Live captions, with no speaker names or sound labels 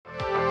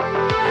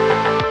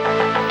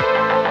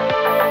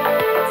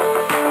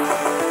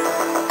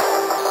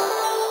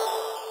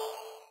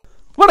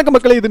வணக்கம்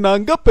மக்களே, இது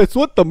நாங்க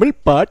பேசுவோம் தமிழ்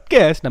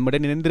பாட்காஸ்ட்.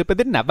 நம்முடன்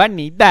இணைந்திருப்பது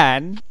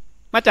நவநீதன்.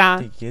 மச்சான்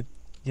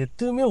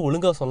எதுவுமே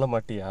ஒழுங்கா சொல்ல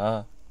மாட்டியா?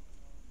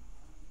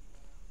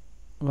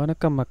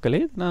 வணக்கம்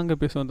மக்களே, நாங்க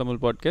பேசுவோம் தமிழ்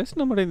பாட்காஸ்ட்.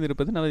 நம்முடன்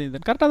இணைந்திருப்பது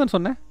நவநீதன். கரெக்டா தான்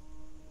சொன்னேன்.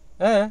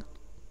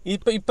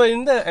 இப்ப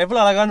இந்த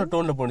எவ்வளவு அழகான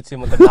டோன்ல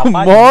போனுச்சு.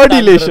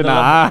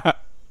 மாடுலேஷனா?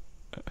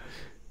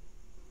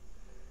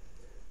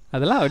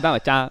 அதெல்லாம் அவதான்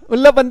வச்சான்.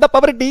 உள்ள வந்த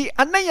பவர்டி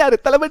அண்ணன்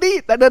யாரு தளபதி.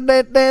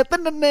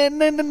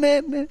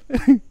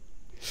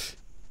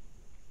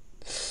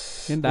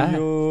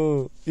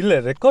 இல்ல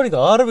ரெக்கார்டிங்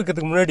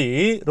ஆரம்பிக்கிறதுக்கு முன்னாடி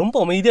ரொம்ப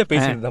அமைதியா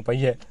பேசிட்டு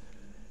பையன்.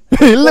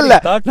 இல்ல இல்ல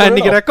நான்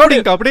இன்னைக்கு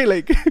ரெக்கார்டிங் அப்படியே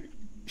லைக்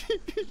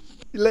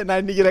இல்ல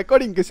நான் இன்னைக்கு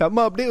ரெக்கார்டிங்க்கு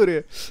செம்ம அப்படியே ஒரு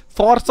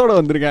ஃபோர்ஸோட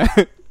வந்திருக்கேன்.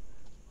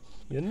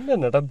 என்ன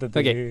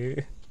நடந்தது?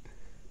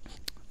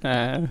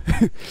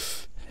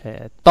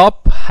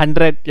 டாப்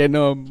 100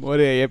 என்னும்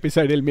ஒரு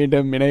எபிசோடில்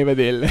மீண்டும்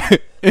இணைவதில்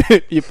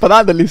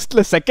இப்பதான் அந்த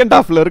லிஸ்ட்ல செகண்ட்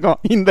ஹாஃப்ல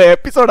இருக்கும். இந்த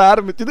எபிசோட்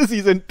ஆரம்பிச்சது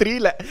சீசன்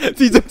 3ல,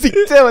 சீசன்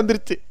 6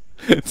 வந்துருச்சு.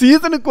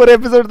 சீசனுக்கு ஒரு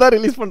எபிசோட் தான்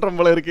ரிலீஸ் பண்றோம்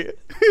போல இருக்கு.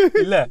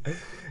 இல்ல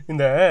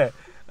இந்த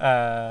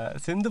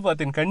சிந்து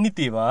பாத்தின்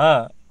கன்னித்தீவா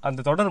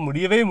அந்த தொடர்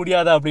முடியவே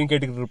முடியாதா அப்படின்னு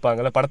கேட்டுக்கிட்டு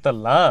இருப்பாங்கல்ல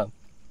படத்தெல்லாம்.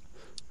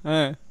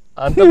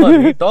 அந்த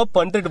மாதிரி டாப்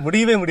 100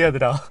 முடியவே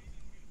முடியாதுடா.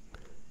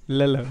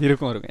 இல்ல இல்ல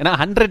இருக்கும். ஏன்னா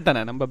 100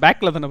 தானே, நம்ம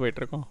பேக்ல தானே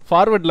போயிட்டு இருக்கோம்.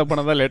 ஃபார்வர்ட்ல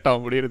போனதான் லேட்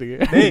ஆகும் முடியறதுக்கு.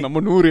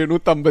 நம்ம 100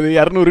 150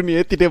 200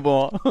 ஏத்திட்டே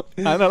போவோம்.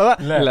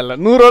 அதனாலதான் இல்ல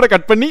இல்ல 100ஓட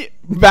கட் பண்ணி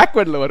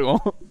பேக்வர்ட்ல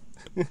வருவோம்.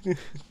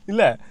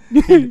 இல்ல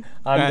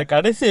அந்த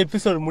கடைசி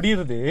எபிசோட்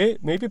முடியறது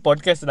மேபி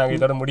பாட்காஸ்ட் நாங்க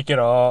இதோட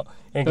முடிக்கிறோம்,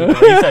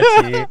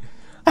 எங்களுக்கு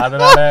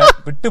அதனால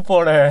விட்டு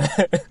போன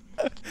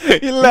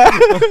இல்ல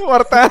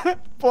ஒருத்தன்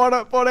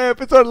போன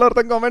எபிசோட்ல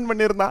ஒருத்தன் கமெண்ட்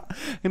பண்ணிருந்தான்.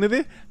 என்னது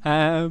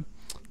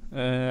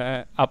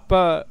அப்ப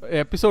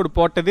எபிசோடு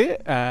போட்டது,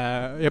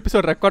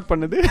 எபிசோடு ரெக்கார்ட்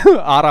பண்ணது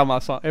 6ஆம்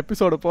மாசம்,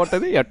 எபிசோடு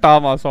போட்டது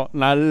 8ஆம் மாசம்.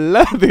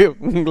 நல்லது,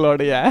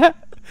 உங்களுடைய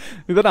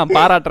இதை நான்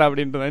பாராட்டுறேன்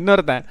அப்படின்ட்டு.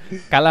 இன்னொருத்தன்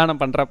கல்யாணம்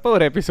பண்றப்ப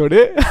ஒரு எபிசோடு,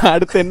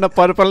 அடுத்து என்ன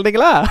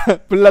பிறந்தீங்களா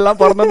பிள்ளைலாம்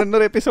பிறந்தோன்னு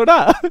இன்னொரு எபிசோடா.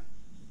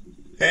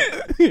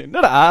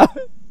 என்னடா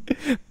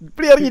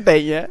இப்படி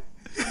இறங்கிட்டாங்க?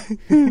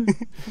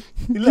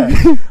 இல்ல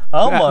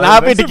ஆமா,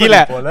 நான் போயிட்டு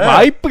கீழே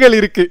வாய்ப்புகள்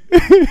இருக்கு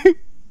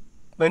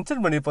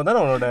மென்ஷன் பண்ணிப்போம்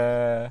தான் அவனோட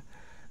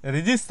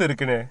ரிஜிஸ்டர்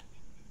இருக்குன்னு.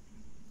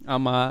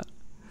 ஆமா,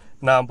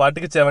 நான்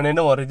பாட்டுக்கு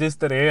செவனேன்னு ஒரு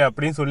ரிஜிஸ்டரு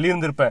அப்படின்னு சொல்லி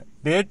இருந்திருப்பேன்.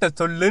 டேட்டை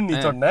சொல்லு நீ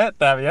சொன்ன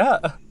தேவையா?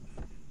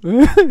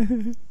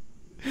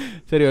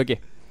 சரி ஓகே.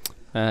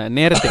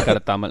 நேரத்தை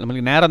கடத்தாமல்,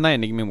 நம்மளுக்கு நேரம் தான்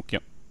என்னைக்குமே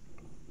முக்கியம்.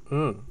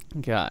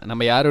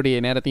 நம்ம யாருடைய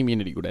நேரத்தையும்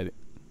வீணடிக்க கூடாது.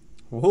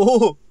 ஓ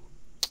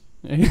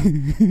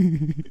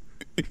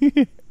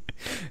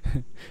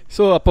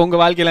ஸோ அப்போ உங்க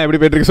வாழ்க்கையெல்லாம் எப்படி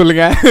போயிட்டு இருக்கு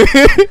சொல்லுங்க.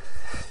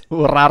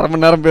 ஒரு 1/2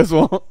 மணி நேரம்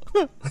பேசுவோம்.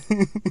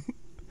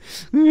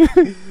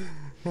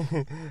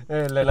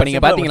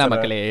 நீங்க பாத்தீங்களா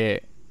மக்களே,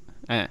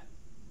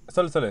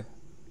 சொல்லு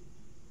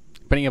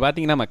இப்போ நீங்கள்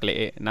பார்த்தீங்கன்னா மக்களே,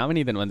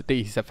 நவநீதன் வந்துட்டு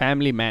is a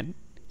family man.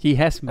 He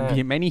has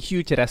many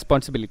huge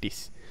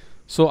responsibilities.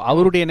 So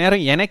அவருடைய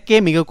நேரம் எனக்கே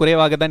மிக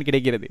குறைவாக தான்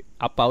கிடைக்கிறது.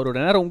 அப்போ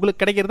அவருடைய நேரம்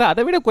உங்களுக்கு கிடைக்கிறது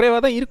அதை விட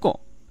குறைவாக தான் இருக்கும்.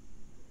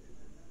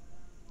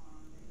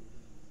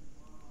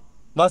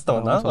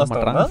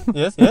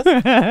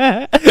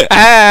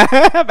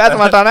 பேச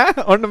மாட்டானே,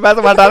 ஒன்றும் பேச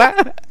மாட்டானே.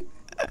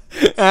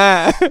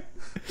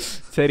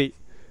 சரி,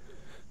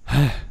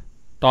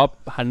 டாப்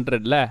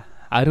 100ல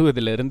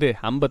 60லேருந்து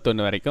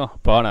 51 வரைக்கும்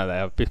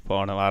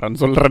போன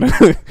வாரம்னு சொல்கிறேன்னு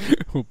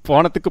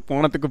போன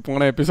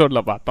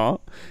எபிசோடில் பார்த்தோம்.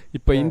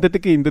 இப்போ இந்த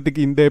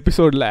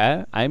எபிசோடில்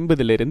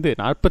 50லேருந்து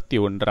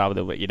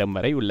 41வது இடம்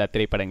வரை உள்ள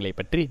திரைப்படங்களை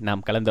பற்றி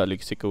நாம் கலந்து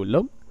ஆலோசிக்க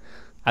உள்ளோம்.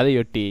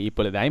 அதையொட்டி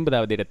இப்பொழுது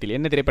 50வது இடத்தில்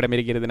என்ன திரைப்படம்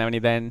இருக்கிறது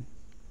நவநீதன்?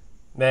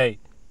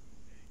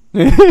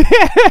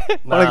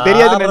 உனக்கு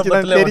தெரியாது,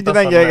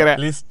 தெரிஞ்சுதான் கேக்குறேன்.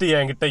 லிஸ்ட்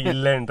என்கிட்ட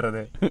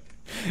இல்லன்றது.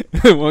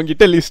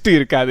 உன்கிட்ட லிஸ்ட்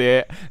இருக்காது.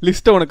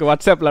 லிஸ்ட் உனக்கு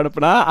வாட்ஸ்அப்ல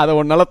அனுப்புனா அதை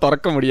உன்னால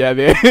திறக்க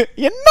முடியாது.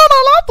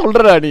 என்னன்னாலாம்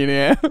சொல்றா நீனு?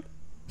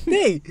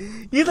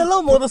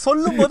 இதெல்லாம் முத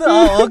சொல்லும் போது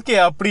ஓகே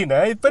அப்படின்னு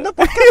இப்ப என்ன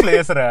பக்கத்துல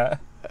பேசுற?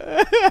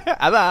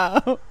 அதான்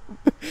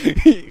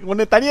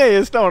உன்னை தனியா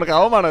ஏசிட்டா உனக்கு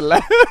அவமானம் இல்ல,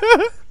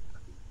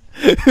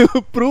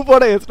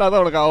 ப்ரூஃபோட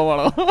ஏசினாதான் உனக்கு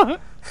அவமானம்.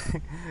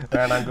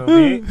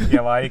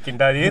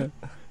 வாய்க்கின்றாதீர்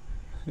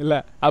இல்ல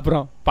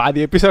அப்புறம் பாதி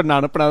எபிசோட் நான்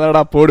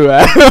அனுப்புனாதான்டா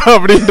போடுவேன்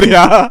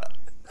அப்படின்றியா?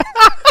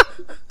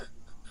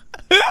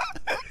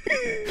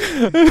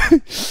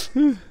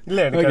 இல்ல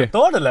எனக்கு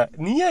தோணல,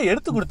 நீயா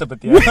எடுத்து கொடுத்த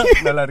பத்தியா?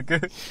 நல்லா இருக்கு.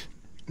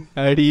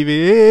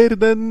 அடிவேர்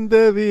தந்த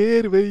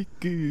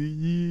வேர்வைக்கு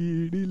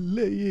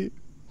ஈடில்லையே.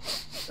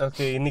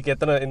 ஓகே, இன்னைக்கு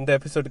எத்தனை இந்த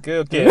எபிசோடுக்கு?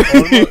 ஓகே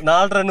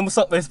 4.5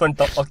 நிமிஷம் வேஸ்ட்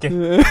பண்ணிட்டோம். ஓகே,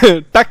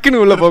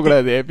 டக்குன்னு உள்ள போக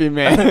கூடாது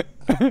எப்பயுமே.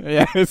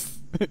 எஸ்,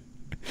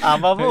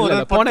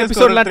 போன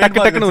எபிசோட்ல டக்கு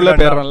டக்குன்னு உள்ள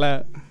போயிடுறோம்ல.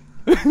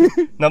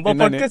 நம்ம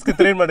பாட்காஸ்ட்க்கு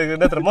ட்ரெயின் பண்ணுறது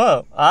என்ன தெரியுமா?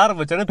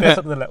 ஆரம்பிச்சோன்னு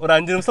பேசுறது இல்ல, ஒரு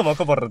 5 நிமிஷம்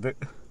மொக்க போடுறது.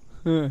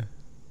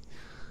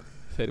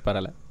 சரி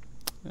பரவாயில்ல.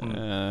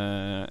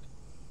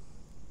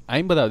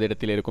 50வது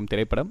இடத்தில் இருக்கும்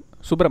திரைப்படம்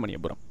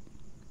சுப்பிரமணியபுரம்.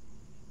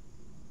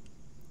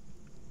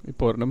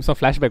 இப்போ ஒரு நிமிஷம்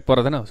ஃப்ளாஷ்பேக்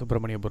போகிறதானே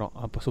சுப்பிரமணியபுரம்.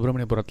 அப்போ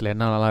சுப்பிரமணியபுரத்தில்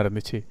என்ன நல்லா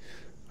இருந்துச்சு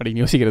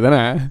அப்படின்னு யோசிக்கிறது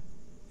தானே?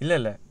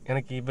 இல்லை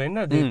எனக்கு இப்போ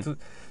என்ன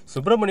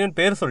சுப்பிரமணியன்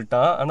பேர்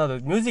சொல்லிட்டான், ஆனா அது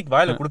மியூசிக்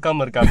வாயில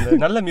கொடுக்காம இருக்காங்க.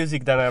 நல்ல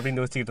மியூசிக் தானே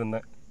அப்படின்னு யோசிச்சுட்டு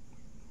இருந்தேன்.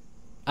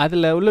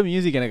 அதில் உள்ள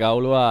மியூசிக் எனக்கு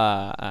அவ்வளோவா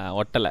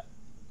ஒட்டலை.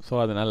 ஸோ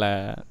அதனால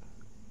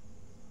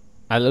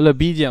அதில் உள்ள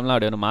பிஜிஎம்லாம்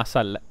அப்படி ஒன்று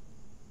மாசா இல்லை.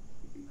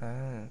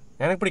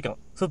 எனக்கு பிடிக்கும்.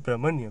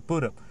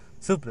 சுப்பிரமணியபுரம்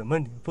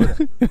சுப்பிரமணியபுரம்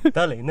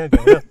தலை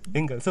நகரம்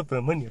எங்கள்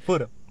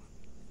சுப்பிரமணியபுரம்.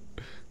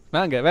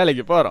 நாங்கள்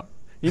வேலைக்கு போகிறோம்,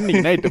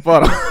 இன்னைக்கு நைட்டு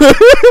போகிறோம்.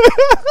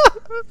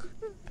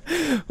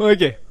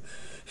 ஓகே,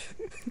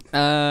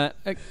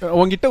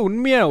 உங்ககிட்ட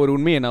ஒரு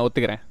உண்மையை நான்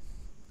ஒத்துக்கிறேன்.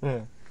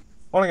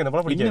 உனக்கு என்ன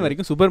படம் பிடிக்கும்? இன்னி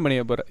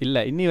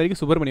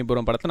வரைக்கும்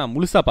சுப்பிரமணியபுரம் படத்தை நான்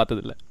முழுசா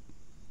பார்த்தது இல்லை.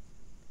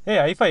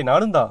 ஐஃபை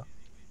நானும் தான்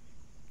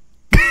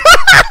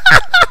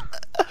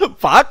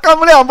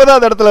பார்க்காமலே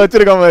 50வது இடத்துல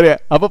வச்சிருக்க மாதிரி.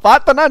 அப்ப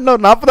பார்த்தனா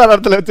இன்னொரு 40வது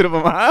இடத்துல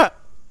வச்சிருப்போமா?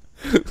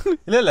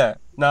 இல்ல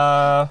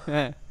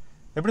நான்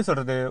எப்படி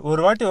சொல்றது,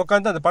 ஒரு வாட்டி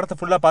உட்காந்து அந்த படத்தை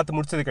ஃபுல்லா பார்த்து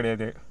முடிச்சது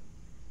கிடையாது.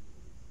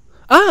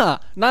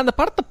 நான் அந்த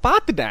படத்தை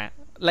பார்த்துட்டேன்,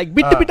 லைக்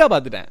பிட்டா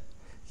பார்த்துட்டேன்.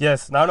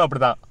 எஸ், நானும்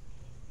அப்படிதான்.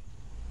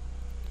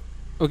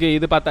 ஓகே,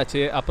 இது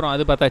பார்த்தாச்சு, அப்புறம்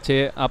அது பார்த்தாச்சு,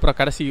 அப்புறம்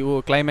கடைசி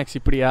கிளைமேக்ஸ்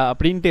இப்படியா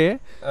அப்படின்ட்டு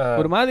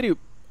ஒரு மாதிரி.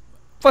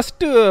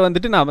 ஃபர்ஸ்ட்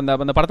வந்துட்டு நான்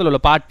அந்த படத்தில்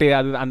உள்ள பாட்டு,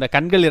 அது அந்த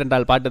கண்கள்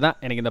இரண்டால் பாட்டு தான்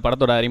எனக்கு இந்த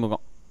படத்தோட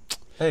அறிமுகம்.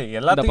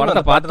 இந்த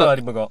படத்தை பார்த்த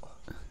அறிமுகம்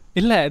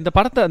இல்ல, இந்த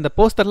படத்தை அந்த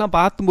போஸ்டர்லாம்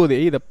பார்க்கும்போதே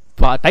இதை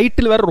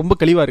டைட்டில் வேற ரொம்ப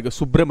தெளிவா இருக்கு,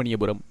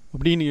 சுப்பிரமணியபுரம்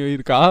அப்படின்னு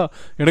இருக்கா.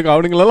 எனக்கு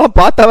அவனுங்களெல்லாம்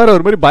பார்த்தா வேற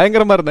ஒரு மாதிரி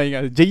பயங்கரமா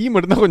இருந்தாங்க. ஜெய்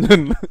மட்டும் தான்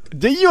கொஞ்சம்,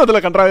 ஜெய்யும்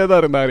அதுல கன்றாவே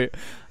தான் இருந்தாரு.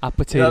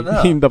 அப்ப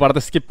சரி இந்த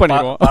படத்தை ஸ்கிப்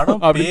பண்ணிடுவோம்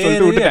அப்படின்னு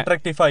சொல்லிட்டு விட்டுட்டேன்.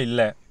 அட்ராக்டிவா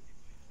இல்ல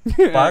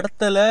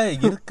படத்துல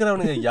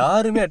இருக்கிறவனுங்க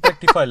யாருமே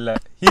அட்ராக்டிவா இல்ல,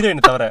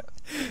 ஹீரோயின் தவிர.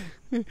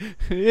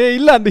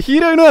 இல்ல, அந்த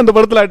ஹீரோயினும் அந்த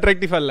படத்துல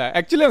அட்ராக்டிவா இல்ல.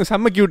 ஆக்சுவலி அவங்க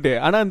செம்ம கியூட்,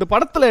 ஆனா அந்த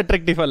படத்துல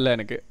அட்ராக்டிவா இல்ல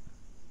எனக்கு.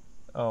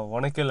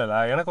 உனக்கு இல்லல,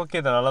 எனக்கு ஓகே,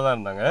 நல்லா தான்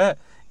இருந்தாங்க.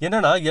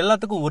 என்னன்னா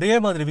எல்லாத்துக்கும் ஒரே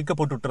மாதிரி விக்க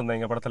போட்டு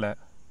விட்டுருந்தாங்க படத்துல.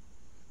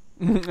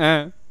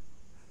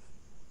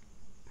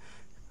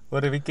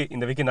 ஒரு விக்கி,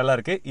 இந்த விக்கி நல்லா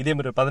இருக்கு, இதே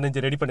மாதிரி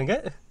 15 ரெடி பண்ணுங்க.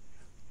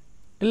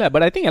 இல்ல,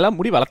 பட் ஐ திங்க் எல்லாம்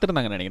முடி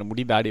வளர்த்துருந்தாங்க நினைக்கிறேன்,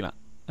 முடி தாடிலாம்.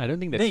 ஐ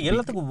டோன்ட் திங்க் தட்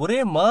எல்லாத்துக்கும் ஒரே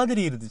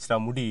மாதிரி இருந்துச்சுடா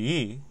முடி.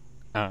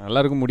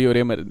 எல்லாருக்கும் முடி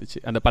ஒரே மாதிரி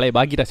இருந்துச்சு. அந்த பழைய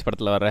பாக்கியராஜ்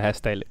படத்துல வர ஹேர்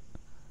ஸ்டைல்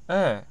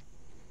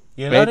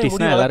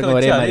எல்லாருக்கும்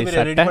ஒரே மாதிரி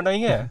ரெடி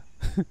பண்ணாங்க.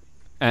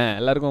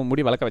 எல்லாருக்கும்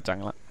முடி வளர்க்க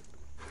வச்சாங்களாம்.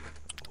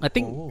 ஐ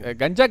திங்க்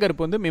கஞ்சா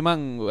கருப்பு வந்து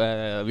மிமாங்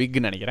விக்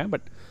நினைக்கிறேன்,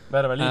 பட்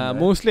வேற வழி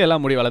மோஸ்ட்லி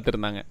எல்லாம் முடி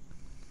வளர்த்துருந்தாங்க.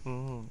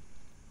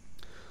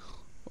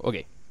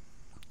 ஓகே,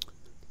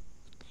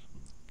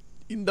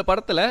 இந்த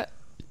படத்துல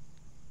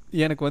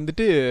எனக்கு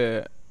வந்துட்டு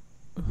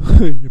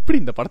எப்படி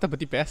இந்த படத்தை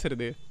பத்தி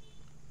பேசுறது,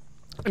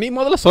 நீ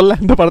முதல்ல சொல்ல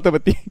இந்த படத்தை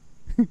பத்தி.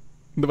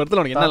 இந்த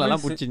படத்துல உனக்கு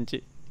என்னெல்லாம் பிடிச்சிருந்துச்சு?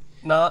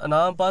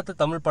 நான் பார்த்த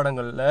தமிழ்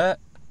படங்கள்ல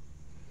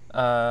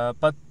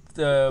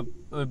 10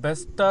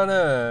 பெஸ்டான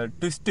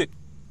ட்விஸ்ட்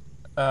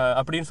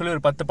அப்படின்னு சொல்லி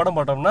ஒரு 10 படம்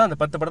போட்டோம்னா அந்த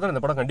 10 படத்துல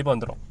இந்த படம் கண்டிப்பா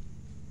வந்துடும்.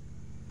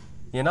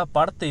 ஏன்னா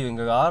படத்தை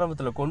இவங்க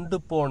ஆரம்பத்துல கொண்டு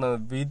போன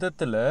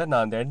விதத்துல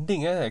நான் அந்த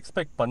எண்டிங்கை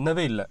எக்ஸ்பெக்ட்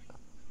பண்ணவே இல்லை.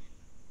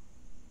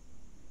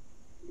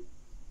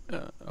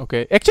 ஓகே,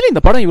 ஆக்சுவலி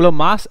இந்த படம் இவ்வளோ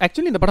மாஸ்,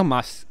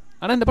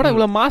 ஆனால் இந்த படம்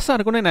இவ்வளோ மாஸாக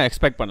இருக்கும்னு நான்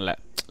எக்ஸ்பெக்ட் பண்ணல.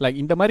 லைக்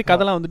இந்த மாதிரி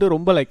கதைலாம் வந்துட்டு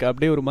ரொம்ப லைக்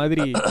அப்படியே ஒரு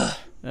மாதிரி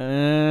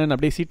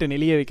அப்படியே சீட்டை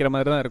நெளிய வைக்கிற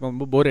மாதிரி தான் இருக்கும்,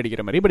 ரொம்ப போர்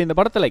அடிக்கிற மாதிரி. பட் இந்த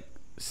படத்தை லைக்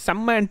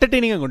செம்ம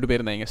என்டர்டெய்னிங்காக கொண்டு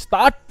போயிருந்தாங்க,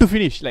 ஸ்டார்ட் டு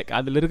ஃபினிஷ். லைக்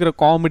அதில் இருக்கிற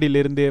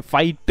காமெடியிலேருந்து,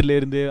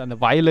 ஃபைட்டிலேருந்து, அந்த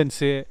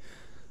வயலன்ஸு,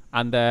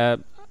 அந்த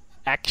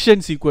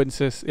ஆக்ஷன்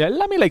சீக்வன்சஸ்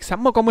எல்லாமே லைக்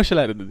செம்ம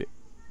கமர்ஷியலாக இருந்தது.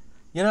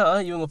 ஏன்னா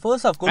இவங்க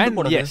ஃபர்ஸ்ட் ஹாஃப் கொண்டு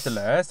போன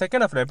நேரத்தில்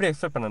செகண்ட் ஹாஃப்ல எப்படி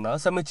எக்ஸ்பெக்ட் பண்ணனா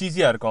செம்ம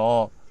சீஸியாக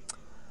இருக்கும்.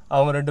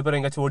 அவங்க 2 பேரும்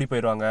எங்கேயாச்சும் ஓடி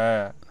போயிடுவாங்க,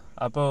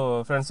 அப்போ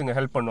ஃப்ரெண்ட்ஸுங்க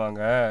ஹெல்ப்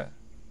பண்ணுவாங்க,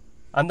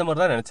 அந்த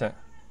மாதிரி தான் நினச்சேன்.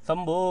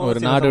 ஒரு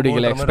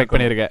நாடோடிகளை எக்ஸ்பெக்ட்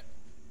பண்ணியிருக்கேன்.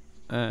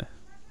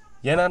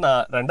 ஏன்னா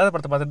நான் 2வது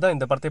படத்தை பார்த்துட்டு தான்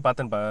இந்த படத்தை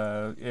பார்த்தேன்.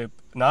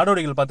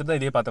 நாடோடிகள் பார்த்துட்டு தான்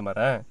இதே பார்த்தேன்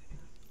பாரு.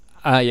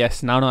 எஸ்,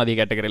 நானும் அதே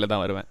கேட்டகரியில்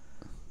தான் வருவேன்.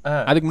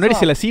 அதுக்கு முன்னாடி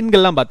சில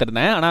சீன்கள்லாம்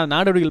பார்த்துருந்தேன், ஆனால்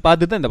நாடோடிகள்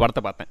பார்த்துட்டு தான் இந்த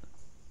படத்தை பார்த்தேன்.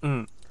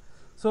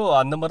 ஸோ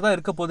அந்த மாதிரி தான்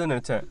இருக்க போதுன்னு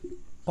நினச்சேன்.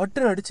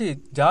 பட்டு அடிச்சு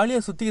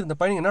ஜாலியாக சுற்றி இருந்த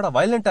பையனுங்க என்னடா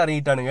வயலண்ட்டாக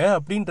இறங்கிட்டானுங்க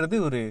அப்படின்றது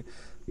ஒரு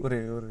ஒரு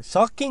ஒரு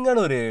ஷாக்கிங்கான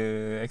ஒரு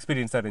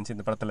எக்ஸ்பீரியன்ஸாக இருந்துச்சு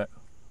இந்த படத்தில்.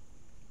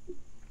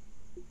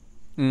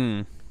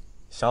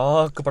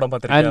 ஷாக்கு படம்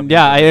பார்த்துருக்கேன்.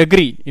 I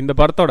agree. இந்த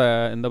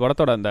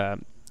படத்தோட அந்த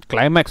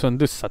கிளைமேக்ஸ்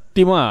வந்து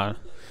சத்தியமா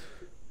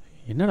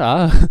என்னடா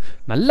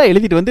நல்லா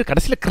எழுதிட்டு வந்து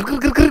கடைசியில்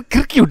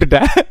கிறுக்கி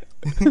விட்டுட்டேன்.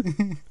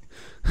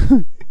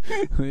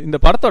 இந்த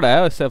படத்தோட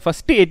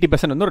ஃபர்ஸ்ட்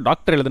 80% வந்து ஒரு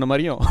டாக்டர் எழுதுன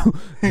மாதிரியும்,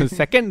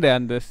 செகண்ட்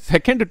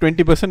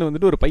 20%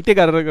 வந்துட்டு ஒரு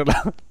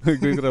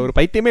பைத்தியக்காரர் ஒரு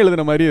பைத்தியமே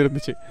எழுதுன மாதிரியும்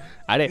இருந்துச்சு.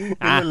 அடே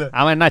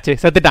அவன் என்னாச்சு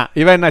செத்துட்டான்,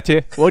 இவன் என்னாச்சு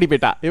ஓடி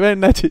போயிட்டான், இவன்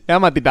என்னாச்சு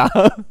ஏமாத்திட்டான்.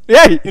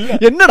 ஏய்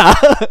என்னடா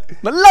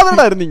நல்லா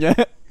தானடா இருந்தீங்க.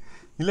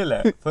 இல்ல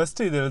ஃபர்ஸ்ட்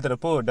இது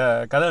எழுதுறப்போ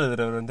கதை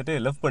எழுதுறவர் வந்துட்டு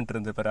லவ் பண்ணிட்டு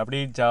இருந்திருப்பாரு,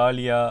 அப்படியே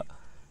ஜாலியா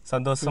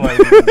சந்தோஷமா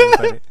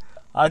இருந்திருப்பாரு.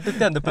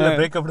 அடுத்து அந்த பிள்ளை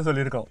பிரேக்கப்னு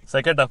சொல்லியிருக்கோம்.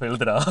 செகண்ட் ஹாஃப்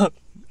எழுதுறா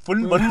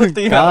ஃபுல்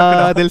வன்மத்தை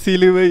காதல்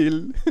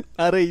சிலுவையில்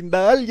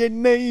அறைந்தால்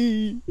என்னை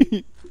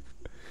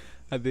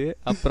அது.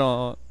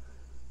 அப்புறம்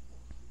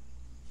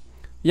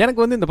எனக்கு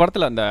வந்து இந்த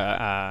படத்தில் அந்த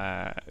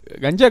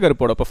கஞ்சா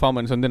கருப்போட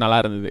பெர்ஃபார்மன்ஸ் வந்து நல்லா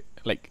இருந்தது.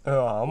 லைக்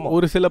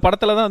ஒரு சில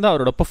படத்தில் தான் வந்து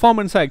அவரோட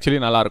பெர்ஃபார்மன்ஸாக ஆக்சுவலி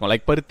நல்லா இருக்கும்.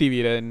 லைக் பருத்தி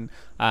வீரன்,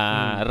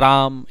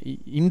 ராம்,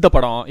 இந்த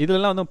படம்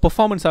இதுலலாம் வந்து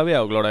பெர்ஃபார்மன்ஸாகவே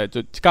அவங்களோட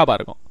சிக்காபா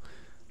இருக்கும்.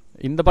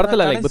 இந்த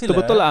படத்தில் லைக்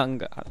புத்துல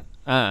அங்கே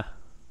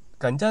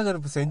கஞ்சா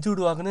கருப்பு செஞ்சு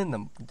விடுவாங்கன்னு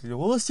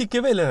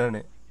யோசிக்கவே இல்லை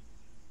நான்.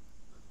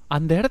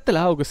 அந்த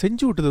இடத்துல அவங்க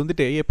செஞ்சு விட்டது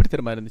வந்துட்டு எப்படி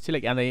தெரியுமா இருந்துச்சு,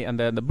 லைக்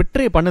அந்த அந்த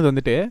பிட்ரே பண்ணது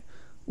வந்துட்டு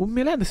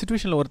உண்மையிலே அந்த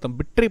சுச்சுவேஷனில் ஒருத்தன்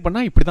பிட்ரே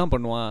பண்ணால் இப்படி தான்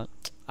பண்ணுவான்,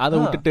 அதை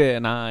விட்டுட்டு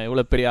நான்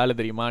எவ்வளோ பெரிய ஆள்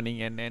தெரியுமா,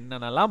 நீங்கள்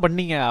என்னென்னலாம்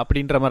பண்ணீங்க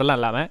அப்படின்ற மாதிரிலாம்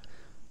இல்லாமல்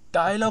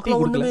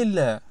டயலாக்லாம் ஒன்றுமே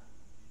இல்லை,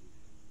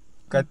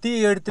 கத்தியை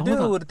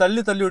எடுத்துட்டு ஒரு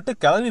தள்ளி விட்டு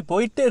கிளம்பி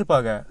போயிட்டே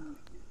இருப்பாங்க.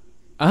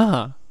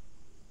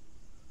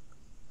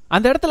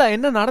 அந்த இடத்துல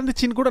என்ன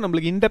நடந்துச்சுன்னு கூட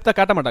நம்மளுக்கு இன்டெப்தா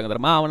காட்ட மாட்டாங்க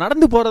தெரியுமா, அவன்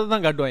நடந்து போறது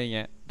தான்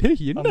காட்டுவாங்க.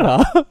 என்னடா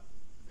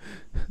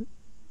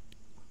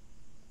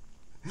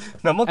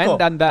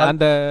அந்த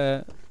அந்த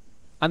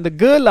அந்த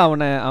கேர்ள்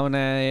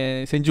அவனை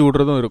செஞ்சு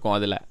விடுறதும் இருக்கும்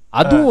அதுல.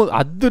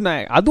 அதுவும்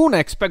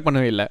நான் எக்ஸ்பெக்ட்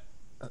பண்ணவே இல்லை.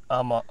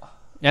 ஆமா,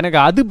 எனக்கு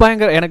அது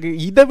பயங்கர, எனக்கு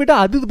இதை விட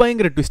அது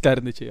பயங்கர ட்விஸ்டா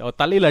இருந்துச்சு. அவ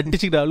தலையில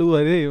அடிச்சுக்கிட்டு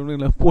அழுவாரு,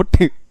 இவனுங்களை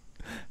போட்டு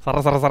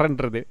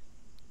சரன்றது.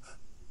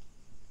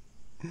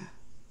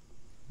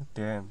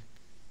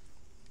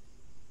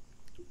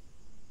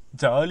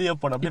 ஜாலியா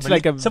போன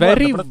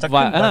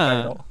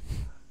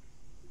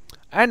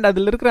அண்ட்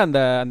அதில் இருக்கிற அந்த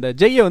அந்த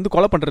ஜெய்யை வந்து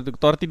கொலை பண்ணுறதுக்கு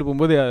துரத்திட்டு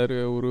போகும்போது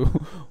ஒரு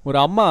ஒரு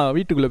அம்மா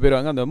வீட்டுக்குள்ளே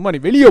போயிடுவாங்க. அந்த அம்மா நீ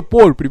வெளியே போ,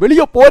 இப்படி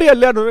வெளியே போறியா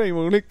இல்லையான்னு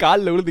இவங்களுக்கு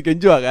காலில் விழுந்து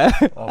கெஞ்சுவாங்க.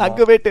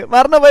 அங்கே போயிட்டு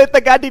மரண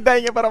பயத்தை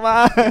காட்டிட்டாங்க பரமா,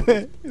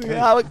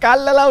 அவன்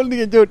காலிலலாம்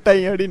விழுந்து கெஞ்சு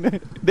விட்டாங்க அப்படின்னு.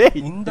 டேய்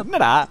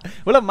என்னடா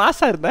இவ்வளோ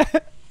மாசா இருந்த,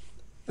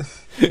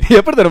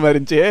 எப்படி தரமா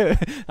இருந்துச்சு.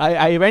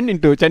 ஐ வென்ட்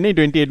இன்டு சென்னை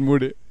 28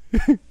 மூடு.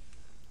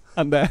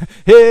 அந்த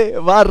ஹே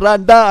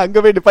வாராண்டா அங்கே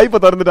போயிட்டு பைப்பை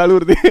திறந்துட்டு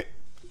அழுவுறது.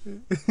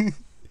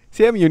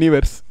 சேம்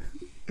யூனிவர்ஸ்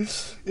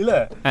இல்ல,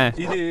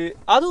 இது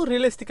அதுவும்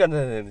ரியலிஸ்டிக்கா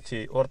இருந்துச்சு.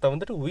 ஒருத்தன்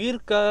வந்துட்டு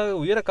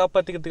உயிரை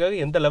காப்பாத்திக்கிறதுக்காக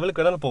எந்த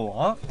லெவலுக்கு வேணாலும்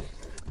போவான்.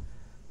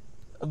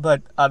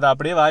 பட் அதை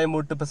அப்படியே வாய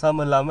மூட்டு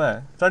பேசாம இல்லாம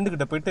ஃப்ரெண்டு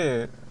கிட்ட போயிட்டு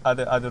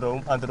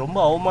அது ரொம்ப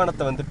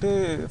அவமானத்தை வந்துட்டு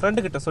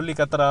ஃப்ரெண்டு கிட்ட சொல்லி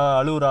கத்துறான்,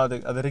 அழுவுறான்,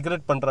 அதை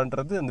ரிக்ரெட்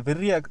பண்றான்றது அந்த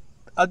வெறியா,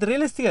 அது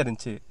ரியலிஸ்டிக்கா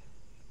இருந்துச்சு.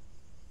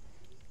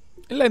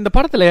 இல்ல இந்த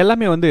படத்துல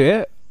எல்லாமே வந்து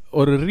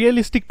ஒரு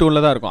ரியலிஸ்டிக் டோன்ல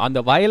தான் இருக்கும். அந்த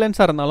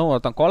வயலன்ஸா இருந்தாலும்,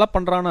 ஒருத்தன் கொலை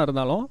பண்றானா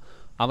இருந்தாலும்,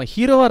 அவன்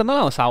ஹீரோவா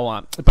இருந்தாலும் அவன்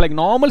சாவான். இப்போ லைக்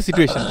நார்மல்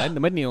சிச்சுவேஷன்ல இந்த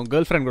மாதிரி நீ உன்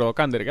கேர்ள் ஃப்ரெண்ட் கூட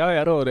உட்காந்துருக்கா,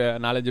 யாரோ ஒரு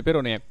 4-5 பேர்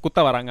உன்னை குத்த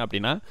வராங்க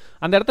அப்படின்னா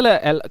அந்த இடத்துல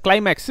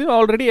கிளைமேக்ஸ்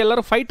ஆல்ரெடி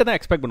எல்லாரும் ஃபைட்டை தான்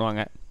எக்ஸ்பெக்ட்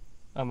பண்ணுவாங்க.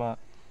 ஆமா,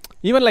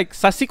 ஈவன் லைக்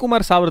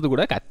சசிகுமார் சாவது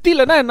கூட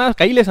கத்திலன்னா என்ன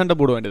கையிலே சண்டை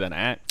போட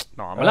வேண்டியதானே.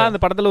 நார்மலா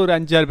அந்த படத்துல ஒரு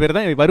 5-6 பேர்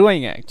தான்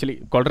வருவாங்க ஆக்சுவலி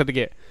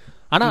கொல்றதுக்கே.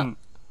 ஆனா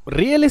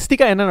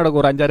ரியலிஸ்டிக்கா என்ன நடக்கும்,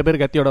 ஒரு 5-6 பேர்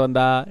கத்தியோட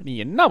வந்தா நீ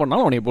என்ன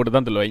பண்ணாலும் உனைய போட்டு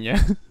தான் தள்ளுவாங்க.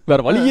 வேற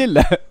வழியே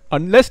இல்லை.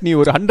 அன்லெஸ் நீ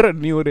ஒரு 100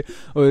 நீ ஒரு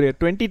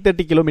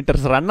 20-30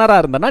 கிலோமீட்டர்ஸ் ரன்னரா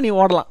இருந்தானா நீ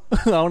ஓடலாம்,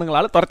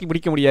 அவனுங்களால துரத்தி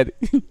பிடிக்க முடியாது.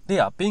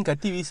 அப்பயும்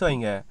கத்தி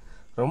வீசுவாங்க.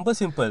 ரொம்ப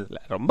சிம்பிள்,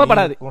 ரொம்ப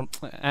படாது.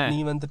 நீ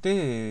வந்துட்டு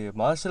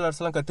மார்ஷல்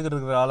ஆர்ட்ஸ் எல்லாம் கத்துக்கிட்டு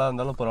இருக்கிற ஆளா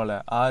இருந்தாலும் பரவாயில்ல,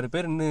 6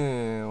 பேர்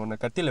இன்னும் உன்னை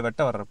கத்தியில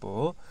வெட்ட வர்றப்போ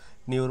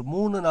நீ ஒரு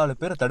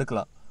 3-4 பேரை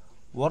தடுக்கலாம்.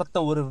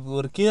 ஒருத்தன்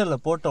ஒரு கீழல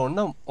போட்ட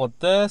உடனே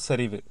ஒத்த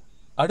சரிவு,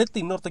 அடுத்து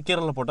இன்னொருத்த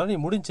கீரல்ல போட்டா நீ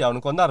முடிஞ்சு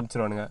அவனுக்கு வந்து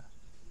ஆரம்பிச்சிருவானுங்க.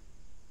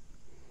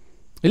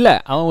 இல்ல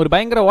அவன் ஒரு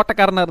பயங்கர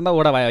ஓட்டக்காரனா இருந்தா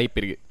ஓட வாய்ப்பு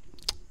இருக்கு.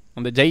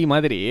 அந்த ஜெய்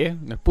மாதிரி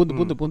பூந்து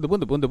பூந்து பூந்து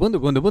பூந்து பூந்து பூந்து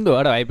பூந்து பூந்து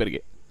ஓட வாய்ப்பு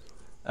இருக்கு.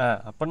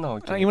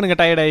 அப்படின்னா இவனுங்க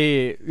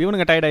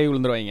டயர்டாகி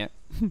விழுந்துருவாங்க.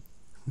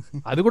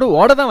 அது கூட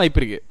ஓட தான் வாய்ப்பு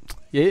இருக்கு.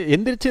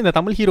 எந்திரிச்சு இந்த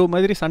தமிழ் ஹீரோ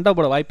மாதிரி சண்டை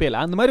போட வாய்ப்பே இல்லை.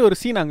 அந்த மாதிரி ஒரு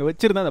சீன் அங்கே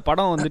வச்சிருந்தா அந்த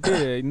படம் வந்துட்டு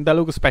இந்த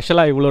அளவுக்கு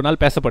ஸ்பெஷலா இவ்வளவு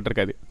நாள்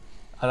பேசப்பட்டிருக்காது.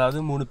 அதாவது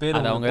 3 பேர்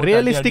அவங்க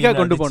ரியலிஸ்டிக்கா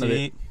கொண்டு போனது,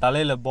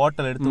 தலையில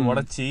பாட்டில் எடுத்து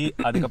உடைச்சி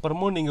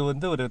அதுக்கப்புறமும் நீங்க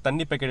வந்து ஒரு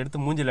தண்ணி பேக்கெட்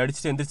எடுத்து மூஞ்சில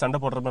அடிச்சுட்டு எந்திரிச்சு சண்டை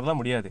போடுற மாதிரிலாம்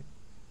முடியாது.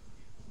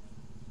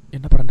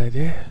 என்ன படம்டா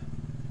இது?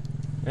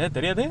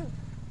 தெரியாது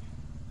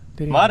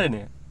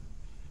மாறனு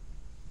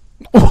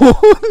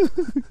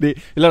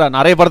இல்லடா,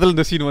 நிறைய படத்துல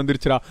இந்த சீன்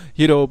வந்துருச்சுடா.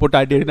 ஹீரோவை போட்டு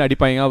அடி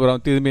அடிப்பாங்க,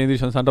 அப்புறம் திரும்பி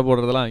எந்திரிச்சு சண்டை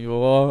போடுறதெல்லாம். ஐயோ,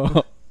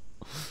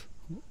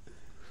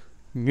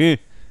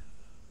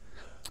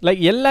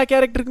 லைக் எல்லா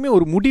கேரக்டருக்குமே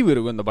ஒரு முடிவு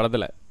இருக்கும் இந்த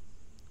படத்துல.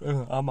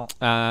 ஆமா,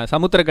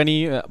 சமுத்திரகனி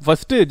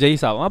ஃபர்ஸ்ட்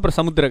ஜெய்ஸ் ஆகும், அப்புறம்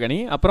சமுத்திரகனி,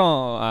 அப்புறம்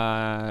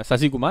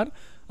சசிகுமார்,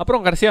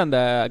 அப்புறம் கடைசியா அந்த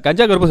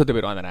கஞ்சா கருப்பு செத்து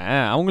போயிடுவான் தானே,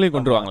 அவங்களையும்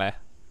கொண்டுருவாங்களே.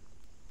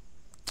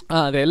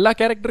 அது எல்லா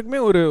கேரக்டருக்குமே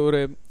ஒரு ஒரு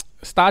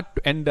ஸ்டார்ட்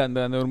எண்ட் அந்த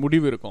அந்த ஒரு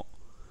முடிவு இருக்கும்.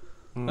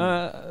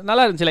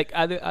 நல்லா இருந்துச்சு. லைக்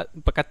அது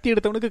இப்போ கத்தி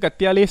எடுத்தவனுக்கு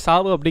கத்தியாலே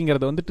சாவு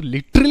அப்படிங்கறது வந்துட்டு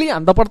லிட்ரலி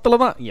அந்த படத்துல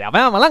தான்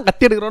எவன்லாம்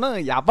கத்தி எடுக்கிறோன்னா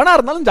எவனா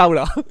இருந்தாலும்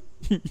சாவுடா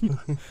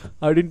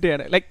அப்படின்ட்டு.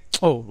 Like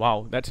oh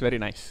wow, that's very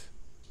nice.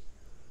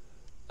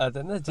 அது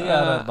என்ன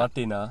ஜே.ஆர்.ஆர்.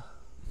 மார்ட்டினா?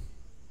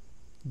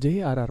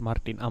 ஜே.ஆர்.ஆர்.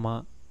 மார்ட்டின், ஆமா,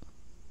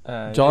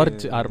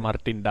 ஜார்ஜ் ஆர்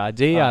மார்ட்டின்டா,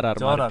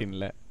 ஜே.ஆர்.ஆர்.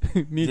 மார்ட்டின்ல.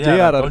 நீ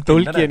ஜே.ஆர்.ஆர்.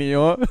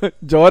 டோல்கியனையோ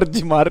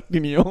ஜார்ஜ்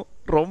மார்ட்டினையோ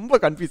ரொம்ப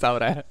கன்ஃபியூஸ்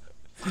ஆகுற.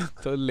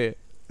 சொல்லு.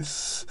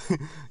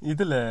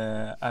 இதுல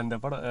அந்த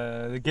படம்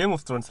கேம்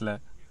ஆஃப் த்ரோன்ஸ்ல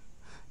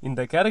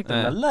இந்த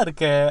கேரக்டர் நல்லா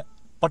இருக்க,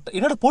 பட்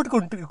என்னோட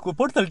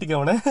போட்டு தள்ளிட்டீங்க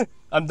அவனை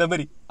அந்த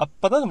மாதிரி.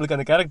 அப்பதான் நம்மளுக்கு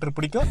அந்த கேரக்டர்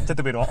பிடிக்கும்,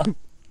 செத்து போயிடுவான்.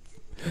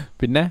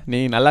 பின்ன நீ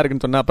நல்லா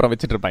இருக்குன்னு சொன்னா அப்புறம்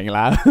வச்சுட்டு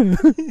இருப்பாங்களா?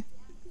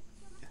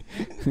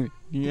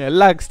 நீங்க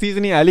எல்லா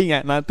சீசனையும் அழிங்க,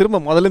 நான் திரும்ப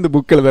முதல்ல இருந்து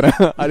புக் எழுதுறேன்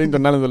அப்படின்னு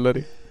சொன்னாலும்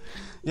சொல்லுவாரு.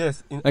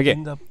 எஸ்,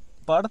 இந்த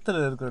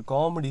படத்துல இருக்கிற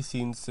காமெடி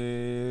சீன்ஸ்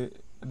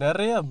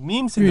நிறைய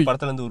மீம்ஸ் இந்த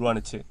படத்துல இருந்து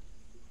உருவானுச்சு.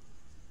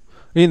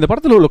 இந்த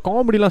படத்துல உள்ள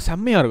காமெடிலாம்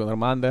செம்மையா இருக்கும்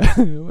தெரியுமா? அந்த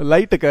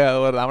லைட்டுக்கு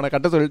அவனை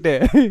கட்ட சொல்லிட்டு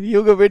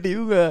இவங்க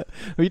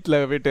வீட்டுல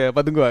போயிட்டு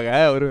பதுங்குவாங்க,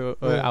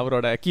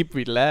 அவரோட கீப்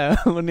வீட்டுல.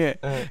 ஒண்ணு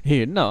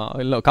என்ன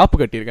இல்ல காப்பு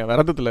கட்டியிருக்கேன்,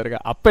 விரதத்துல இருக்க,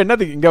 அப்ப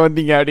என்னதுக்கு இங்க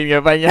வந்தீங்க அப்படின்னு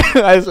கேட்பாங்க.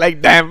 Like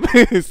dam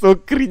so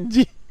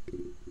cringey.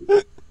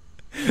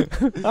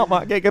 ஆமா,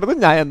 கேக்குறது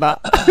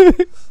நியாயம்தான்.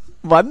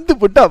 வந்து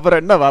புட்டு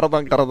அப்புறம் என்ன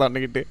வரதான்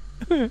கரதான்னுக்கிட்டு.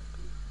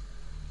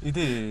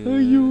 இது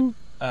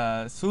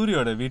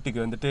சூரியோட வீட்டுக்கு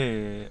வந்துட்டு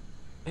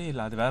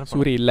இல்ல அது வேற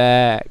சூரி இல்ல,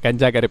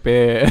 கஞ்சா கருப்பு.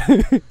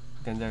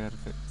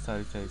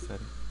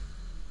 சாரி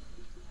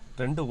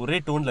ரெண்டும் ஒரே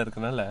டோன்ல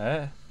இருக்கனால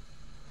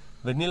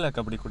வெண்ணிலா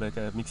கபடி கூட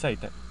மிக்ஸ்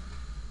ஆயிட்டேன்.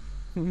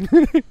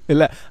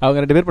 இல்ல,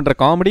 அவங்க 2 பேர் பண்ற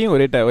காமெடியும்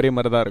ஒரே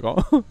மாதிரி தான்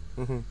இருக்கும்.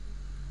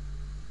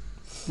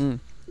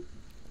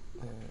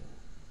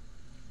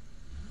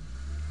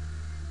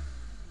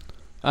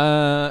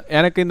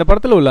 எனக்கு இந்த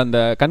படத்தில் உள்ள அந்த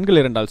கண்கள்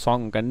இரண்டால்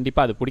சாங்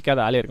கண்டிப்பாக அது பிடிக்காத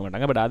ஆளே இருக்க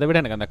மாட்டாங்க. பட் அதை விட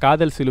எனக்கு அந்த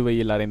காதல்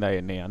சிலுவையில் அறைந்தா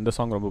என்னை அந்த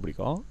சாங் ரொம்ப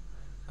பிடிக்கும்.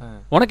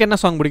 உனக்கு என்ன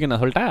சாங் பிடிக்கும்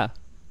நான் சொல்லிட்டா?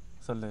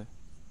 சொல்லு.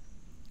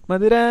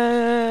 மதுரை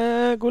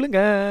குலுங்க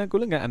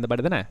குலுங்க அந்த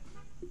பாட்டு தானே?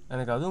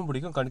 எனக்கு அதுவும்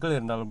பிடிக்கும், கண்கள்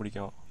இரண்டாலும்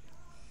பிடிக்கும்.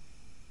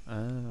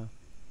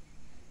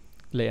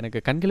 இல்லை,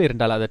 எனக்கு கண்கள்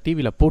இரண்டால் அதை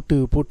டிவியில் போட்டு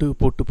போட்டு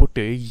போட்டு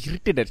போட்டு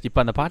இரிட்டேட் ஆயிடுச்சு.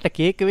 இப்போ அந்த பாட்டை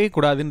கேட்கவே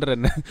கூடாதுன்ற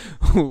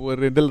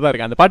ஒரு இதில் தான்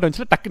இருக்கு. அந்த பாட்டு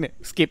வந்துச்சுன்னா டக்குன்னு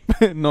ஸ்கிப்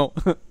நோ.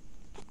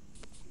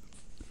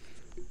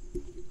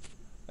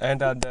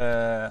 அண்ட்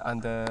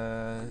அந்த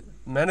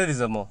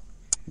மேனரிசமோ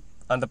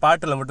அந்த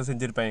பாட்டுல மட்டும்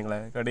செஞ்சிருப்பாங்களே,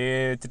 கடையே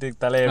வச்சுட்டு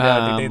தலையை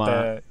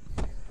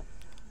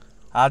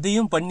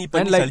அதையும் பண்ணி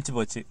அழிச்சு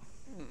போச்சு.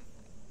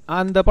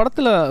 அந்த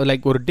படத்துல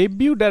லைக் ஒரு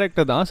டெபியூ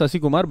டைரக்டர் தான்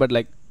சசிகுமார். பட்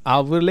லைக்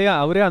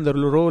அவரே அந்த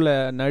ரோல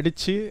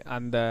நடிச்சு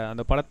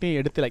அந்த படத்தையும்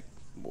எடுத்து like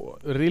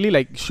really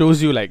like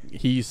shows you like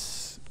he is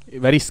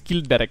very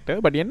skill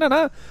director. But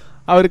என்னன்னா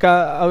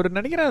அவர்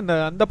நினைக்கிற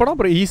அந்த படம்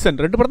அப்புறம்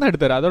ஈசன் 2 படம் தான்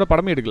எடுத்தாரு, அதோட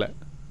படமே எடுக்கல.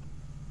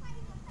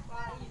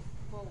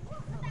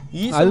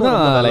 அதுதான்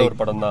ஒரு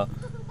படம் தான்.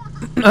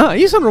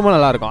 ஈசன் ரொம்ப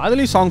நல்லா இருக்கும்,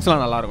 அதுலயும்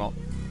சாங்ஸ்லாம் நல்லா இருக்கும்.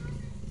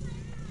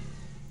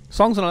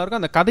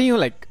 அந்த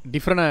கதையும் லைக்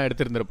டிஃப்ரெண்டா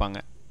எடுத்திருந்திருப்பாங்க.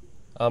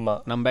 ஆமா,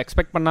 நம்ம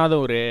எக்ஸ்பெக்ட் பண்ணாத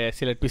ஒரு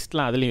சில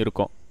ட்விஸ்ட்லாம் அதுலயும்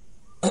இருக்கும்.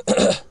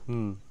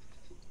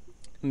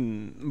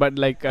 பட்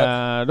லைக்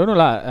டோன்ட்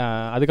நோ,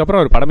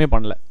 அதுக்கப்புறம் ஒரு படமே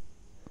பண்ணல.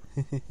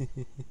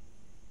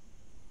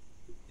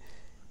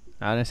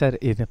 அதான் சார்,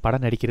 இது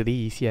படம் நடிக்கிறதே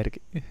ஈஸியாக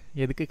இருக்குது,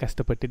 எதுக்கு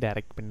கஷ்டப்பட்டு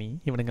டைரக்ட் பண்ணி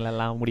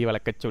இவனுங்களெல்லாம் முடி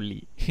வளர்க்க சொல்லி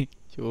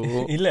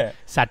இல்லை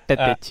சட்டை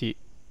தேய்ச்சி.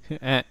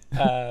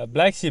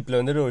 பிளாக் ஷீப்பில்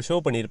வந்துட்டு ஒரு ஷோ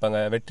பண்ணியிருப்பாங்க,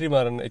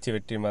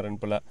 வெற்றிமாறன்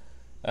போல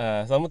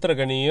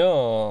சமுத்திரகனியும்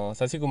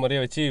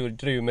சசிகுமாரையும் வச்சு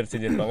இன்டர்வியூ மாதிரி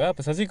செஞ்சுருப்பாங்க.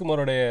 அப்போ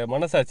சசிகுமாரோடைய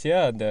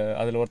மனசாட்சியாக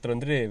அதில் ஒருத்தர்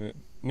வந்துட்டு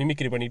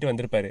மிமிக்ரி பண்ணிட்டு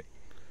வந்திருப்பாரு.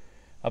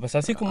 அப்போ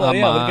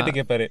சசிகுமாரே அவர்கிட்ட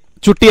கேட்பாரு,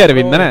 சுட்டி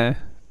அரவிந்த் தானே?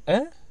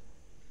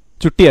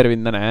 சுட்டி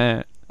அரவிந்த் தானே?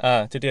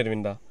 சுட்டி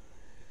அரவிந்த் தான்.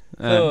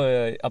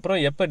 அப்புறம்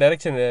எப்போ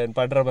டைரக்ஷன்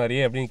பண்ற மாதிரி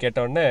அப்படின்னு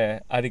கேட்டோடனே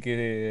அதுக்கு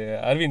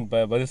அரவிந்த்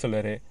பதில்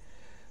சொல்லுவாரு,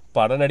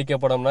 படம் நடிக்க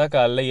போனோம்னா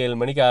காலைல 7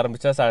 மணிக்கு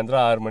ஆரம்பிச்சா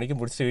சாயந்தரம் 6 மணிக்கு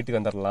முடிச்சுட்டு வீட்டுக்கு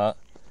வந்துடலாம்.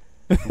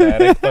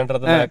 டைரக்ட்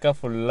பண்றதுனாக்கா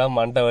ஃபுல்லா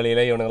மண்டை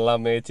வழியில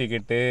இவனுங்கெல்லாம்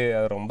மேய்ச்சிக்கிட்டு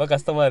அது ரொம்ப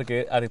கஷ்டமா இருக்கு,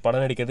 அதுக்கு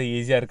படம் நடிக்கிறது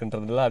ஈஸியா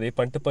இருக்குன்றதுல அதே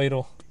பண்ணிட்டு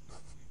போயிரும்.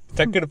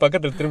 டக்குன்னு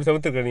பக்கத்துல திரும்பி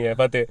சமுத்திருக்கீங்க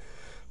பார்த்து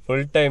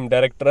ஃபுல் டைம்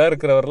டைரக்டரா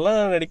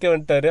இருக்கிறவரெல்லாம் நடிக்க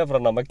வந்துட்டாரு,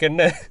 அப்புறம் நமக்கு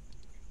என்ன.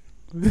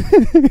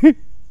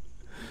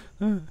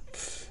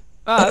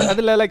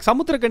 அதுல லைக்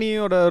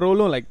சமுத்திரக்கனியோட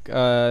ரோலும் லைக்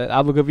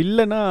அவங்க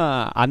வில்லனா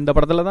அந்த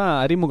படத்துல தான்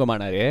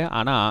அறிமுகமானாரு.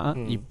 ஆனா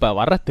இப்ப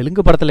வர்ற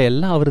தெலுங்கு படத்துல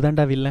எல்லாம் அவரு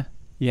தான்டா வில்லன்.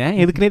 ஏன்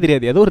எதுக்குன்னே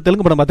தெரியாது. ஏதோ ஒரு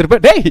தெலுங்கு படம்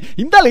பார்த்துருப்பேன், டேய்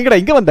இந்த ஆள்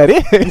இங்க வந்தாரு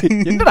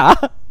என்னடா,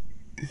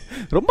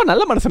 ரொம்ப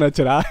நல்ல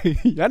மனுஷனாச்சுடா,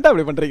 ஏன்டா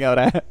அப்படி பண்றீங்க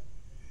அவரை?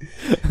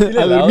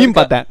 மீம்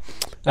பார்த்தேன்,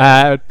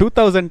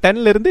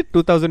 2010ல இருந்து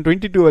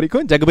 2022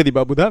 வரைக்கும் ஜெகபதி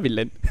பாபு தான்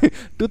வில்லன்,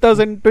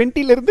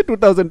 2020ல இருந்து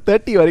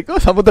 2030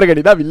 வரைக்கும்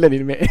சமுத்திரக்கனி தான் வில்லன்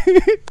இனிமே.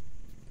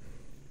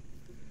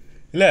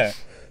 இல்ல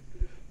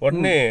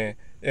உடனே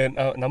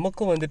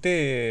நமக்கும் வந்துட்டு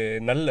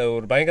நல்ல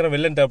ஒரு பயங்கர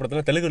வில்லன்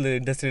தேவைப்படுறதுனா தெலுங்கு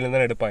இண்டஸ்ட்ரியில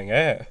தானே எடுப்பாங்க.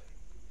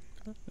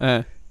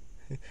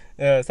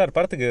 சார்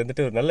படத்துக்கு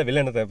வந்துட்டு ஒரு நல்ல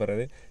வில்லனை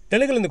தேவைப்படுறது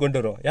தெலுங்குல இருந்து கொண்டு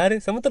வரும், யாரு?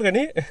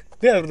 சமுத்திரக்கனி.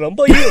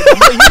 ரொம்ப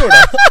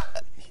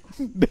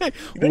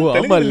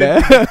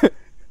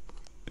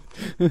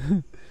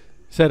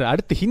சார்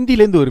அடுத்து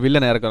ஹிந்தில இருந்து ஒரு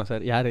வில்லனை இறக்குறோம்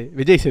சார், யாரு?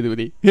 விஜய்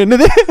சேதுபதி.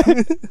 என்னது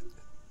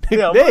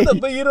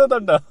ஹீரோ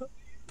தான்டா,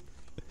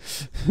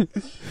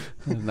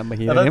 நம்ம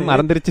ஹீரோனே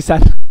மறந்துருச்சு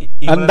சார்.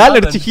 அந்த ஆள்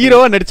நடிச்ச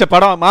ஹீரோவா நடிச்ச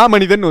படம்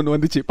மாமனிதன் ஒண்ணு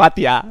வந்துச்சு,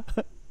 பாத்தியா?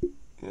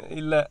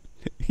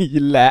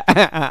 இல்ல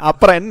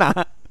அப்புறம் என்ன,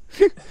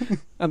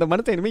 அந்த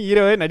மனுஷன் இனிமே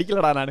ஹீரோவே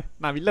நடிக்கலடா,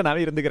 நான்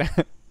வில்லனாவே இருந்துக்கிறேன்.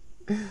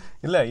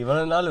 இல்ல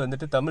இவ்வளவு நாள்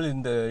வந்துட்டு தமிழ்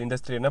இந்த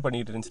இண்டஸ்ட்ரி என்ன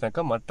பண்ணிட்டு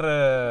இருந்துச்சுனாக்கா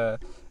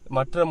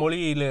மற்ற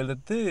மொழியில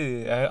எடுத்து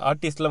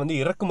ஆர்டிஸ்ட்லாம் வந்து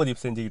இறக்குமதி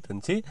செஞ்சுக்கிட்டு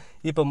இருந்துச்சு.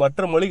 இப்ப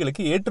மற்ற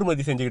மொழிகளுக்கு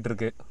ஏற்றுமதி செஞ்சுக்கிட்டு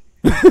இருக்கு.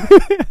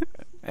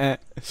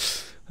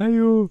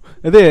 ஐயோ,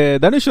 இது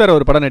தனுஷ் வேற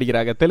ஒரு படம்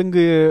நடிக்கிறாங்க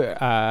தெலுங்கு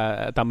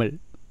தமிழ்.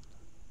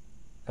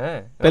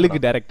 தெலுங்கு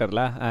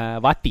டைரக்டர்ல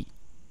வாத்தி,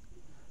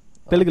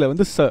 தெலுங்குல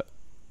வந்து ச.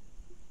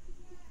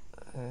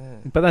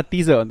 இப்பதான்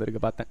டீசர்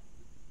வந்திருக்கு, பார்த்தேன்,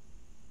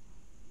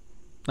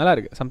 நல்லா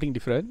இருக்கு, சம்திங்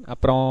டிஃபரெண்ட்.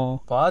 அப்புறம்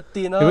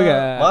பாத்தீனா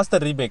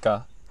மாஸ்டர் ரீமேக்கா?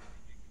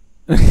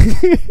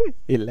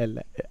 இல்ல இல்ல,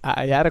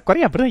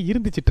 யாரக்குறைய அப்படிதான்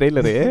இருந்துச்சு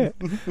ட்ரெய்லரு,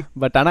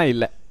 பட் ஆனா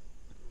இல்ல.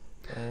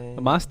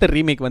 மாஸ்டர்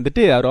ரீமேக்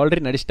வந்துட்டு அவர்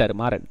ஆல்ரெடி நடிச்சிட்டாரு,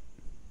 மாறன்.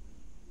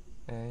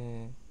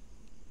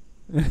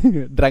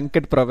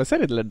 ட்ரங்கட்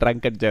ப்ரொஃபசர், இதுல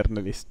ட்ரங்கட்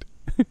ஜெர்னலிஸ்ட்.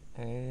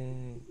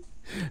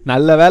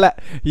 நல்ல வேலை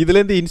இதுல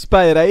இருந்து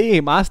இன்ஸ்பயர் ஆகி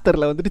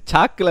மாஸ்டர்ல வந்துட்டு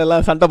சாக்குல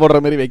எல்லாம் சண்டை போடுற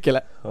மாதிரி வைக்கல,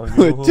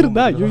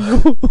 வச்சிருந்தா ஐயோ.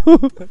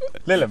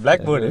 இல்ல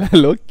black board,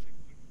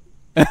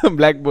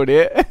 black board,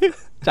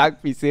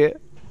 chalk piece,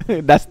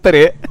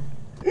 Duster,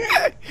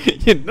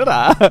 என்னடா.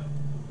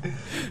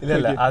 இல்ல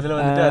இல்ல அதுல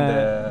வந்துட்டு அந்த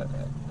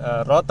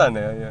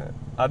ரோத்தானு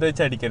அதை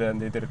வச்சு அடிக்கிற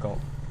அந்த இது இருக்கும்.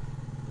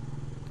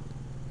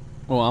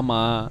 ஓ ஆமா,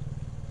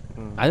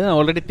 அதுதான்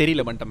ஆல்ரெடி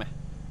தெரியல பண்ணிட்டோமே.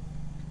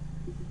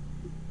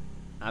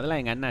 அதெல்லாம்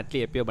எங்க அண்ணன் அட்லி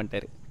எப்பயோ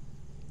பண்ணிட்டாரு.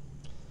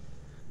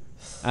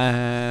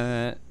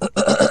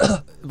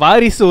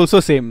 Waris also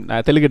same,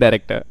 Telugu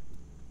director.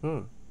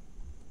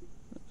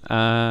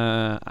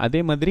 அதே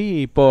மாதிரி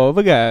இப்போ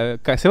அவங்க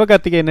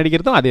சிவகார்த்திகேயன்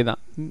நடிக்கிறதும் அதே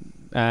தான்.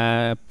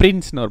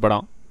 பிரின்ஸ்னு ஒரு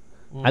படம்,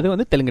 அது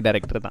வந்து தெலுங்கு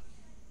டைரக்டர் தான்.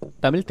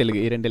 தமிழ்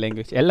தெலுங்கு 2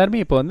 லாங்குவேஜ்.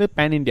 எல்லாருமே இப்போ வந்து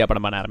பேன் இண்டியா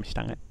படம் பண்ண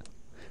ஆரம்பிச்சிட்டாங்க.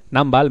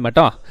 நம்ம ஆள்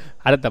மட்டும்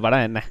அடுத்த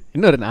படம் என்ன,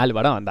 இன்னொரு 4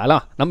 படம்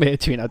வந்தாலும் நம்ம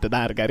ஹெச் வினோத்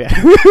தான் இருக்காரு.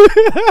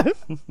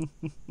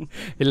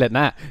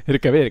 இல்லைன்னா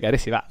இருக்கவே இருக்காரு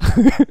சிவா,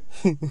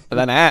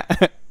 அதானே?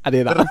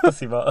 அதேதான்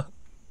சிவா.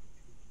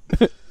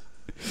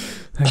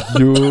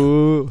 ஐயோ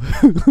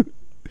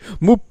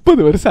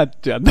 30 வருஷம்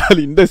ஆச்சு அந்த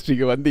ஆள்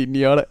இண்டஸ்ட்ரிக்கு வந்து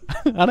இன்னியோட.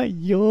 ஆனா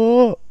ஐயோ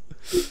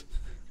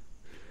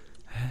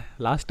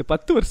லாஸ்ட்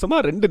 10 வருஷமா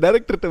 2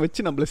 டைரக்டர்கிட்ட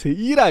வச்சு நம்மள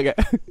செய்யறாங்க.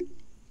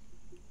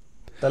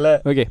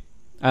 ஓகே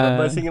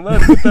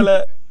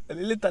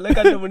தலை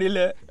காட்ட முடியல,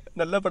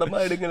 நல்ல படமா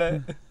எடுங்கள.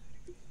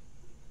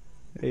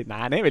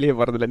 நானே வெளியே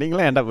போறதில்ல,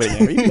 நீங்களும் ஏன்டா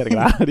போறீங்க, வீட்டுல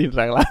இருக்கா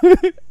அப்படின்றாங்களா?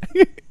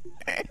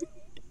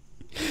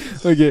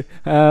 ஓகே,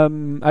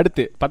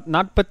 அடுத்து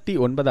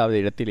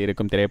 49வது இடத்தில்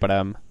இருக்கும்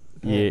திரைப்படம்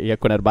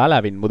இயக்குனர்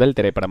பாலாவின் முதல்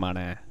திரைப்படமான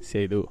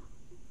சேது.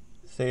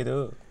 சேது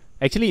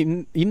ஆக்சுவலி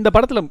இந்த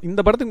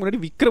படத்துக்கு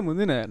முன்னாடி விக்ரம்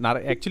வந்து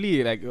ஆக்சுவலி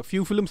லைக்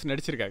ஃபியூ ஃபிலிம்ஸ்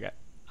நடிச்சிருக்காங்க.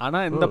 ஆனா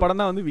இந்த படம்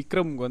தான் வந்து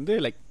விக்ரமுக்கு வந்து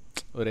லைக்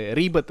ஒரு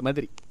ரீபத்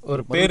மாதிரி,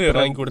 ஒரு பேரு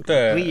வாங்கி கொடுத்த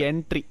ரீ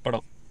என்ட்ரி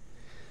படம்.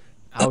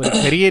 அவர்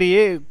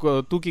கரியரையே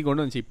தூக்கி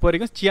கொண்டு வந்துச்சு. இப்போ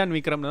வரைக்கும் சியான்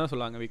விக்ரம்னு தான்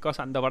சொல்லுவாங்க,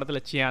 பிகாஸ் அந்த படத்துல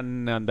சியான்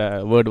அந்த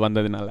வேர்டு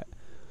வந்ததுனால.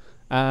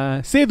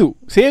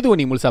 சேது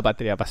நீ முழுசா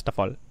பாத்திரியா? First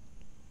of all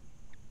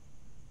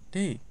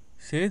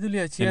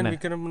சேதுலியா Chiyaan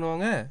Vikram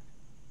பண்ணுவாங்க?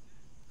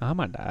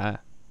 ஆமாண்டா,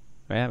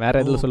 வேற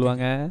எதுல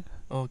சொல்லுவாங்க?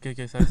 ஓகே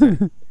ஓகே சரி.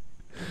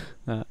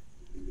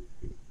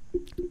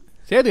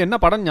 சேது என்ன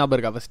படம் ஞாபகம்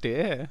இருக்கா ஃபர்ஸ்ட்?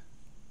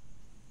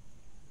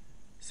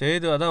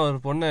 சேது அதான் ஒரு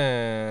பொண்ணை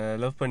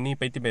லவ் பண்ணி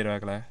பைத்தியம்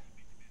போயிருவாங்களே,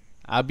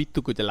 அபித்து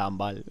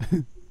குஜலாம்பால்.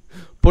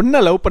 பொண்ணை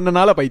லவ்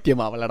பண்ணனால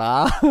பைத்தியம் ஆவலடா.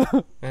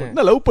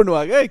 பொண்ணை லவ்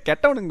பண்ணுவாங்க,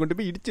 கெட்டவனுக்கு கொண்டு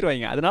போய்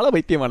இடிச்சிருவாங்க, அதனால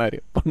பைத்தியம் ஆனாரு.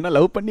 பொண்ணை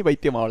லவ் பண்ணி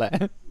பைத்தியம் ஆவல,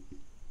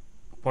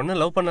 பொண்ணை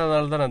லவ்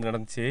பண்ணனால தான் அது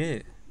நடந்துச்சு.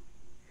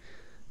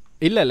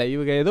 இல்ல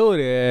இவங்க ஏதோ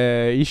ஒரு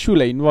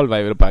இஷ்யூல இன்வால்வ்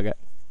ஆகிருப்பாங்க.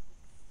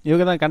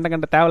 இவங்க தான்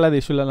கண்ட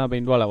தேவையில்லாத இஷ்யூலாம்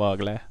இன்வால்வ்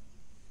ஆகல.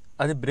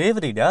 அது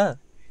பிரேவரிடா.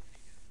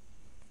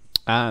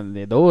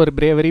 ஏதோ ஒரு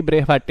பிரேவ்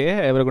ஹார்ட்டு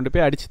இவரை கொண்டு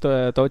போய் அடிச்சு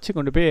துவச்சு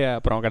கொண்டு போய்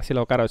அப்புறம்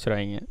கடைசியில் உட்கார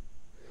வச்சிருவாங்க.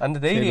 அந்த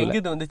தைரியம்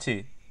எங்கேருந்து வந்துச்சு?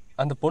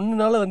 அந்த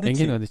பொண்ணுனால வந்து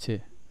எங்கேருந்து வந்துச்சு?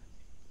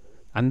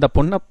 அந்த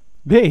பொண்ணை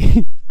டேய்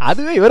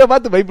அதுவே இவரை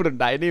பார்த்து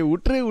பயப்படுண்டா, என்னை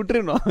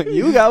விட்டுருணும்.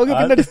 இவங்க அவங்க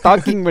பின்னாடி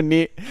ஸ்டாக்கிங்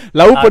பண்ணி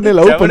லவ்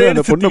பண்ணி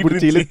அந்த பொண்ணை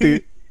பிடிச்சி இழுத்து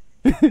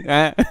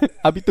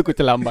அபித்து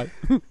குச்சலாம்பால்.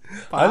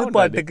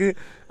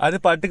 அது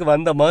பாட்டுக்கு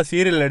வந்தமா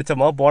சீரியல்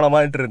நடிச்சமா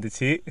போனமான்ட்டு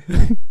இருந்துச்சு.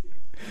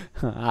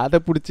 அதை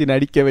பிடிச்சி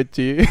நடிக்க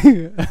வச்சு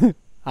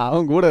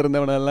அவன் கூட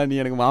இருந்தவனெல்லாம் நீ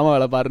எனக்கு மாமா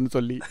வேலை பாருன்னு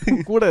சொல்லி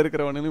கூட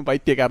இருக்கிறவனும்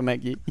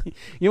பைத்தியக்காரனாக்கி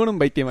இவனும்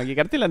பைத்தியமாக்கி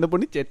கடைசியில் அந்த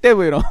பொண்ணு செத்தே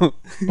போயிடும்.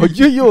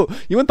 ஐயோ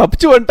இவன்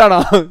தப்பிச்சு வந்துட்டானா,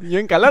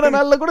 இவன் கல்யாண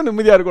நாள்ல கூட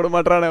நிம்மதியா இருக்க விட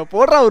மாட்டான,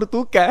 போடுறான் ஒரு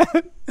தூக்க.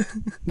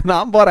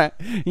 நான் போறேன்,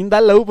 இந்த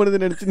ஆள் லவ்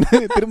பண்ணுதுன்னு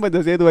நினைச்சு திரும்ப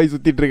இந்த சேது வாய்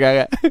சுத்திட்டு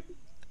இருக்காங்க.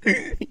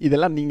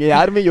 இதெல்லாம் நீங்க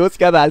யாருமே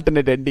யோசிக்காத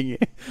ஆல்டர்னேட் எண்டிங்.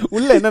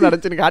 உள்ள என்ன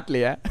நடந்துச்சுன்னு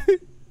காட்டலையா?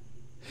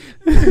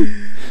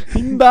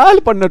 இந்த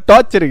ஆள் பண்ண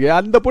டார்ச்சருக்கு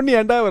அந்த பொண்ணு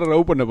ஏன்டா அவர்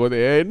லவ் பண்ண போது,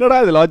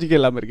 என்னடா இது லாஜிக்கே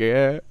இல்லாம இருக்கு.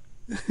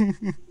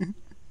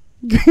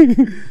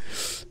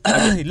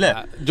 இல்ல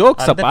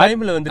ஜோக்ஸ் அந்த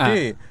டைம்ல வந்துட்டு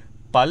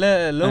பல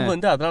லவ்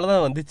வந்து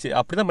அதனாலதான் வந்துச்சு,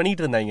 அப்படிதான்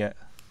பண்ணிட்டு இருந்தாங்க.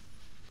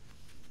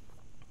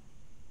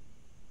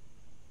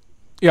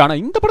 ஆனா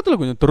இந்த படத்துல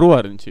கொஞ்சம் துருவா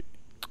இருந்துச்சு.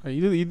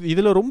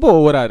 இதுல ரொம்ப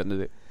ஓவரா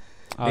இருந்தது.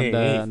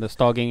 அந்த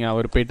ஸ்டாக்கிங்,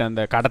 அவர் போயிட்டு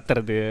அந்த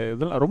கடத்துறது,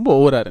 இதெல்லாம் ரொம்ப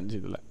ஓவரா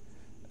இருந்துச்சு இதுல.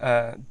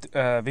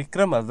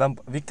 விக்ரம் அதுதான்,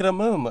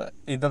 விக்ரமும்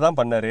இதான்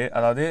பண்ணாரு.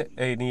 அதாவது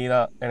நீ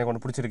தான் எனக்கு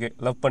ஒன்று பிடிச்சிருக்கு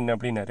லவ் பண்ணு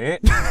அப்படின்னாரு,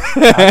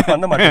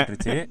 பண்ண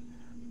மாட்டேன்ருச்சு.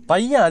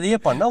 பையன் அதையே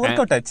பண்ணா ஒர்க்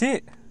அவுட் ஆச்சு.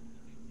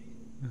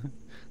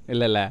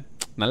 இல்ல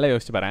நல்லா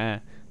யோசிச்சு பாரு,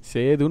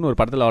 சேதுன்னு ஒரு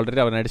படத்துல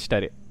ஆல்ரெடி அவர்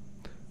நடிச்சிட்டாரு.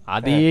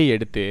 அதையே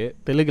எடுத்து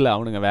தெலுங்குல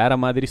அவனுங்க வேற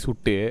மாதிரி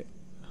சுட்டு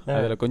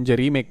அதுல கொஞ்சம்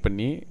ரீமேக்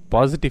பண்ணி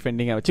பாசிட்டிவ்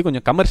எண்டிங்கா வச்சு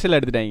கொஞ்சம் கமர்ஷியலா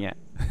எடுத்துட்டாங்க.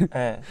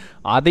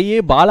 அதையே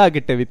பாலா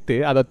கிட்ட வித்து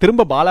அதை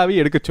திரும்ப பாலாவே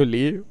எடுக்க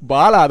சொல்லி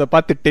பாலா அதை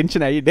பார்த்து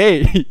டென்ஷன் ஆகி, டேய்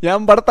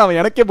என் படத்தை அவன்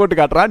எனக்கே போட்டு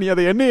காட்டுறான், நீ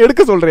அதை என்ன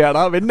எடுக்க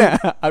சொல்றியாடா வெண்ண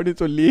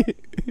அப்படின்னு சொல்லி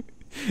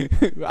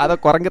அதை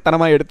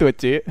குரங்குத்தனமா எடுத்து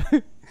வச்சு,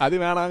 அது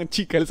வேணாம்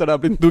சீ கல்சடா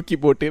அப்படின்னு தூக்கி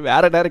போட்டு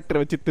வேற டைரக்டர்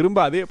வச்சு திரும்ப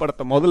அதே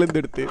படத்தை முதல்ல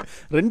இருந்து எடுத்து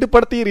 2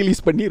 படத்தையும்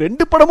ரிலீஸ் பண்ணி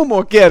 2 படமும்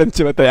ஓகே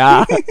இருந்துச்சு மத்தையா.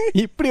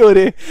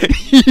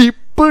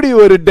 இப்படி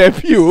ஒரு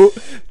டெபியூ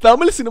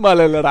தமிழ்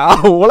சினிமால இல்லடா,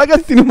 உலக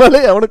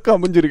சினிமால எவனுக்கும்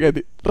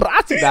அமைஞ்சிருக்காது.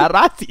 ராசிடா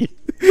ராசி.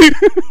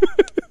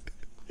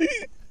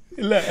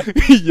 இல்ல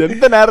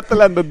எந்த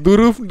நேரத்துல அந்த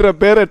துருவ்ன்ற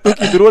பேரை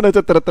தூக்கி துருவ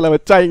நட்சத்திரத்துல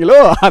வச்சாங்களோ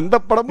அந்த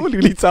படமும்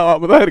ரிலீஸ்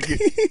ஆகாம தான் இருக்கு.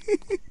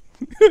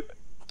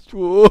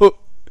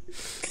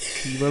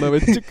 இவனை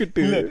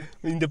வச்சுக்கிட்டு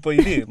இந்த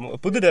இது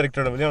புது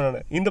டைரக்டரோட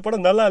இந்த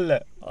படம் நல்லா இல்ல,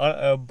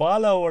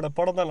 பாலாவோட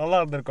படம் தான் நல்லா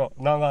இருந்திருக்கும்,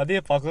 நாங்க அதே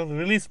பார்க்க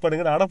ரிலீஸ்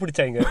பண்ணுங்க அட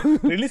பிடிச்சாங்க,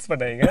 ரிலீஸ்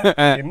பண்ணாங்க.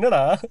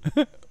 என்னடா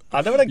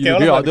அதை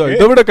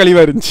விட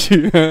கழிவா இருந்துச்சு.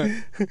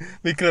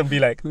 விக்ரம் பி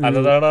லைக்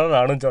அததானா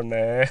நானும்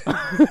சொன்னேன்.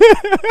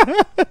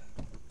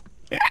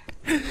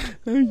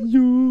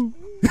 ஐயோ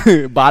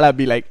பாலா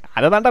பி லைக்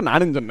அததான்டா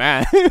நானும் சொன்னேன்.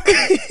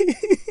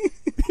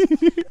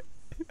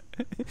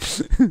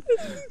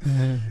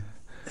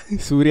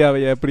 சூர்யாவை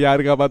எப்படி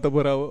யாருக்கா பார்த்த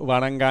போறா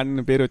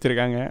வணங்கான்னு பேர்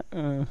வச்சிருக்காங்க.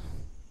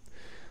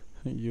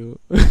 ஐயோ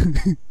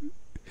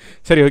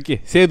சரி ஓகே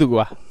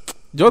சேதுகுவா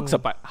ஜோக்ஸ்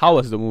அப்பா. How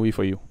was the movie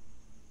for you?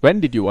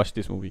 When did you watch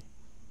this movie?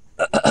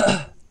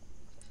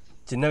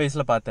 சின்ன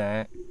வயசுல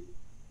பார்த்தேன்.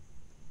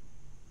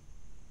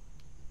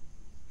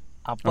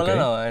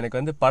 அப்பெல்லாம்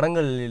எனக்கு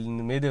படங்கள்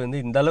மீது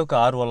இந்த அளவுக்கு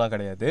ஆர்வம்லாம்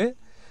கிடையாது.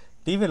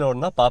 டிவியில்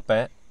ஒன்னா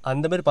பார்ப்பேன்,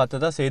 அந்த மாதிரி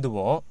பார்த்துதான்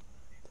சேதுவோம்.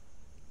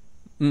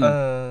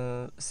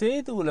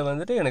 சேதுவில்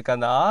எனக்கு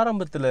அந்த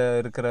ஆரம்பத்தில்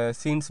இருக்கிற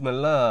சீன்ஸ்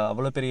மேலாம்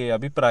அவ்வளோ பெரிய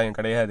அபிப்பிராயம்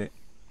கிடையாது.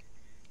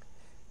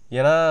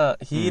 ஏன்னா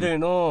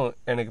ஹீரோயினும்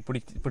எனக்கு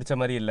பிடிச்ச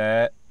மாதிரி இல்லை,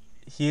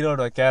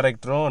 ஹீரோட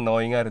கேரக்டரும்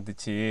நோயிங்காக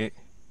இருந்துச்சு.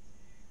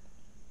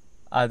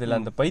 அதில்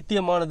அந்த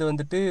பைத்தியமானது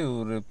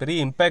ஒரு பெரிய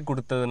இம்பேக்ட்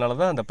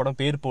கொடுத்ததுனால தான் அந்த படம்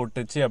பேர்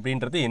போட்டுச்சு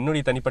அப்படின்றது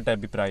என்னுடைய தனிப்பட்ட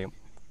அபிப்பிராயம்.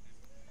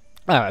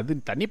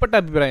 அது தனிப்பட்ட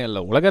அபிப்பிராயம்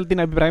இல்லை,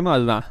 உலகத்தின் அபிப்பிராயமும்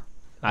அதுதான்.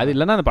 அது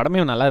இல்லைன்னா அந்த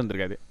படமே நல்லா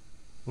இருந்திருக்காது.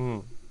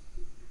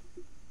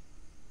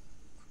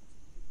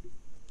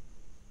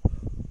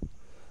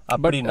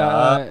 அப்படின்னா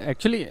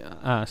ஆக்சுவலி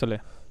சொல்லு,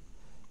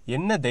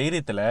 என்ன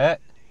தைரியத்துல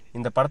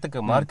இந்த படத்துக்கு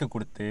மார்க்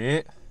கொடுத்து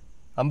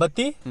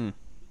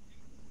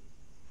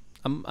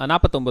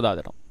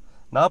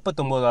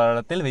 49வது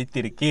இடத்தில்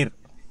வைத்திருக்கீர்?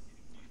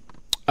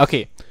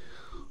 Okay,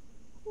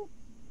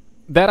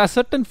 there are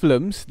certain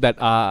films that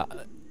are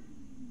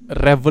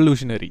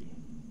revolutionary.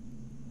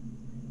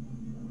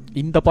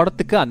 இந்த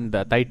படத்துக்கு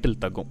அந்த டைட்டில்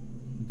தகும்.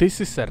 This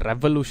is a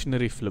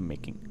revolutionary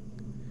filmmaking.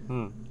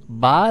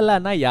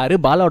 பாலானா யாரு?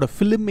 பாலாவோட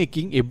ஃபிலிம்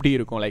மேக்கிங் எப்படி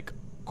இருக்கும்? Like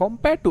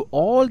compared to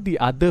all the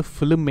other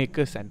film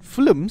makers and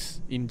films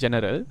in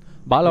general,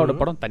 பாலாவோட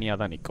படம் தனியாக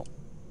தான் நிற்கும்.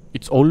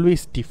 It's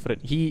always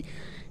different. He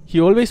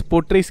always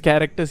portrays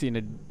characters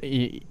in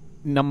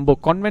நம்ம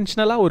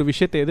கன்வென்ஷனலாக ஒரு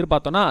விஷயத்தை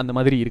எதிர்பார்த்தோன்னா அந்த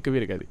மாதிரி இருக்கவே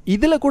இருக்காது.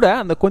 இதில் கூட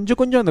அந்த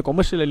கொஞ்சம் அந்த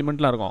கொமர்ஷியல்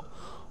எலிமெண்ட்லாம் இருக்கும்.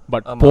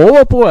 பட்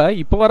போக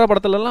இப்போ வர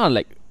படத்துலலாம்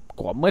லைக்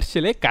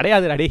கொமர்ஷியலே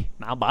கிடையாது. அடே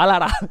நான்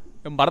பாலாடா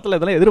என் படத்தில்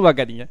இதெல்லாம்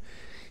எதிர்பார்க்காதீங்க.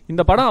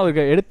 இந்த படம்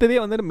அவருக்கு எடுத்ததே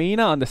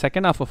மெயினாக அந்த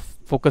செகண்ட் ஹாஃபை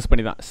ஃபோக்கஸ்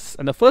பண்ணி தான்.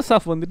 அந்த ஃபர்ஸ்ட்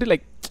ஹாஃப்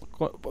லைக்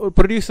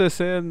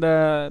ப்ரொடியூசர்ஸு இந்த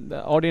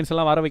ஆடியன்ஸ்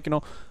எல்லாம் வர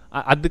வைக்கணும்,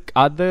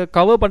 அதை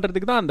கவர்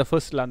பண்ணுறதுக்கு தான் அந்த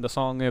ஃபர்ஸ்ட்ல அந்த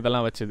சாங்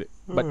இதெல்லாம் வச்சது.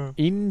 பட்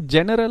இன்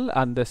ஜெனரல்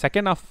அந்த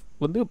second half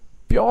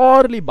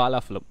purely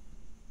Bala film.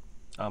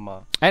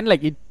 ஆமாம். அண்ட்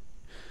லைக்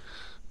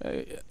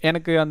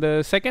எனக்கு அந்த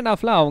செகண்ட்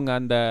ஹாஃப்ல அவங்க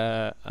அந்த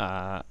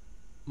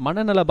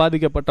மனநல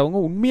பாதிக்கப்பட்டவங்க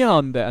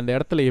உண்மையாக அந்த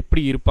இடத்துல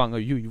எப்படி இருப்பாங்க,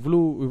 ஐயோ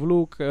இவ்வளோ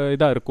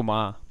இதாக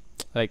இருக்குமா,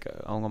 லைக்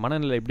அவங்க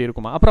மனநிலை எப்படி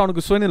இருக்குமா. அப்புறம்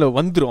அவனுக்கு சுயநிலை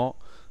வந்துடும்.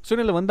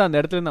 சுயநிலை அந்த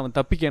இடத்துல அவன்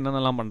தப்பிக்க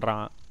என்னென்னலாம்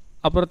பண்ணுறான்,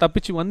 அப்புறம்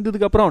தப்பிச்சு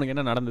வந்ததுக்கப்புறம் அவனுக்கு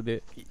என்ன நடந்தது,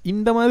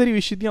 இந்த மாதிரி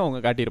விஷயத்தையும் அவங்க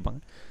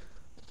காட்டியிருப்பாங்க.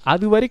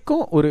 அது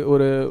வரைக்கும்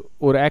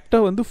ஒரு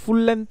ஆக்டர்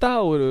ஃபுல்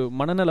லென்த்தாக ஒரு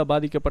மனநல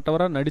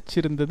பாதிக்கப்பட்டவராக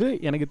நடிச்சிருந்தது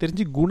எனக்கு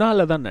தெரிஞ்சு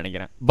குணால தான்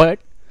நினைக்கிறேன்.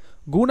 பட்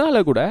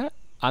குணால கூட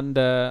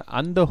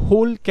அந்த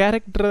ஹோல்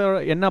கேரக்டர்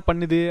என்ன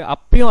பண்ணுது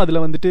அப்பயும் அதில்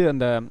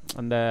அந்த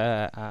அந்த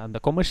அந்த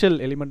கொமர்ஷியல்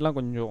எலிமெண்ட்லாம்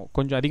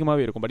கொஞ்சம்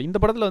அதிகமாகவே இருக்கும். பட் இந்த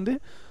படத்தில்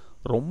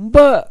ரொம்ப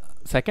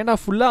செகண்ட்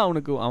ஹாஃப் ஃபுல்லாக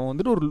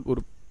அவன்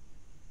ஒரு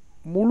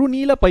முழு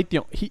நீள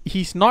பைத்தியம்.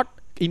 He's not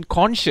in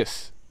conscious.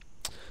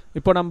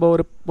 இப்போ நம்ம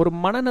ஒரு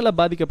மனநல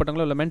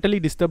பாதிக்கப்பட்டவங்களோ இல்லை மென்டலி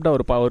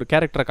டிஸ்டர்ப்டாக ஒரு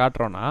கேரக்டரை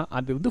காட்டுறோன்னா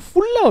அது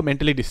ஃபுல்லாக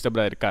மென்டலி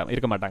டிஸ்டர்ப்டாக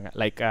இருக்க மாட்டாங்க.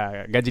 லைக்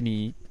கஜினி,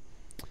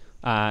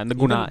 இந்த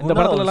குணா, இந்த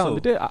படத்துலலாம்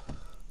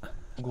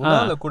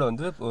குணால கூட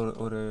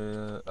ஒரு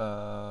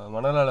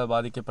மனநல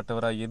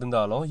பாதிக்கப்பட்டவராக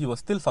இருந்தாலும் he was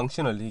still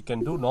functional, he can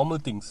do normal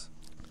things.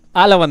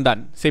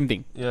 Aalavandhan same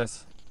thing. S.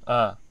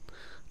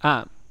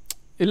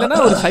 இல்லைன்னா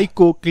ஒரு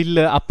சைக்கோ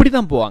கில்லர் அப்படி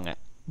தான் போவாங்க.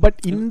 பட்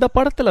இந்த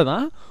படத்துல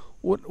தான்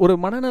ஒரு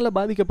மனநல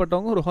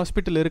பாதிக்கப்பட்டவங்க ஒரு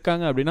ஹாஸ்பிட்டல்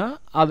இருக்காங்க அப்படின்னா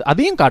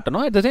அதையும்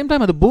காட்டணும். அட் த சேம்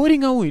டைம் அது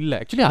போரிங்காகவும் இல்லை.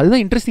 ஆக்சுவலி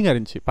அதுதான் இன்ட்ரெஸ்டிங்காக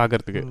இருந்துச்சு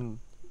பார்க்கறதுக்கு.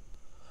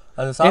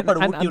 அது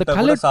சாப்பாடு ஊட்டி விட்டா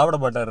கூட சாப்பிட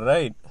மாட்டாரு,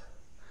 right?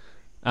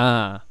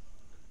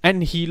 and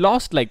he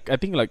lost like I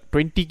think like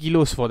 20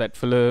 kilos for that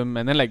film,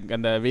 and then like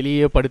அந்த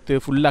வெளியே படுத்து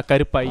ஃபுல்லா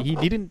கருப்பாய், he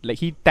didn't like,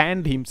 he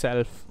tanned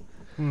himself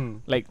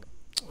like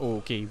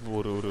okay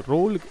ஒரு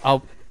role.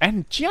 And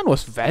Chian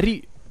was very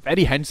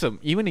very handsome,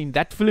 even in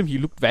that film he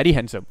looked very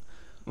handsome.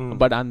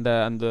 But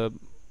அந்த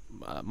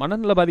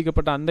மனநல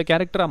பாதிக்கப்பட்ட அந்த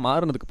கேரக்டரா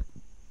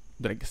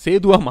மாறினதுக்கு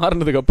சேதுவா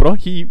மாறினதுக்கு அப்புறம்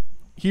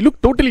he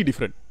looked totally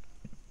different.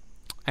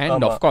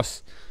 And of course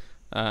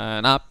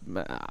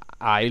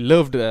I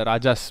loved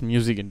Raja's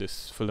music in this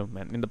film,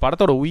 man. இந்த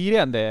படத்தோட உயிரே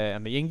அந்த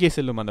எங்கே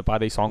செல்லும் அந்த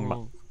பாதை சாங்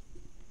தான்.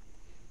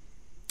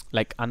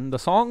 லைக் அந்த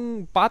சாங்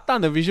பார்த்தா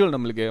அந்த விஷுவல்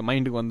நம்மளுக்கு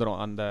மைண்டுக்கு வந்துடும்.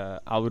 அந்த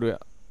அவரு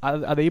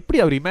அதை எப்படி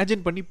அவர்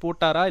இமேஜின் பண்ணி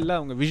போட்டாரா இல்லை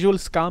அவங்க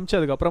விஷுவல்ஸ் காமிச்சு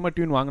அதுக்கப்புறமா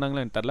டியூன்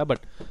வாங்கினாங்களா எனக்கு தெரியல.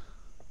 But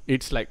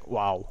it's like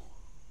wow.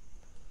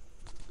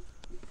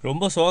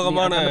 ரொம்ப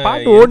சோகமான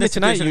பாட்டு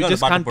ஓடுச்சுன்னா you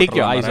just can't take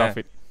your eyes of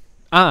it.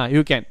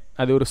 You can.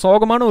 அது ஒரு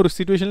சோகமான ஒரு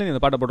சிச்சுவேஷன்ல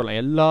இந்த பாட்டை போடலாம்.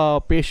 எல்லா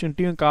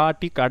பேஷண்ட்டையும்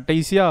காட்டி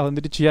கடைசியா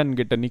வந்துட்டு சியான்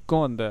கிட்ட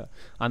நிற்கும்.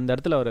 அந்த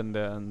இடத்துல அவர்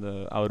அந்த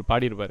அவர்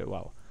பாடியிருப்பாரு.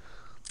 Wow.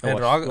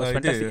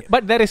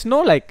 But there is no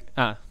like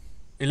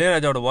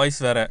இளையராஜாவோட வாய்ஸ்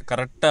வேற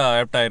கரெக்டா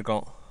ஆப்ட்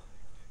ஆயிருக்கும்.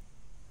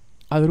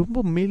 அது ரொம்ப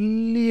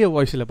மெல்லிய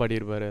வாய்ஸ்ல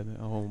பாடியிருப்பாரு.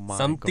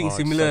 சம்திங்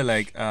சிமிலர்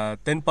லைக்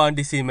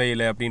தென்பாண்டி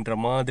சீமையில அப்படின்ற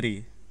மாதிரி.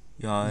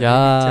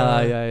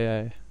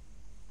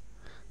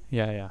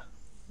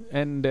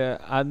 அண்ட்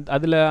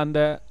அதுல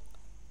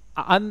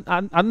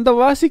அந்த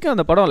வாசிக்கு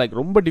அந்த படம் லைக்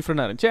ரொம்ப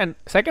டிஃப்ரெண்டாக இருந்துச்சு. அண்ட்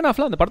செகண்ட்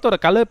ஹாஃப்ல அந்த படத்தோட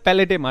கலர்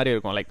பேலட்டே மாறி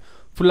இருக்கும். லைக்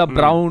ஃபுல்லாக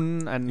ப்ரௌன்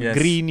அண்ட்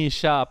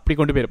க்ரீனிஷாக அப்படி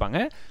கொண்டு போயிருப்பாங்க.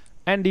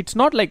 அண்ட் இட்ஸ்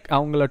நாட் லைக்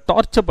அவங்கள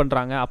டார்ச்சர்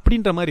பண்ணுறாங்க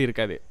அப்படின்ற மாதிரி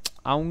இருக்காது.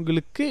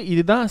 அவங்களுக்கு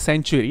இதுதான்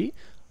செஞ்சுரி.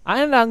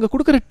 அண்ட் அங்கே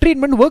கொடுக்குற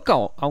ட்ரீட்மெண்ட் ஒர்க்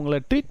ஆகும். அவங்கள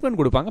ட்ரீட்மெண்ட்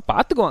கொடுப்பாங்க,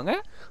 பார்த்துக்குவாங்க.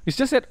 இட்ஸ்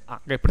ஜஸ்ட்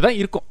அங்கே இப்படி தான்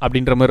இருக்கும்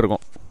அப்படின்ற மாதிரி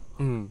இருக்கும்.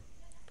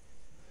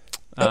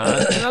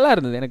 நல்லா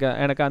இருந்தது.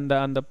 எனக்கு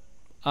அந்த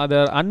அதை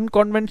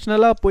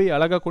அன்கான்வென்ஷனலாக போய்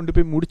அழகாக கொண்டு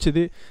போய்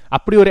முடிச்சது.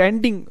 அப்படி ஒரு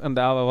எண்டிங். அந்த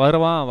அவள்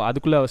வருவான்,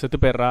 அதுக்குள்ளே அவள் செத்து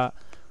போயிடுறா,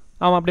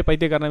 அவன் அப்படியே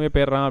பைத்தியக்காரனாவே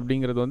போயிடுறான்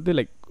அப்படிங்கிறது வந்து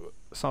லைக்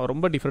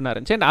ரொம்ப டிஃப்ரெண்டாக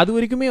இருந்துச்சு. அண்ட் அது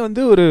வரைக்குமே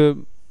வந்து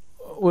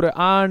ஒரு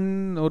ஆண்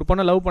ஒரு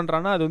பொண்ணை லவ்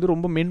பண்ணுறான்னா அது வந்து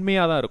ரொம்ப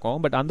மென்மையாக தான் இருக்கும்.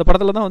 பட் அந்த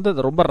படத்தில் தான் வந்து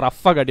அது ரொம்ப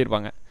ரஃப்பாக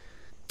காட்டியிருப்பாங்க.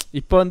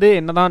 இப்போ வந்து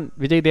என்னதான்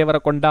விஜய்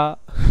தேவரகொண்டா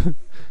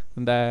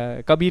இந்த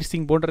கபீர்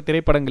சிங் போன்ற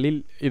திரைப்படங்களில்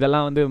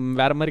இதெல்லாம் வந்து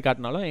வேற மாதிரி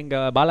காட்டினாலும்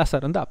எங்கள் பாலா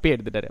சார் வந்து அப்பயே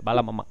எடுத்துட்டாரு.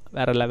 பாலா மாமா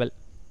வேற level.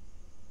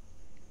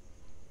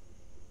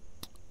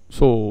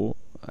 So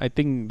I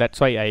think that's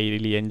why I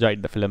really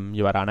enjoyed the film,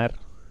 Your Honor.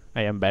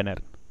 I am Banner.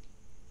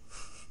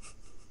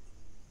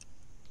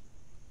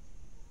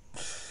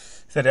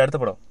 சரி, அடுத்த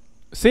படம்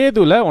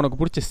சேதுல உனக்கு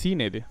பிடிச்ச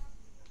சீன் எது?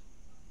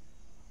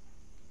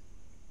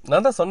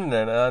 நான் தான்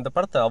சொன்னேன் அந்த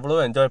படத்தை அவ்வளோ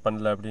என்ஜாய்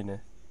பண்ணல அப்படின்னு.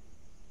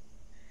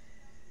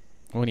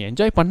 நீ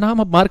என்ஜாய்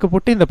பண்ணாம மார்க்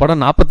போட்டு இந்த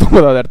படம்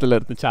 49வது இடத்துல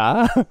இருந்துச்சா?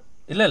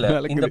 இல்ல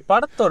இந்த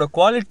படத்தோட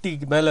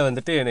குவாலிட்டிக்கு மேல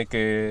வந்துட்டு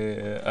எனக்கு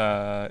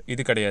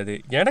இது கிடையாது.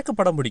 எனக்கு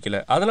படம் பிடிக்கல,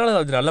 அதனால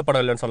அது நல்ல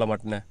படம் இல்லைன்னு சொல்ல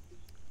மாட்டேனே.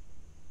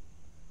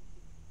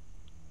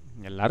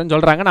 எல்லாரும்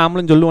சொல்றாங்க,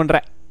 நாமளும்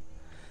சொல்லுவோன்ற.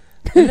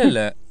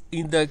 இல்ல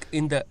இந்த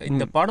இந்த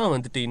இந்த படம்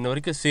வந்துட்டு இன்ன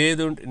வரைக்கும்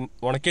சேது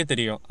உனக்கே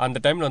தெரியும். அந்த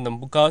டைம்ல அந்த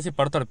முக்காவாசி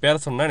படத்தோட பேரை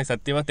சொன்னா எனக்கு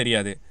சத்தியமா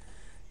தெரியாது.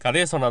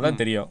 கதையை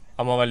சொன்னாதான் தெரியும்.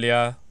 ஆமாவா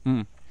இல்லையா?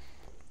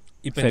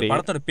 இப்ப இந்த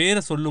படத்தோட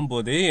பேரை சொல்லும்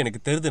போது எனக்கு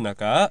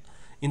தெரியுதுனாக்கா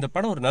இந்த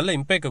படம் ஒரு நல்ல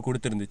இம்பேக்ட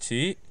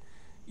கொடுத்துருந்துச்சு.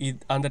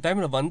 அந்த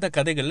டைம்ல வந்த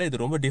கதைகள்ல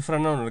இது ரொம்ப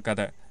டிஃப்ரெண்டான ஒரு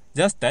கதை.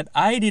 Just that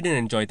I didn't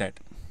enjoy that.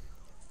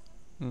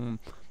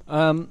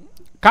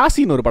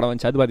 காசின்னு ஒரு படம்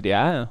வந்துச்சு, அது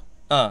பாத்தியா?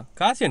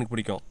 காசி எனக்கு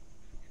பிடிக்கும்.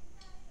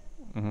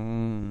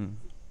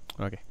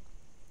 Okay,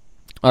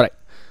 alright.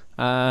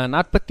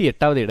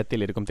 48வது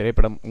இடத்தில் இருக்கும்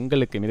திரைப்படம்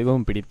உங்களுக்கு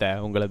மிகவும் பிடித்த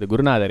உங்களது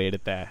குருநாதர்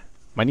எடுத்த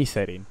மணி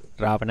சாரின்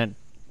ராவணன்.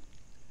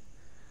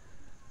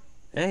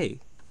 ஏய்,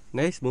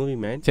 நைஸ் மூவி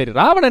மேன். சரி,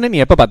 ராவணனை நீ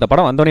எப்போ பார்த்த?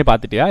 படம் வந்தோடனே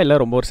பார்த்துட்டியா இல்லை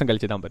ரொம்ப வருஷம்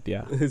கழிச்சு தான்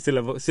பார்த்தியா?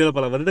 சில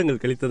பல வருடங்கள்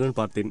கழித்ததுன்னு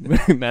பார்த்தேன்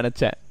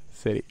நினச்சேன்.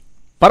 சரி,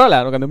 பரவாயில்ல.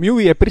 எனக்கு அந்த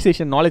மூவி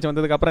அப்ரிசியேஷன் நாலேஜ்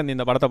வந்ததுக்கு அப்புறம்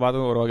இந்த படத்தை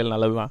பார்த்து ஒரு வகையில்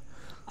நல்லதுதான்.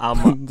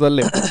 ஆமாம்,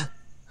 சொல்லு.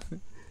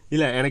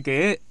 இல்லை, எனக்கு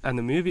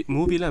அந்த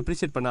மூவிலாம்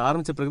அப்ரிஷியேட் பண்ண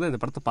ஆரம்பிச்ச பிறகு தான்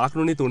இந்த படத்தை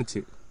பார்க்கணுன்னே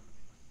தோணுச்சு.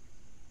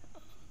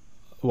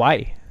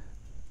 வாய்?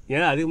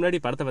 ஏன்னா அதுக்கு முன்னாடி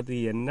படத்தை பற்றி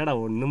என்னடா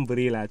ஒன்றும்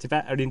புரியல ஆச்சுப்பா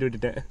அப்படின்ட்டு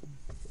விட்டுட்டேன்.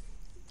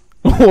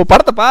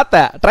 படத்தை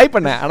பார்த்தேன், ட்ரை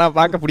பண்ணேன், ஆனால்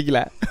பார்க்க பிடிக்கல.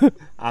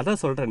 அதான்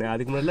சொல்கிறேனே,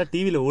 அதுக்கு முன்னாடிலாம்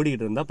டிவியில்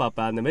ஓடிக்கிட்டு இருந்தா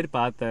பார்ப்பேன். அந்த மாதிரி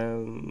பார்த்தேன்,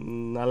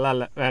 நல்லா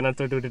இல்லை, வேணான்னு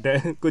சொல்லிட்டு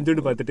விட்டுட்டேன்.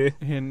 கொஞ்சோண்டு பார்த்துட்டு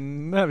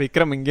என்ன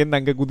விக்ரம் இங்கேருந்து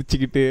அங்கே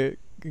குதிச்சுக்கிட்டு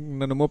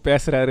என்னமோ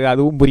பேசுறாரு,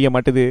 அதுவும் புரிய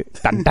மாட்டுது.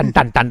 டன் டன்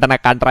டன் டன்டனா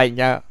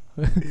காட்டுறாங்க.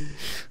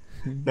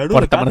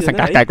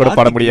 கூட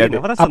போட முடியாது.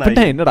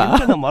 என்னடா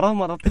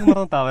மரம்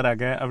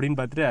தவறாக அப்படின்னு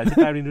பார்த்துட்டு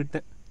அஜிதா அப்படின்னு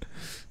விட்டேன்.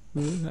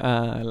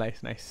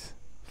 Nice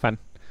fun.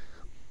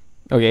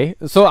 ஓகே,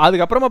 ஸோ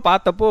அதுக்கப்புறமா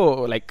பார்த்தப்போ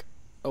like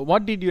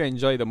what did you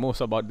enjoy the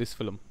most about this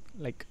film?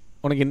 Like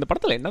உனக்கு இந்த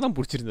படத்தில் என்னதான்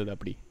பிடிச்சிருந்தது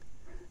அப்படி?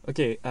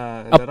 ஓகே,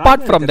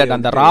 அப்பார்ட் ஃப்ரம் தட்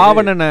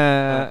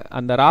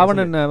அந்த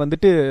ராவணனை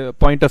வந்துட்டு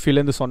பாயிண்ட் ஆஃப்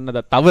வியூலேருந்து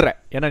சொன்னதை தவிர,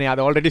 ஏன்னா நீ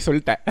அதை ஆல்ரெடி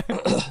சொல்லிட்டேன்.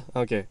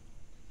 ஓகே,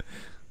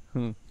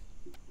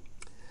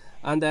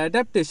 அந்த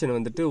அடாப்டேஷன்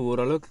வந்துட்டு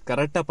ஓரளவுக்கு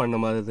கரெக்டாக பண்ண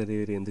மாதிரி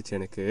இருந்துச்சு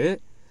எனக்கு.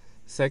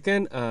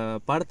 செகண்ட்,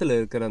 படத்தில்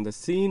இருக்கிற அந்த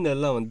சீன்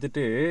எல்லாம்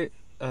வந்துட்டு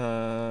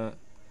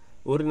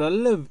ஒரு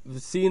நல்ல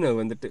சீனை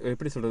வந்துட்டு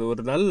எப்படி சொல்றது,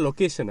 ஒரு நல்ல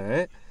லொக்கேஷனை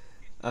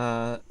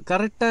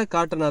கரெக்டாக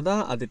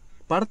காட்டினாதான் அது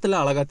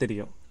படத்தில் அழகாக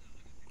தெரியும்.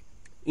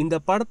 இந்த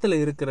படத்தில்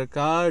இருக்கிற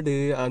காடு,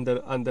 அந்த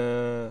அந்த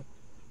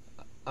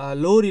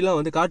லோரிலாம்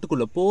வந்து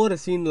காட்டுக்குள்ளே போகிற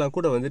சீன்லாம்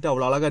கூட வந்துட்டு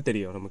அவ்வளோ அழகாக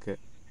தெரியும் நமக்கு.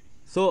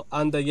 ஸோ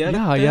அந்த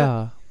இடத்துல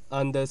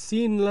அந்த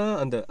சீன்லாம்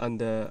அந்த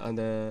அந்த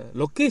அந்த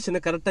லொக்கேஷனை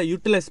கரெக்டாக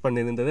யூட்டிலைஸ்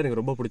பண்ணியிருந்தது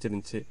எனக்கு ரொம்ப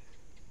பிடிச்சிருந்துச்சு.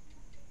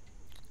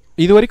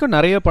 இது வரைக்கும்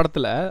நிறைய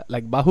படத்தில்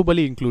லைக்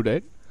பாகுபலி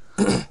இன்க்ளூடட்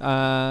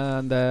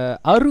அந்த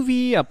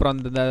அருவி அப்புறம்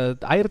அந்த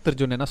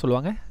ஆயிரத்தர்ஜுன் என்ன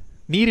சொல்லுவாங்க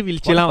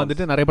நீர்வீழ்ச்சியெல்லாம்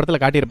வந்துட்டு நிறைய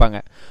படத்தில் காட்டியிருப்பாங்க.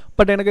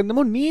 பட் எனக்கு இந்த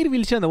மாதிரி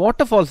நீர்வீழ்ச்சி அந்த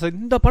வாட்டர் ஃபால்ஸ்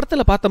இந்த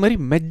படத்தில் பார்த்த மாதிரி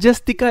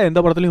மெஜஸ்டிக்காக எந்த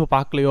படத்துலையும்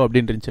பார்க்கலையோ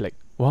அப்படின்னு இருந்துச்சு. லைக்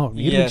வா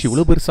நீர்வீழ்ச்சி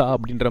இவ்வளோ பெருசா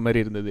அப்படின்ற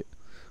மாதிரி இருந்தது.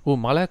 ஓ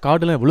மலை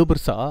காடுலாம் இவ்வளோ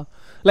பெருசா.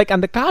 லைக்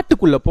அந்த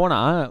காட்டுக்குள்ளே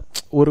போனால்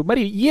ஒரு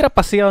மாதிரி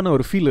ஈரப்பசையான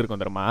ஒரு ஃபீல்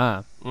இருக்கும் தெரியுமா.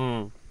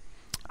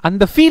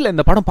 அந்த ஃபீல்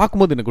இந்த படம்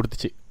பார்க்கும்போது எனக்கு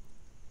கொடுத்துச்சு.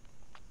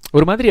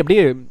 ஒரு மாதிரி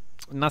அப்படியே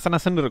நச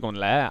நசன்னு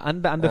இருக்கும்ல,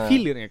 அந்த அந்த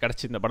ஃபீல் எனக்கு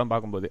கிடச்சி இந்த படம்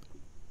பார்க்கும்போது.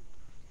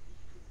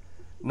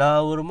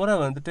 நான் ஒரு முறை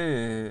வந்துட்டு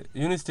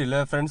யூனிவர்சிட்டியில்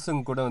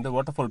ஃப்ரெண்ட்ஸுங்க கூட வந்து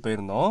வாட்டர் ஃபால்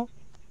போயிருந்தோம்.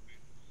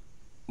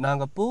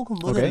 நாங்கள்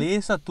போகும்போது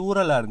லேசாக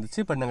தூரலாக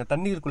இருந்துச்சு. பட் நாங்கள்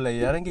தண்ணீருக்குள்ளே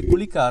இறங்கி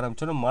குளிக்க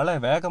ஆரம்பிச்சோன்னா மழை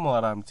வேகமாக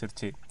வர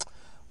ஆரம்பிச்சிருச்சு.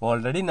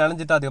 ஆல்ரெடி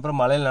நனைஞ்சிட்டா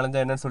அதுக்கப்புறம் மழையில்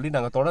நனைஞ்சா என்னன்னு சொல்லி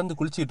நாங்கள் தொடர்ந்து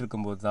குளிச்சிட்டு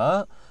இருக்கும்போது தான்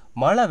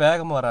மழை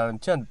வேகமாக வர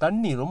ஆரம்பிச்சு. அந்த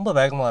தண்ணி ரொம்ப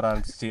வேகமாக வர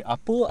ஆரம்பிச்சிச்சு.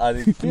 அப்போது அது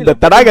இந்த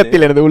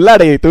தடாகத்தில் எனது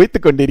உள்ளாடையை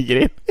துவைத்துக்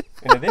கொண்டிருக்கிறேன்.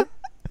 என்னது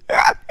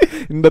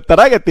இந்த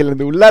தடாகத்தில்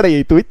எனது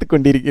உள்ளாடையை துவைத்துக்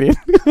கொண்டிருக்கிறேன்.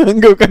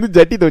 அங்கே உட்காந்து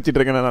ஜட்டி துவைச்சிட்டு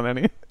இருக்கேன்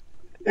நான்.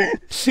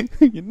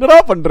 என்னடா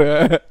பண்ற?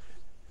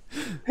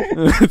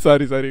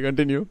 Sorry sorry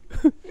continue.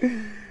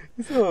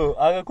 ஸோ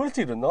அங்கே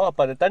குளிச்சிட்டு இருந்தோம்.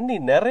 அப்போ அந்த தண்ணி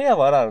நிறைய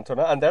வர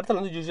ஆரம்பிச்சோன்னா அந்த இடத்துல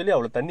வந்து யூஸ்வலி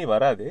அவ்வளோ தண்ணி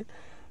வராது.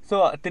 ஸோ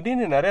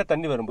திடீர்னு நிறையா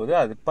தண்ணி வரும்போது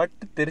அது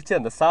பட்டு தெரிச்சு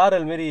அந்த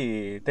சாரல் மாரி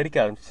தெறிக்க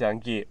ஆரம்பிச்சிச்சு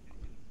அங்கேயே.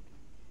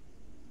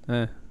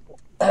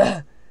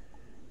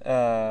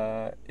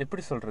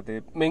 எப்படி சொல்கிறது,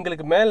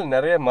 எங்களுக்கு மேலே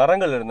நிறைய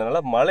மரங்கள்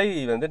இருந்தனால மழை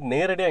வந்து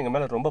நேரடியாக எங்கள்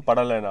மேலே ரொம்ப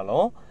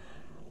படலைனாலும்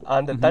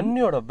அந்த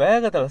தண்ணியோட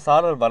வேகத்தில்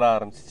சாரல் வர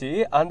ஆரம்பிச்சிச்சு.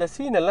 அந்த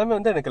சீன் எல்லாமே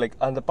வந்து எனக்கு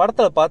லைக் அந்த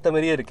படத்தில் பார்த்த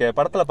மாதிரியே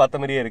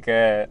இருக்கு.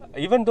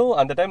 ஈவன் தோ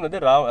அந்த டைம்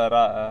வந்து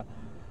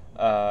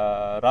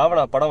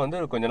ராவணா படம் வந்து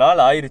கொஞ்ச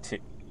நாள் ஆயிடுச்சு,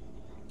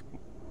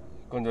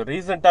 கொஞ்சம்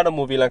ரீசெண்டான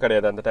மூவிலாம்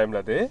கிடையாது அந்த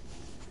டைமில் அது.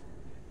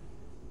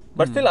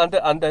 பட் ஸ்டில்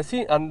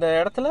அந்த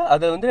இடத்துல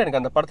அது வந்து எனக்கு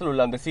அந்த படத்தில்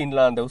உள்ள அந்த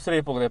சீன்லாம், அந்த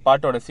உசிரை போகிற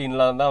பாட்டோட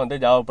சீன்லாம் தான் வந்து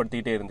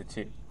ஞாபகப்படுத்திக்கிட்டே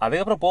இருந்துச்சு.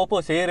 அதுக்கப்புறம் போப்போ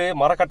சேரு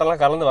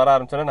மரக்கட்டெல்லாம் கலந்து வர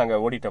ஆரம்பிச்சோன்னா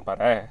நாங்கள் ஓடிட்டோம்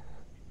பாரு.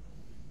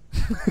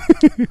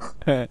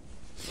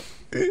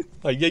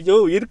 ஐயோ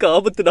இருக்கு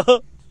ஆபத்துடா.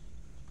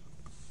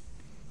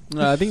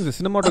 I think the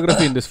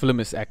cinematography in this film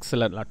is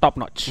excellent, top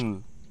notch.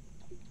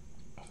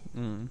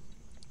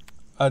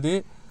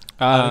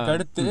 அதுக்கு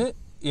அடுத்து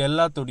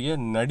எல்லாத்துடைய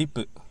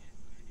நடிப்பு.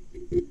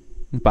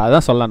 இப்போ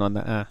அதான் சொல்லலான்னு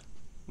வந்தேன்.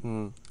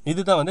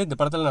 இதுதான் வந்து இந்த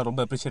படத்தில் நான்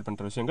ரொம்ப அப்ரிஷியேட்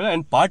பண்ணுற விஷயங்கள்.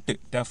 அண்ட் பாட்டு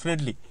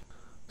டெஃபினெட்லி.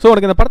 ஸோ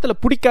உனக்கு இந்த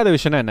படத்தில் பிடிக்காத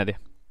விஷயம்னா என்னது?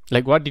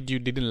 Like what did you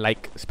didn't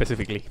like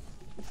specifically?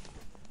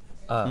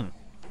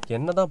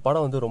 என்னதான்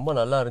படம் வந்து ரொம்ப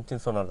நல்லா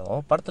இருந்துச்சுன்னு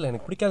சொன்னாலும் படத்தில்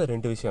எனக்கு பிடிக்காத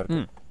 2 விஷயம்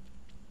இருக்கு.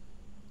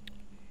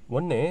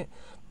 ஒன்று,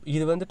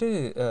 இது வந்துட்டு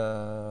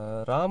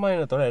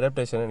ராமாயணத்தோட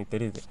அடாப்டேஷன் எனக்கு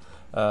தெரியுது.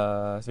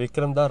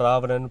 விக்ரம் தான்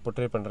ராவணன்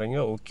போர்ட்ரே பண்ணுறீங்க,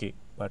 ஓகே.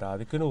 பட்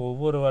அதுக்குன்னு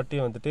ஒவ்வொரு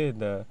வாட்டியும் வந்துட்டு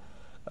இந்த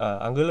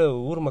அங்குள்ள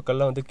ஊர்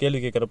மக்கள்லாம் வந்து கேள்வி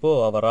கேட்குறப்போ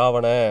அவன்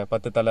ராவண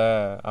 10 தலை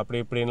அப்படி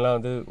இப்படின்லாம்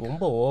வந்து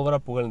ரொம்ப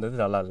ஓவராக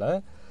புகழ்ந்தது நல்லா இல்லை.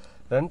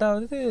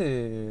 ரெண்டாவது,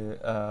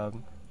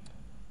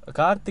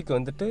 கார்த்திக்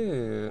வந்துட்டு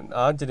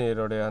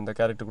ஆஞ்சநேயரோடைய அந்த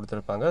கேரக்டர்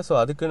கொடுத்துருப்பாங்க. ஸோ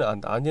அதுக்குன்னு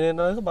அந்த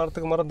ஆஞ்சநேயராக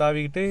மரத்துக்கு மரம்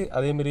தாவிக்கிட்டு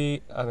அதேமாரி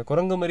அந்த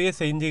குரங்கு மாதிரியே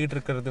செஞ்சுக்கிட்டு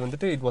இருக்கிறது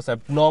வந்துட்டு இட் வாஸ்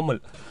அப்நார்மல்.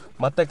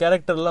 மற்ற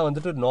கேரக்டர்லாம்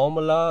வந்துட்டு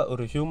நார்மலாக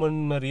ஒரு ஹியூமன்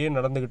மாதிரியே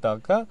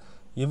நடந்துக்கிட்டாக்கா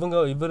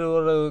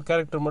இவரோட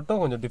கேரக்டர்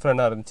மட்டும் கொஞ்சம்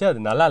டிஃப்ரெண்டாக இருந்துச்சு.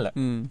 அது நல்லா இல்லை.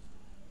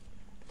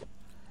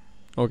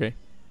 Okay,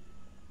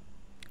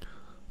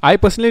 I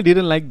personally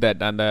didn't like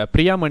that. அந்த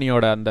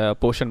பிரியாமணியோட அந்த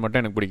போர்ஷன்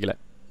மட்டும் எனக்கு பிடிக்கல.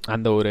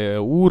 அந்த ஒரு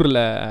ஊர்ல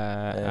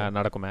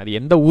நடக்குமே, அது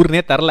எந்த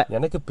ஊர்னே தரல.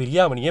 எனக்கு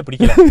பிரியாமணியே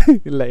பிடிக்கல.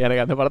 இல்லை,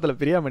 எனக்கு அந்த படத்துல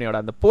பிரியாமணியோட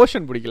அந்த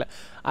போர்ஷன் பிடிக்கல.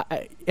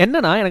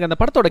 என்னன்னா எனக்கு அந்த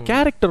படத்தோட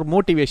கேரக்டர்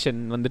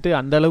மோட்டிவேஷன் வந்துட்டு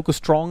அந்த அளவுக்கு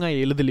ஸ்ட்ராங்கா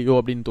எழுதலையோ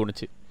அப்படின்னு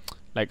தோணுச்சு.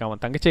 லைக்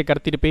அவன் தங்கச்சியை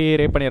கடத்திட்டு போய்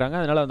ரேப் பண்ணிடுறாங்க,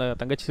 அதனால அந்த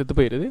தங்கச்சி செத்து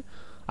போயிடுது.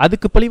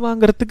 அதுக்கு பழி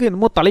வாங்குறதுக்கு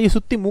என்னமோ தலையை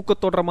சுற்றி மூக்க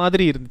தொடுற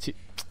மாதிரி இருந்துச்சு.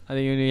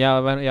 அது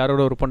யாரோட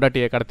ஒரு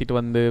பொண்டாட்டியை கடத்திட்டு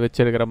வந்து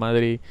வச்சிருக்கிற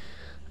மாதிரி.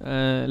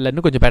 இல்லை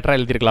இன்னும் கொஞ்சம் பெட்டராக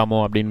எழுதிருக்கலாமோ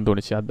அப்படின்னு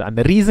தோணுச்சு.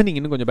 அந்த ரீசனிங்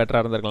இன்னும் கொஞ்சம்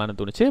பெட்டராக இருந்திருக்கலாம்னு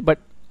தோணுச்சு.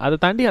 பட் அதை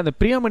தாண்டி அந்த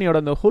பிரியாமணியோட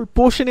அந்த ஹோல்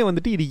போர்ஷனே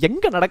வந்துட்டு இது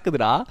எங்கே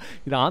நடக்குதுடா,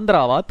 இது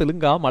ஆந்திராவா,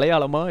 தெலுங்கா,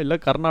 மலையாளமா, இல்லை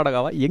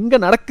கர்நாடகாவா, எங்கே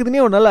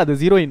நடக்குதுன்னே ஒன்றால் அதை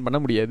ஜீரோயின் பண்ண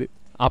முடியாது.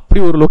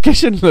 அப்படி ஒரு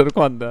லொக்கேஷனில்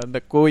இருக்கும் அந்த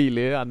அந்த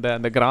கோயில்,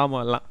 அந்த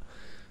கிராமம் எல்லாம்.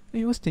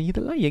 யோசிச்சேன்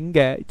இதெல்லாம்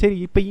எங்கே, சரி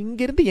இப்போ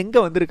இங்கேருந்து எங்கே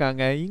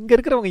வந்திருக்காங்க, இங்கே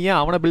இருக்கிறவங்க ஏன்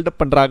அவனை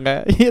பில்டப் பண்ணுறாங்க,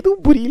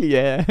 எதுவும்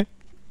புரியலையே.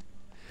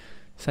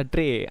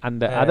 சற்றே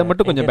அந்த அதை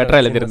மட்டும் கொஞ்சம்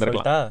பெட்டராக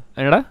எழுதியிருந்திருக்கலாம்.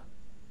 என்னடா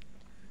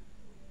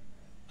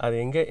அது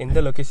எந்த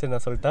லொகேஷன்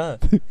நான் சொல்லிட்டா?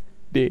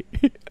 டே,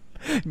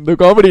 இந்த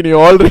காமெடி நீ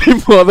ஆல்ரெடி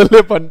முதல்ல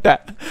பண்ணிட்ட.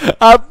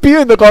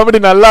 அப்பயும் இந்த காமெடி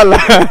நல்லா இல்ல,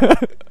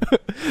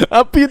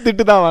 அப்பயும்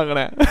திட்டு தான்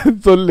வாங்கினேன்.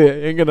 சொல்லு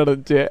எங்க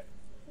நடந்துச்சு?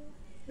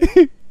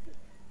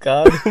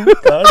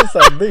 காடு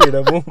சார்ந்த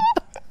இடமும்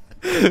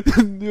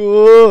ஐயோ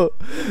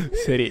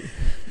சரி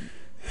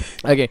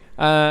ஓகே.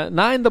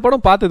 நான் இந்த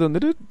படம் பார்த்தது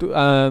வந்துட்டு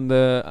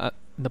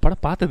இந்த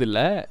படம் பார்த்ததில்ல.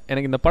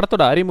 எனக்கு இந்த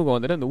படத்தோட அறிமுகம்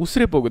வந்துட்டு அந்த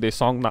உசிரே போகுதே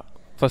சாங் தான்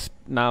ஃபர்ஸ்ட்.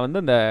 நான்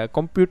வந்து அந்த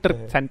கம்ப்யூட்டர்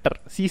சென்டர்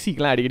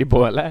சிசிக்கெலாம் அடிக்கடி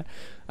போகல.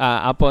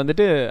 அப்போ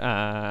வந்துட்டு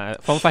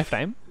ஃப்ரம் 5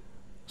 டைம்.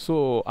 ஸோ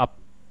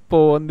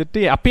அப்போது வந்துட்டு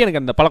அப்பயே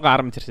எனக்கு அந்த பழக்கம்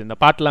ஆரம்பிச்சிருச்சு. இந்த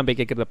பாட்டெலாம் போய்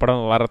கேட்குற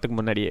படம் வர்றதுக்கு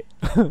முன்னாடியே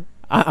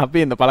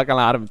அப்பயே இந்த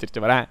பழக்கம்லாம்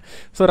ஆரம்பிச்சிருச்சு வரேன்.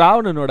 ஸோ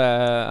ராவணனோட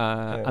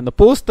அந்த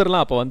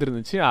போஸ்டர்லாம் அப்போ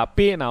வந்துருந்துச்சு.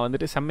 அப்பயே நான்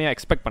வந்துட்டு செம்மையாக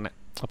எக்ஸ்பெக்ட் பண்ணேன்.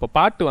 அப்போ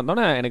பாட்டு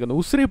வந்தோன்னே எனக்கு அந்த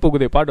உசிரே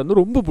போகுதே பாட்டு வந்து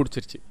ரொம்ப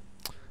பிடிச்சிருச்சு.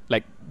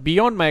 Like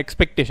beyond my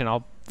expectation.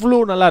 அவ்வளோ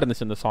நல்லா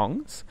இருந்துச்சு அந்த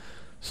சாங்ஸ்.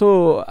 ஸோ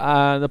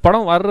அந்த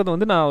படம் வர்றது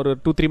வந்து நான் ஒரு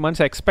 2-3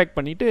 months எக்ஸ்பெக்ட்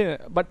பண்ணிவிட்டு,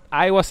 but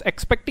I was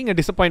expecting a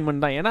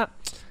disappointment தான். ஏன்னா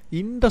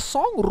இந்த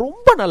சாங்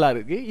ரொம்ப நல்லா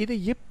இருக்கு, இதை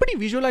எப்படி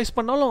விஷுவலைஸ்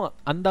பண்ணாலும்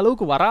அந்த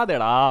அளவுக்கு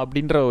வராதேடா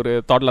அப்படின்ற ஒரு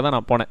தாட்டில் தான்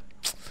நான் போனேன்.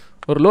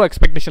 ஒரு லோ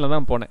எக்ஸ்பெக்டேஷனில்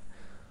தான் போனேன்.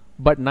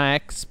 பட் நான்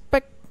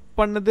எக்ஸ்பெக்ட்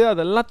பண்ணது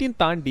அது எல்லாத்தையும்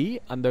தாண்டி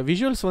அந்த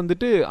விஷுவல்ஸ்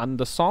வந்துட்டு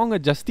அந்த சாங்கை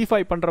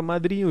ஜஸ்டிஃபை பண்ணுற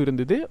மாதிரியும்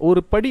இருந்தது,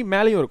 ஒரு படி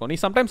மேலேயும் இருக்கும். நீ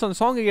சம்டைம்ஸ் அந்த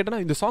சாங்கை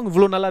கேட்டனா இந்த சாங்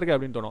இவ்வளோ நல்லா இருக்கு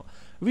அப்படின்னு தோணும்.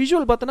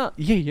 விஷுவல் பார்த்தோன்னா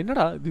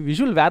என்னடா இது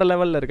விஷுவல் வேற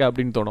லெவலில் இருக்கு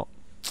அப்படின்னு தோணும்.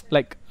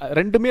 லைக்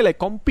ரெண்டுமே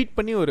லைக் கம்பீட்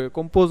பண்ணி ஒரு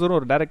கம்போசரும்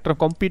ஒரு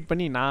டைரக்டரும் கம்பீட்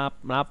பண்ணி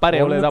நான் பாரு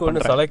எவ்வளோ இதாக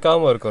பண்ணுறேன்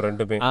சளைக்காம இருக்கும்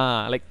ரெண்டுமே.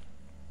 லைக்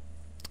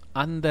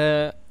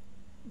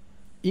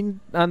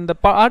அந்த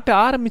பாட்டு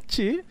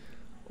ஆரம்பித்து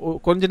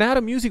கொஞ்ச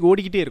நேரம் மியூசிக்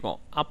ஓடிக்கிட்டே இருக்கும்.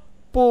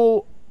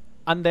 அப்போது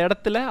அந்த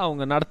இடத்துல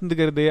அவங்க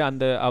நடந்துக்கிறது,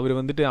 அந்த அவர்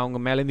வந்துட்டு அவங்க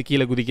மேலேருந்து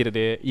கீழே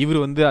குதிக்கிறது, இவர்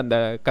வந்து அந்த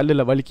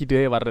கல்லில்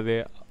வலிக்கிட்டே வர்றது,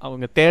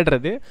 அவங்க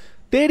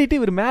தேடிட்டு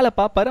இவர் மேலே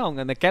பார்ப்பாரு, அவங்க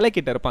அந்த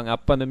கிளைக்கிட்ட இருப்பாங்க,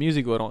 அப்போ அந்த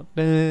மியூசிக் வரும்,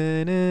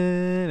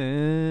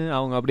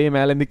 அவங்க அப்படியே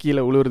மேலேருந்து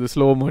கீழே உழுவுறது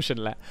ஸ்லோ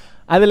மோஷனில்.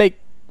 அது லைக்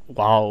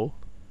வாவ்,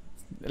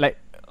 லைக்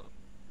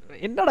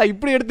என்னடா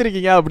இப்படி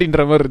எடுத்திருக்கீங்க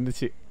அப்படின்ற மாதிரி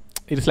இருந்துச்சு.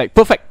 It's like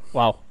perfect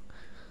wow.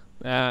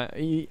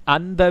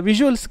 அந்த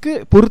விஷுவல்ஸ்க்கு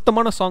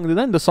பொருத்தமான சாங்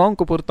இதுதான், இந்த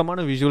சாங்க்கு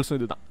பொருத்தமான விஷுவல்ஸும்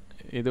இதுதான்.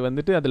 இது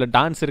வந்துட்டு அதில்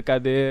டான்ஸ்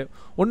இருக்காது,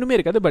 ஒன்றுமே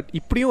இருக்காது, பட்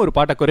இப்படியும் ஒரு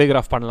பாட்டை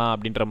கொரியோகிராஃப் பண்ணலாம்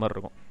அப்படின்ற மாதிரி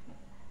இருக்கும்.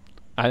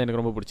 அது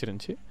எனக்கு ரொம்ப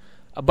பிடிச்சிருந்துச்சி.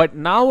 But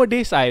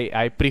nowadays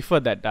I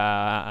prefer that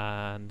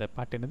அந்த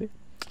பாட்டு என்னது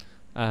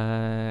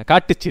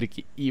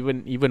காட்டுச்சிருக்கி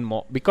ஈவன் மோ,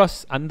 பிகாஸ்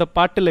அந்த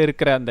பாட்டில்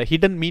இருக்கிற அந்த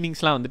ஹிடன்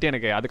மீனிங்ஸ்லாம் வந்துட்டு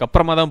எனக்கு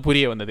அதுக்கப்புறமா தான்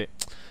புரிய வந்தது.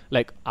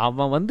 லைக்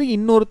அவன் வந்து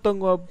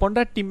இன்னொருத்தவங்க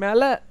பொண்டாட்டி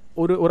மேலே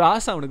ஒரு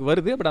ஆசை அவனுக்கு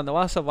வருது, பட் அந்த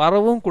ஆசை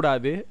வரவும்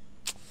கூடாது,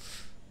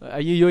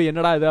 ஐயோ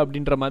என்னடா இது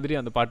அப்படின்ற மாதிரி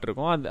அந்த பாட்டு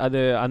இருக்கும். அது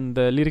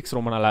அந்த லிரிக்ஸ்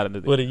ரொம்ப நல்லா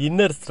இருந்தது, ஒரு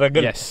இன்னர்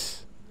ஸ்ட்ரகிள். எஸ்,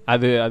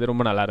 அது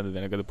ரொம்ப நல்லா இருந்தது,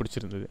 எனக்கு அது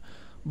பிடிச்சிருந்தது.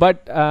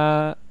 பட்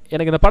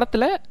எனக்கு இந்த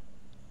படத்தில்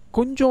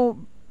கொஞ்சம்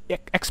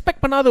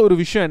எக்ஸ்பெக்ட் பண்ணாத ஒரு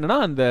விஷயம் என்னன்னா,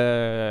 அந்த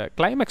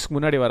கிளைமேக்ஸ்க்கு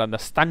முன்னாடி வர அந்த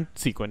ஸ்டண்ட்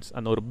சீக்வன்ஸ்,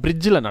 அந்த ஒரு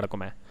பிரிட்ஜில்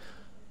நடக்குமே,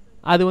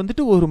 அது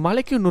வந்துட்டு ஒரு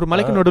மலைக்கு இன்னொரு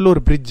மலைக்கு நடுவில்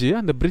ஒரு பிரிட்ஜு,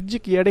 அந்த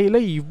பிரிட்ஜுக்கு இடையில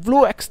இவ்வளோ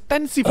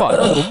எக்ஸ்டென்சிவாக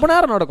ரொம்ப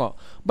நேரம் நடக்கும்.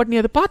 பட் நீ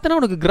அதை பார்த்தனா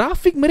உனக்கு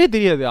கிராஃபிக் மாதிரியே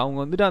தெரியாது. அவங்க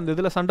வந்துட்டு அந்த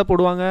இதில் சண்டை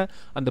போடுவாங்க,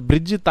 அந்த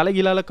பிரிட்ஜு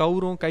தலைகீழால்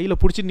கவுரும், கையில்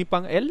பிடிச்சிட்டு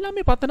நிற்பாங்க,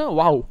 எல்லாமே பார்த்தனா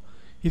வாவ்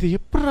இது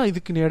எப்படா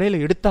இதுக்கு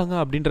இடையில எடுத்தாங்க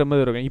அப்படின்ற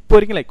மாதிரி இருக்கும். இப்போ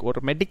வரைக்கும் லைக்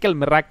ஒரு மெடிக்கல்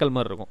மிராக்கல்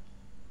மாதிரி இருக்கும்.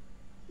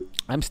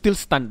 I am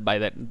still stunt by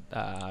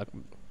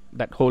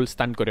that whole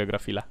stunt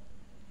கொரியோகிராஃபியில்.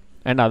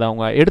 And அதை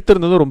அவங்க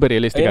எடுத்திருந்ததும் ரொம்ப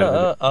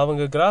ரியலிஸ்டிக்காக.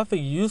 அவங்க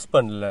கிராஃபிக் யூஸ்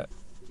பண்ணல.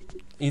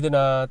 இது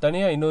நான்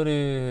தனியாக இன்னொரு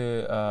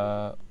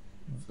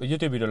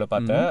யூடியூப் வீடியோவில்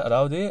பார்த்தேன்.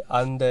 அதாவது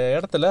அந்த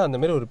இடத்துல அந்த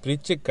மாதிரி ஒரு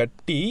பிரிட்ஜை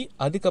கட்டி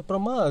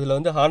அதுக்கப்புறமா அதில்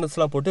வந்து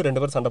ஹார்னஸ்லாம் போட்டு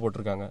 2 பேரும் சண்டை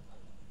போட்டிருக்காங்க.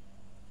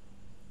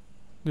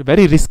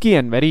 Very risky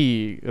and very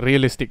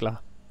ரியலிஸ்டிக்லா.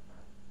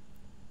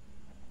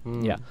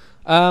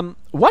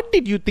 What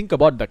did you think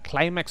about the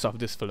climax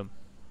of this film?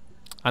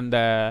 அந்த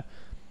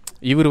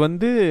இவர்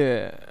வந்து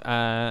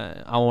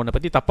அவனை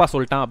பற்றி தப்பாக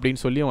சொல்லிட்டான் அப்படின்னு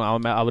சொல்லி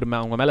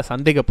அவங்க மேலே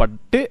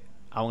சந்தேகப்பட்டு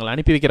அவங்கள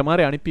அனுப்பி வைக்கிற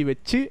மாதிரி அனுப்பி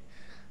வச்சு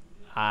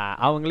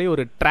அவங்களே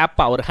ஒரு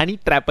ட்ராப்பாக, ஒரு ஹனி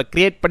ட்ராப்பை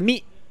கிரியேட் பண்ணி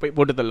போய்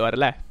போட்டு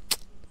தள்ளுவார்ல,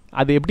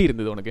 அது எப்படி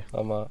இருந்தது உனக்கு?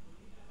 ஆமாம்.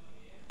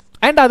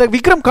 அண்ட் அதை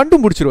விக்ரம்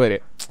கண்டும் பிடிச்சிருவாரு.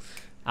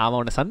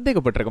 அவனை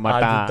சந்தேகப்பட்டிருக்க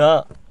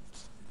மாட்டான்,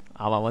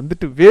 அவன்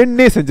வந்துட்டு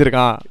வேணே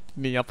செஞ்சிருக்கான்,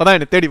 நீ அப்பதான்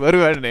என்னை தேடி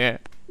வருவேன்னு.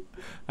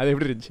 அது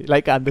எப்படி இருந்துச்சு?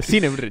 லைக் அந்த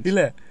சீன் எப்படி இருந்துச்சு?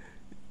 இல்லை,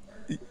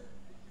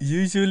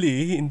 யூஸ்வலி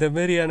இந்த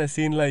மாதிரியான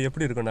சீன்லாம்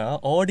எப்படி இருக்குன்னா,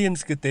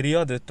 ஆடியன்ஸ்க்கு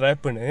தெரியும் அது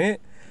ட்ராப்புன்னு,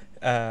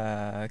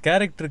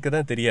 கேரக்டருக்கு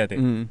தான் தெரியாது.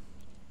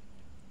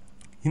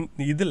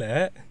 இதுல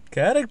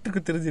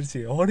கேரக்டருக்கு தெரிஞ்சிருச்சு,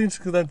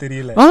 ஆடியன்ஸ்க்கு தான்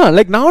தெரியல.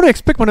 லைக் நானும்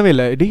எக்ஸ்பெக்ட் பண்ணவே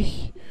இல்லை. டி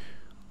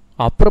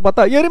அப்புறம்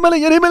பார்த்தா எரிமலை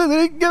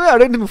இருக்கவே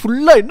அப்படின்னு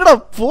ஃபுல்லா என்னடா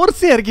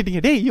ஃபோர்ஸே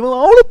இறக்கிட்டீங்க. டே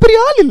இவன் அவ்வளோ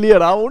பெரிய ஆள்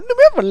இல்லையாடா,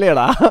 ஒண்ணுமே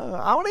பண்ணலையாடா,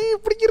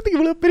 அவனையும் பிடிக்கிறதுக்கு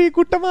இவ்வளோ பெரிய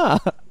கூட்டமா?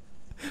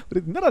 ஒரு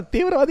என்னடா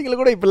தீவிரவாதிகளை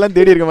கூட இப்பெல்லாம்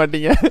தேடி இருக்க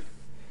மாட்டீங்க,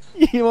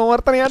 இவன்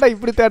ஒருத்தனையாடா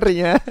இப்படி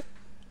தேடுறீங்க?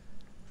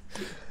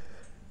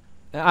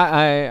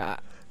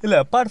 இல்ல,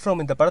 அப்பார்ட்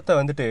ஃப்ரம் இந்த படத்தை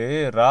வந்துட்டு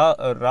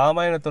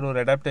ராமாயணத்தோட ஒரு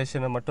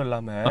அடாப்டேஷன் மட்டும்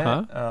இல்லாம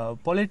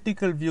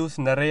பொலிட்டிக்கல் வியூஸ்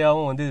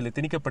நிறையாவும் வந்து இதுல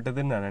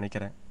திணிக்கப்பட்டதுன்னு நான்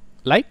நினைக்கிறேன்.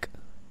 லைக்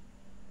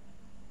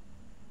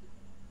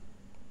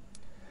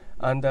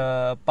அந்த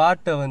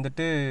பாட்டை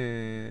வந்துட்டு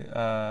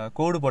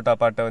கோடு போட்டா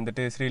பாட்டை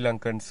வந்துட்டு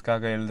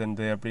ஸ்ரீலங்கன்ஸ்க்காக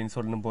எழுதுனது அப்படின்னு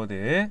சொல்லும் போது,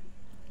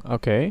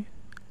 ஓகே,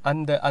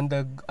 அந்த அந்த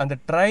அந்த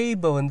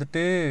ட்ரைபை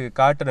வந்துட்டு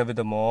காட்டுற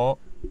விதமோ,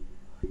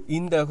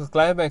 இந்த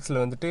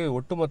கிளைமேக்ஸ்ல வந்துட்டு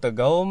ஒட்டுமொத்த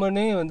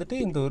கவர்மெண்டே வந்துட்டு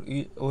இந்த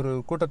ஒரு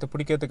கூட்டத்தை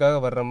பிடிக்கிறதுக்காக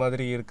வர்ற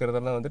மாதிரி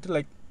இருக்கிறதெல்லாம் வந்துட்டு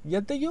லைக்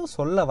எதையும்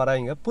சொல்ல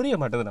வராங்க, புரிய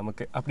மாட்டேது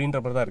நமக்கு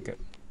அப்படின்ற மாதிரி தான் இருக்கு.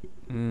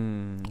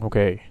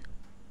 ஓகே,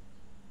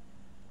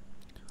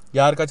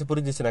 யாருக்காச்சும்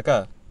புரிஞ்சிச்சுனாக்கா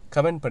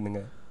கமெண்ட்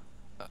பண்ணுங்க.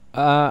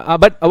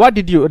 But what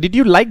did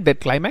you like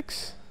that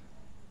climax?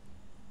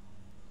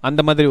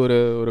 அந்த மாதிரி ஒரு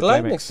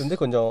கிளைமேக்ஸ்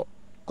வந்து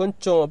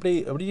கொஞ்சம் அப்படி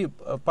அப்படி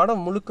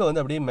படம் முழுக்க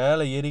வந்து அப்படியே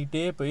மேலே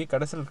ஏறிக்கிட்டே போய்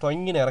கடைசியில்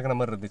டொங்கின்னு இறங்குற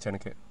மாதிரி இருந்துச்சு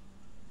எனக்கு.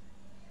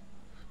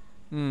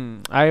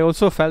 I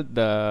also felt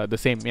the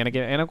same.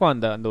 எனக்கும்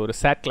அந்த ஒரு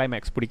சேட்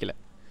கிளைமேக்ஸ் பிடிக்கல.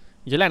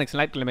 இதெல்லாம் எனக்கு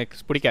சேட்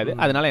கிளைமேக்ஸ் பிடிக்காது,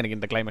 அதனால எனக்கு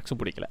இந்த கிளைமேக்ஸும்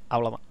பிடிக்கல,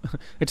 அவ்வளோதான்.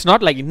 இட்ஸ்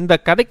நாட் லைக் இந்த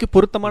கதைக்கு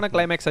பொருத்தமான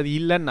கிளைமேக்ஸ் அது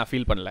இல்லைன்னு நான்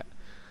ஃபீல் பண்ணல,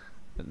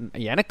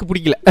 எனக்கு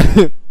பிடிக்கல.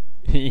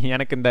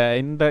 எனக்கு இந்த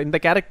இந்த இந்த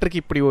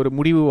கேரக்டருக்கு இப்படி ஒரு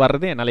முடிவு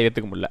வர்றது என்னால்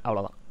ஏற்றுக்க முடியல,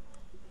 அவ்வளோதான்.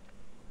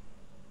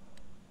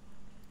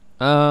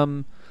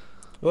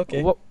 Okay.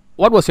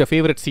 What was your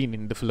favorite scene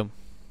in the film?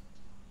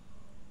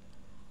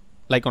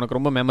 Like உனக்கு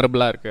ரொம்ப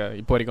மெமரபிளா இருக்கு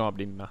இப்போ வரைக்கும்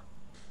அப்படின்னா?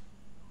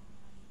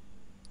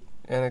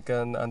 எனக்கு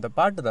அந்த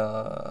பாட்டு தான்,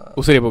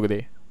 உசிரே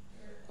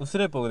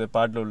போகுதே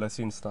பாட்டுல உள்ள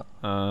சீன்ஸ் தான்.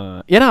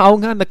 ஏன்னா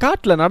அவங்க அந்த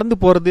காட்டுல நடந்து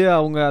போறது,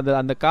 அவங்க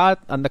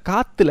அந்த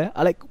காத்துல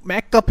லைக்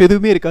மேக்கப்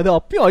எதுவுமே இருக்காது,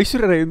 அப்பயும்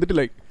ஐஸ்வர்யா ராய் வந்துட்டு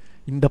லைக்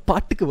இந்த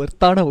பாட்டுக்கு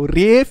வர்த்தான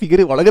ஒரே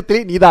ஃபிகர்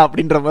உலகத்திலே நீதான்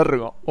அப்படின்ற மாதிரி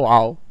இருக்கும்.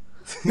 வாவ்.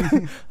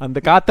 அந்த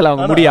காத்துல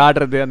அவங்க முடி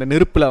ஆடுறது, அந்த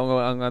நெருப்புல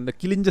அவங்க அந்த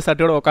கிழிஞ்ச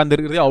சட்டையோட உட்காந்து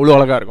இருக்கிறது அவ்வளவு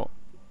அழகா இருக்கும்.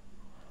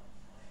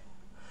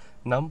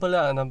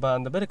 நம்ம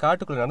அந்த பேர்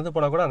காட்டுக்குள்ள நடந்து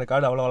போனா கூட அந்த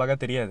காடு அவ்வளவு அழகா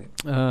தெரியாது.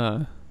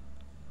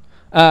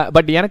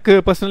 பட் எனக்கு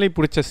பர்சனலி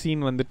பிடிச்ச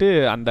சீன் வந்துட்டு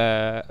அந்த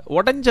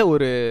உடஞ்ச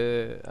ஒரு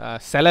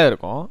சிலை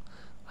இருக்கும்.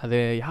 அது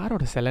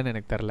யாரோட சிலைன்னு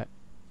எனக்கு தெரில,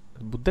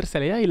 புத்தர்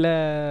சிலையா இல்ல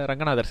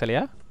ரங்கநாதர்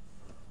சிலையா?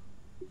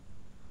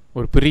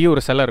 ஒரு பெரிய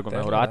ஒரு சிலை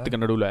இருக்கும் ஒரு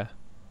ஆத்துக்கு நடுவுல,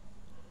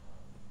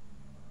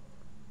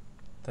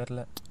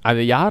 தெரியல அது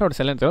யாரோட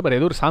சிலைன்னு தெரியல. பட்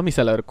ஏதோ ஒரு சாமி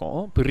சிலை இருக்கும்,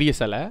 பெரிய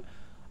சிலை.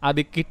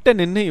 அது கிட்ட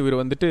நின்று இவர்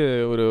வந்துட்டு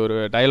ஒரு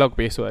டயலாக்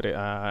பேசுவார்.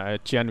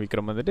 சியான்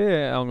விக்ரம் வந்துட்டு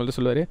அவங்க வந்து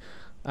சொல்லுவார்,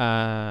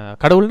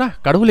 கடவுள்னா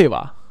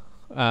கடவுளேவா,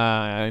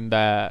 இந்த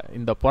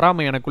இந்த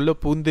பொறாமை எனக்குள்ளே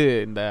பூந்து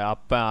இந்த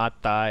அப்பா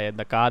ஆத்தா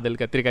இந்த காதல்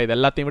கத்திரிக்காய் இது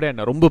எல்லாத்தையும் விட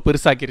என்னை ரொம்ப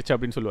பெருசாக்கிருச்சு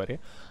அப்படின்னு சொல்லுவார்.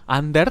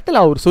 அந்த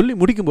இடத்துல அவர் சொல்லி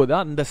முடிக்கும்போது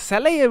அந்த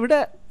சிலையை விட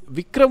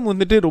விக்ரம்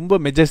வந்துட்டு ரொம்ப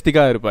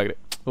மெஜஸ்டிக்காக இருப்பார்.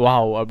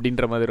 வாவ்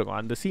அப்படின்ற மாதிரி இருக்கும்.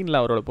 அந்த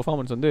சீனில் அவரோட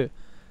பெர்ஃபார்மன்ஸ் வந்து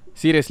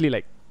சீரியஸ்லி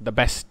லைக் த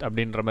பெஸ்ட்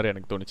அப்படின்ற மாதிரி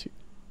எனக்கு தோணுச்சு.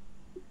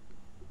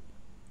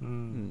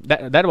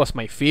 that was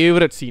my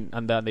favorite scene.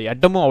 அந்த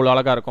இடமும் அவ்வளோ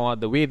அழகாக இருக்கும்.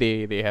 அந்த வே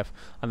they have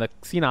அந்த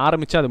சீன்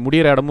ஆரம்பித்து அது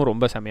முடிகிற இடமும்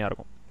ரொம்ப செம்மையாக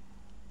இருக்கும்.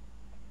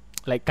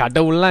 லைக்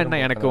கடவுள்லாம் என்ன,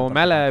 எனக்கு உன்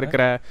மேலே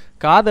இருக்கிற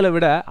காதலை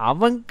விட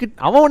அவன்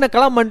உன்னை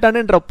கலாம்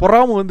பண்ணிட்டானுன்ற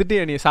பொறாம வந்துட்டு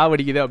என்னை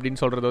சாவடிக்குது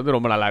அப்படின்னு சொல்கிறது வந்து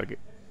ரொம்ப நல்லாயிருக்கு.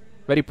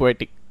 Very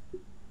poetic.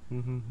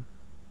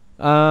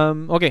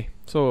 ஓகே,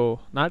 ஸோ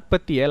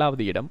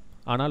 47வது இடம்,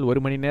 ஆனால்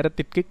 1 மணி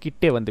நேரத்திற்கு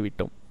கிட்டே வந்து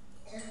விட்டோம்.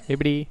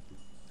 எப்படி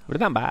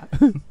அப்படிதான்பா.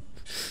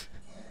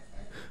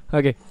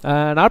 ஓகே,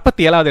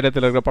 47வது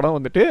இடத்துல இருக்கிற படம்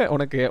வந்துட்டு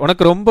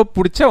உனக்கு ரொம்ப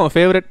பிடிச்ச உன்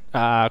ஃபேவரட்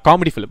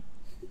காமெடி ஃபிலிம்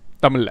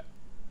தமிழில்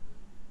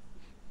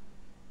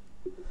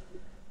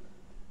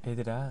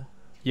எதுடா?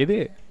 எது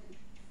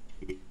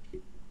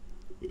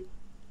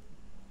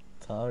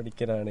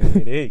சாவடிக்கிறானே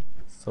டேய்,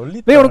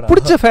 சொல்லி உனக்கு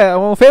பிடிச்ச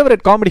உன்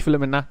ஃபேவரட் காமெடி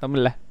ஃபிலிம் என்ன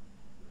தமிழில்?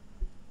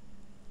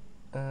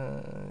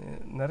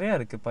 நிறைய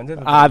இருக்கு.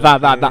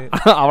 அதான்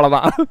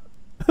அவ்வளோதான்,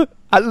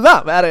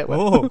 அதுதான், வேற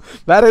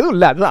எதுவும்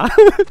இல்லை, அதுதான்.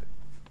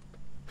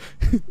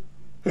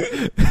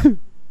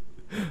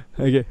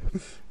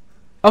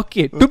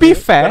 ஓகே, டு பி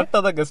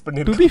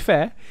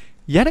ஃபேர்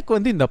எனக்கு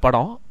வந்து இந்த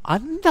படம்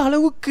அந்த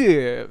அளவுக்கு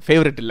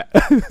ஃபேவரட் இல்லை,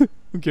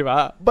 ஓகேவா?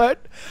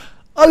 But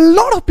a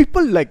lot of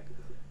people like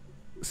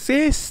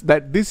says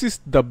that this is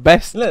the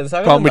best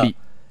comedy.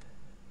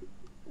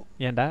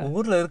 ஏன்டா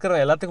ஊர்ல இருக்கிற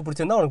எல்லாத்துக்கும்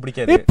பிடிச்சிருந்தா உனக்கு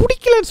பிடிக்காது?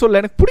 பிடிக்கலன்னு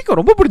சொல்ல, எனக்கு பிடிக்கும்,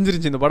 ரொம்ப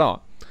பிடிச்சிருந்துச்சு இந்த படம்.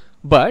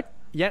 பட்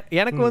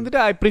எனக்கு வந்துட்டு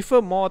ஐ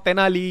ப்ரிஃபர் மோ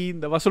தெனாலி,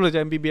 இந்த வசூல்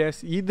MBBS,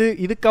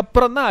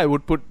 இதுக்கப்புறம் தான் I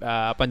would put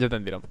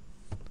Panchathanthiram.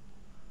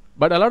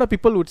 But a lot of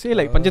people would say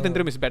like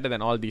Panchathanthiram is better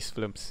than all these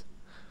films.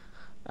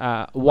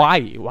 Why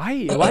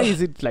is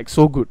it like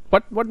so good?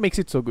 What makes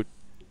it so good?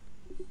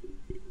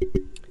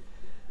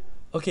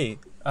 Okay,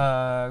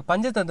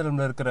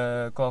 பஞ்சதந்திரம்ல இருக்கிற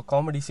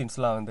comedy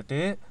சீன்ஸ்லாம்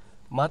வந்துட்டு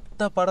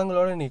மற்ற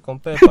படங்களோட நீ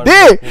compare பண்ண,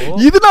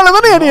 இதனால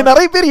தானே என்னை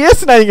நிறைய பேர்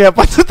ஏசுனாங்க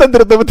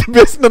பஞ்சதந்திரத்தை பத்தி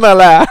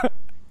பேசினனால.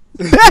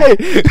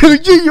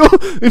 ஐயோ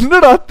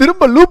என்னடா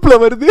திரும்ப லூப்ல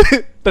வருது,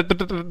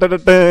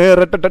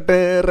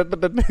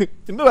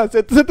 என்னடா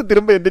செத்து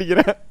திரும்ப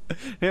எந்திரிக்கிறேன்.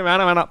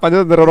 வேணாம்,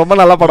 பஞ்சதந்திரம் ரொம்ப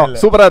நல்ல படம்,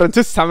 சூப்பரா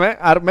இருந்துச்சு, செம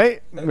அருமை,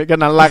 மிக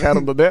நல்லா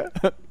இருந்தது,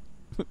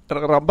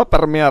 ரொம்ப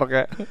பெருமையா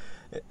இருக்கு.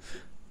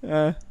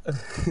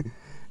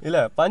 இல்ல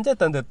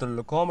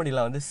பஞ்சதந்திரத்துல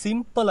காமெடிலாம் வந்து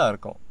சிம்பிளா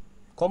இருக்கும்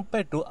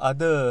கம்பேர்ட் டு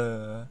அதர்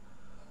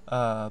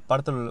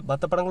படத்தில்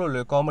மற்ற படங்களும் உள்ள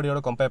காமெடியோட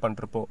கம்பேர்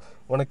பண்ணிருப்போம்.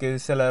 உனக்கு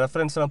சில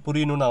ரெஃபரன்ஸ்லாம்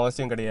புரியணும்னு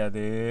அவசியம்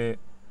கிடையாது.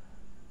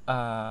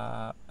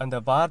 அந்த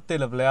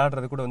வார்த்தையில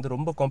விளையாடுறது கூட வந்து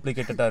ரொம்ப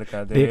காம்ப்ளிகேட்டடா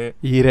இருக்காது.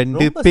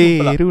 2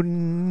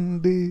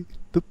 பேருண்டு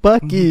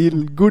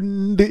துப்பாக்கியில்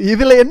குண்டு,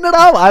 இதுல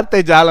என்னடா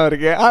வார்த்தை ஜாலம்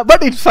இருக்கு,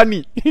 பட் இட்ஸ்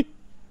ஃபன்னி.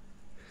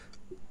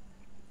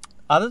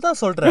 அததான்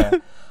சொல்றேன்,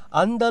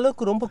 அந்த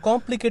அளவுக்கு ரொம்ப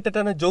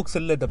காம்ப்ளிகேட்டடான ஜோக்ஸ்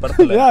இல்ல இந்த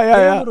படத்துல.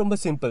 ரொம்ப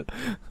சிம்பிள்.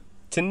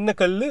 சின்ன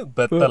கல்லு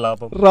பெத்த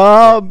லாபம்,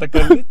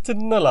 கல்லு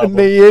சின்ன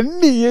லாபம்.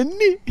 எண்ணி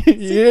எண்ணி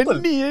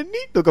எண்ணி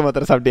எண்ணி தூக்க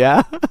மாத்திர சாப்பிட்டியா?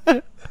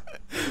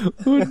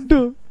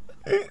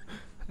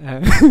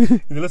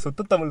 இதுல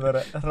சுத்த தமிழ் வேற.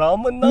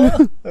 ராமண்ணா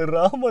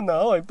ராமண்ணா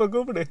இப்ப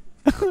கூப்பிடு.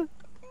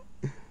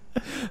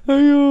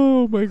 ஐயோ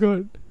my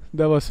God,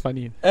 that was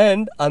funny.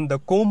 And அந்த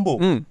கோம்போ,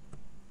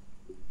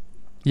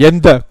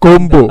 எந்த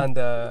கோம்போ?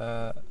 அந்த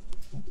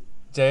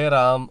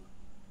ஜெயராம்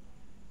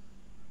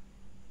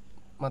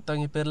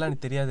மத்தவங்க பேர்லாம்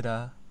எனக்கு தெரியாதுடா.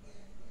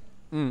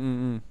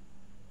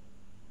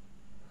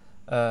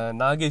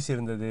 நாகேஷ்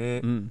இருந்தது.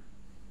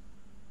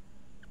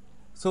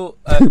 சோ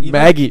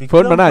மேகி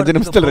போன் பண்ணா 5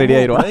 நிமிஷத்துல ரெடி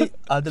ஆயிருவா.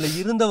 அதுல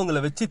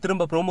இருந்தவங்கள வச்சு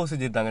திரும்ப ப்ரோமோ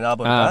செஞ்சிட்டாங்க.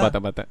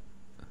 ஞாபகம் பார்த்தேன்.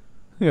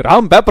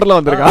 ராம் பேப்பர்ல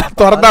வந்திருக்கான்,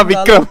 திறந்தா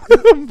விக்ரம்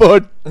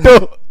போட்டோ.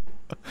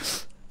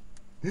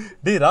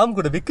 டேய் ராம்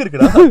கூட விக்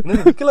இருக்குடா,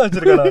 என்ன விக்லாம்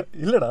வச்சிருக்காடா?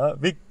 இல்லடா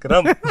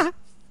விக்ரம்.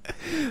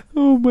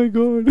 Oh my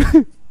God.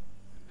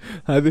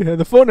 அது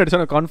அந்த போன் அடிச்சா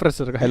கான்ஃபரன்ஸ்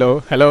இருக்கு. Hello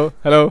hello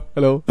hello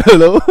hello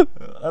hello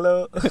hello.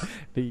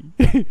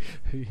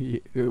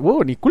 ஓ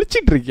நீ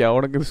குளிச்சிட்டு இருக்கியா?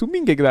 உனக்கு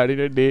ஸ்விம்மிங் கேக்குதா?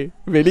 அடி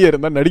வெளியே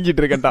இருந்தா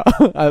நடுங்கிட்டு இருக்கேன்டா,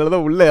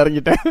 அதனாலதான் உள்ள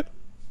இறங்கிட்டேன்.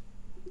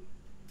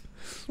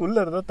 உள்ள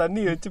இருந்தா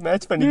தண்ணி வச்சு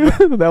மேட்ச் பண்ணி.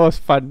 that was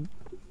fun.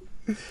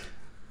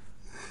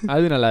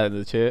 அது நல்லா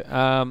இருந்துச்சு.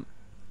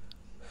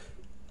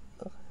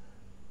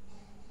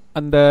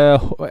 அந்த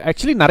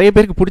ஆக்சுவலி நிறைய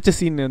பேருக்கு பிடிச்ச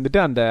சீன் வந்துட்டு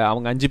அந்த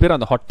அவங்க 5 பேரும்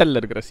அந்த ஹோட்டல்ல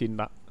இருக்கிற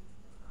சீன் தான்.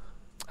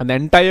 அந்த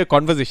என்டையர்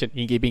கான்வர்சேஷன்,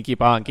 இங்கி பிங்கி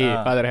பாங்கி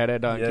ஃபாதர் ஹேட்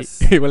டாங்கி,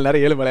 இவ்வளவு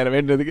நேரம் 7 மணி நேரம்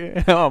வேண்டதுக்கு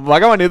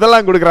பகவான்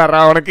இதெல்லாம்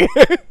கொடுக்குறாரா உனக்கு?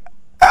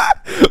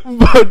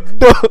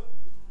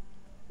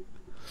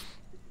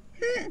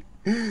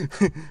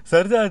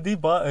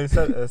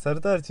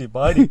 சர்தார்ஜி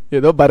பாடி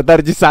ஏதோ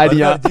பர்தார்ஜி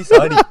சாடியா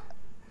சாடி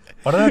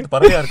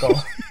பறவையா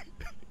இருக்கும்.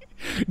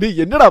 நீ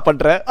என்னடா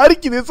பண்ற?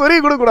 அரிக்குது, சொரிய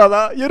கூட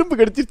கூடாதா? எறும்பு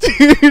கடிச்சிருச்சு.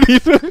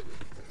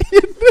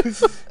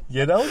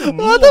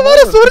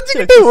 ஏதாவது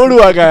சொரிஞ்சுக்கிட்டே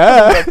ஓடுவாங்க.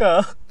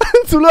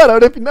 சொல்லுவார்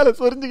அப்படியே பின்னால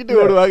சொரிஞ்சுக்கிட்டே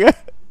ஓடுவாங்க.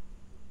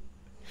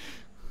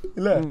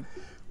 இல்ல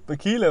இப்ப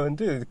கீழே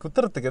வந்து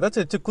குத்துறதுக்கு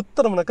ஏதாச்சும் வச்சு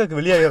குத்துறோம்னாக்கா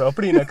வெளியாயிரும்.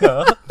 அப்படின்னாக்கா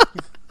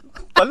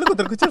பல்லு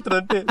குத்துற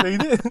குச்சத்துட்டு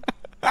இது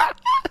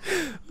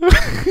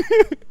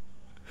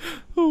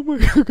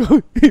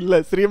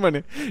இல்ல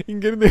ஸ்ரீமன்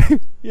இங்க இருந்து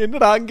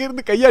என்னடா அங்க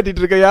இருந்து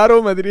கையாட்டிட்டு இருக்க யாரோ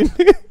மாதிரி.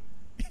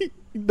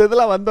 இந்த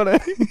இதெல்லாம் வந்தோட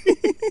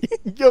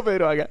இங்க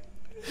போயிருவாங்க.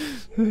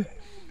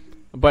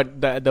 But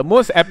the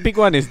most epic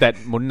one is that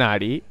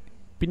முன்னாடி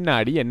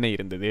பின்னாடி என்ன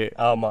இருந்தது?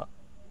 ஆமா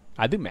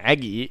அது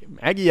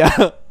மேகியா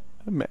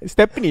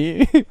ஸ்டெப்னி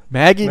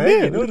மேகி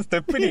ஒரு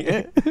ஸ்டெப்னி.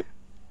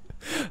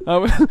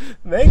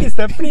 மேகி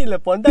ஸ்டெப்னி இல்ல,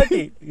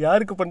 பொண்டாட்டி.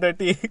 யாருக்கு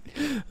பொண்டாட்டி?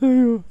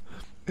 ஐயோ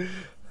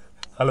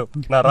ஹலோ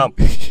நான் ராம்,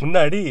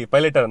 முன்னாடி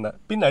பைலட்டா இருந்தேன்,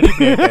 பின்னாடி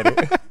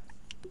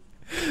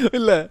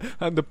இல்ல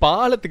அந்த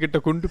பாலத்துக்கிட்ட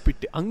கொண்டு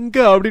போயிட்டு அங்க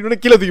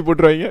அப்படின்னு கீழே தூக்கி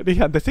போட்டுருவாங்க.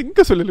 அந்த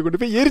செங்க சொல்லல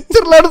கொண்டு போய்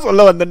எரிச்சிடலான்னு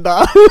சொல்ல வந்தேன்டா.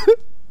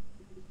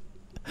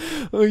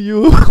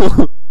 ஐயோ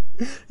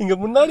இங்க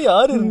முன்னாடி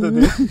யாரு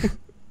இருந்தது?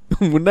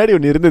 முன்னாடி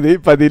ஒண்ணு இருந்தது,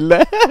 இப்ப அது இல்ல.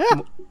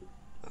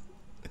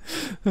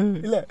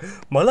 இல்ல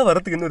மழை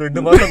வரத்துக்கு இன்னும்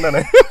 2 மாசம்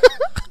தானே.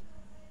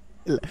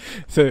 இல்ல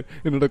சார்,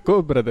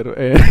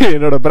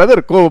 என்னோட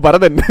பிரதர் கோ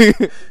பரதன்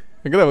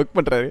எங்கதான் ஒர்க்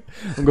பண்றாரு.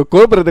 உங்க கோ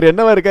பிரதர்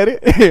என்னவா இருக்காரு?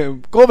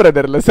 கோ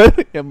பிரதர் இல்ல சார்,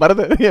 என்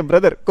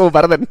பிரதர் கோ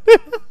பரதன்.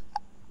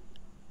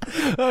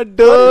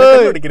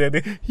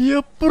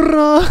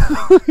 எப்படா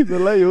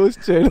இதெல்லாம்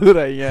யோசிச்சு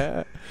எழுதுறாங்க.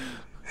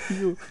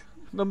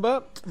 நம்ம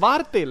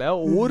வார்த்தையில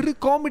ஒரு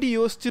காமெடி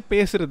யோசிச்சு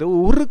பேசுறது,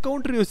 ஒரு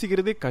கவுண்டர்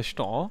யோசிக்கிறதே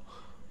கஷ்டம்.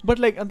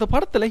 பட் லைக் அந்த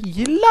படத்துல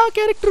எல்லா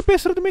கேரக்டர்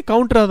பேசுறதுமே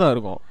கவுண்டரா தான்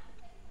இருக்கும்.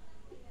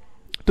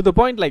 To the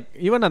point like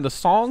even அந்த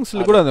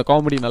சாங்ஸ்ல கூட அந்த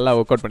காமெடி நல்லா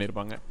ஒர்க் அவுட்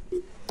பண்ணிருப்பாங்க.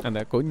 அந்த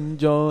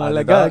கொஞ்சம்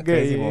அழகாக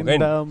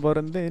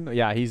பிறந்தேன்.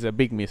 Yeah, he's a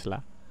big miss la.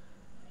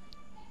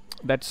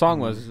 That song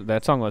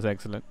was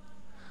excellent.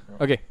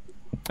 Okay.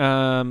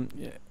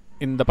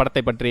 இந்த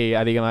படத்தை பற்றி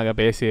அதிகமாக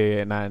பேசி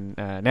நான்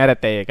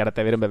நேரத்தை கடத்த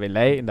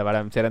விரும்பவில்லை. இந்த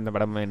படம் சிறந்த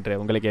படம் என்று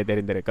உங்களுக்கே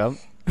தெரிந்திருக்கும்.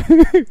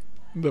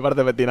 இந்த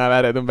படத்தை பத்தி நான்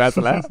வேற எதுவும்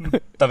பேசல.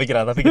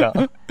 தவிக்கிறா.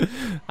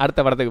 அடுத்த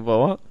படத்துக்கு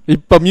போவோம்.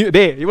 இப்ப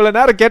இவ்வளவு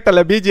நேரம்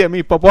கேட்டல பிஜிஎம்,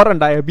 இப்ப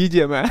போறேன்டா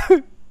பிஜிஎம்.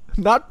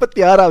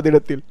 46வது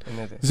இடத்தில்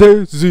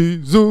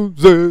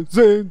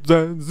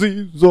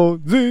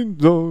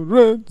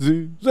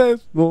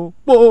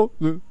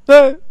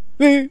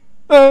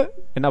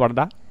என்ன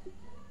படம்டா?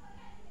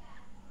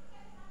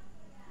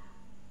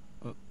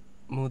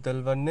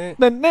 முதல்வன்.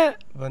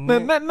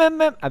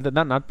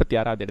 அதுதான்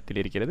 46வது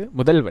இடத்தில் இருக்கிறது.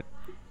 முதல்வன்.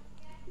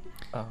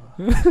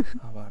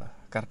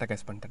 கரெக்டா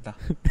கேஸ் பண்ணிட்டா.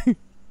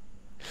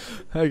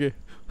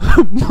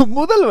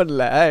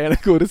 முதல்வன்ல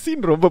எனக்கு ஒரு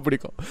சீன் ரொம்ப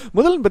பிடிக்கும்.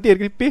 முதல்வன் பத்தி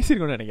ஏற்கனவே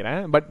பேசியிருக்கோம்னு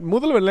நினைக்கிறேன். பட்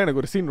முதல்வன்ல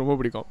எனக்கு ஒரு சீன் ரொம்ப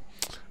பிடிக்கும்.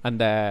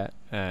 அந்த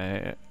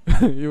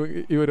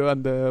இவர்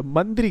அந்த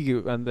மந்திரிக்கு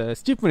அந்த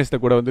சீஃப்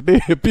மினிஸ்டர் கூட வந்துட்டு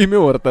எப்பயுமே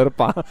ஒருத்தர்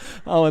இருப்பான்.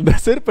 அவன் அந்த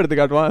செருப்பு எடுத்து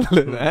காட்டுவான்.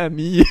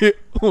 நீ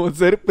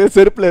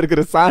செருப்புல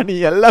இருக்கிற சாணி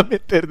எல்லாமே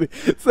தெரியுது,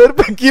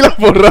 செருப்பை கீழே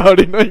போடுறா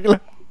அப்படின்னு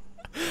வைங்களேன்.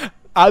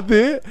 அது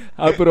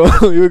அப்புறம்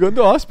இவங்க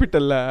வந்து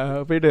ஹாஸ்பிட்டல்ல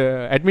போயிட்டு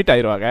அட்மிட்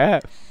ஆயிடுவாங்க.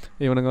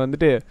 இவனுங்க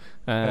வந்துட்டு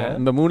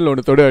இந்த மூணுல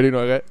ஒன்று தொடு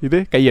அப்படின்வாங்க. இது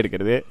கை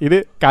எடுக்கிறது, இது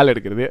கால்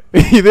எடுக்கிறது,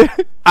 இது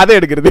அதை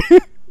எடுக்கிறது.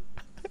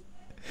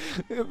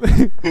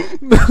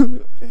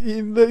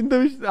 இந்த இந்த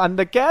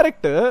அந்த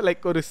கேரக்டர்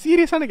லைக் ஒரு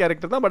சீரியஸான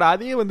கேரக்டர் தான், பட்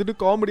அதையே வந்துட்டு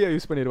காமெடியாக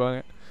யூஸ்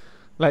பண்ணிடுவாங்க.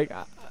 லைக்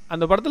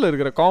அந்த படத்தில்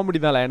இருக்கிற காமெடி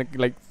தான் எனக்கு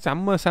லைக்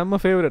செம்ம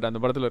ஃபேவரட். அந்த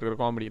படத்தில் இருக்கிற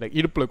காமெடி லைக்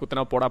இடுப்பில்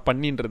குத்தினா போடா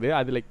பண்ணின்றது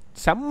அது லைக்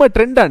செம்ம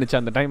ட்ரெண்ட் ஆனிச்சு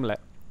அந்த டைமில்.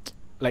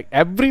 Like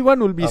every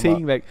one will be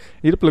saying like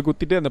இடுப்பில்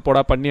குத்திட்டு அந்த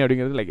போடா பண்ணி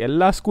அப்படிங்கிறது லைக்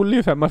எல்லா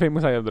ஸ்கூல்லையும் செம்ம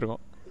ஃபேமஸ்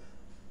ஆகிருந்திருக்கும்.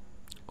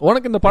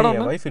 உனக்கு இந்த படம்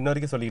இன்ன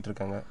வரைக்கும் சொல்லிட்டு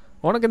இருக்காங்க.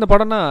 உனக்கு இந்த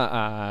படம்னா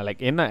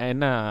லைக் என்ன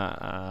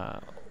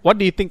what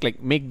do you think like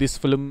make this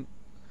film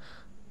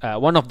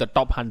one of the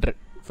top 100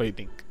 for you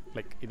think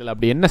like இதல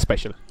அப்படி என்ன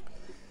ஸ்பெஷல்?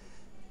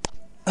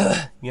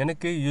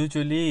 எனக்கு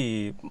யூசுவலி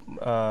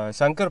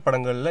சங்கர்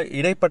படங்கள்ல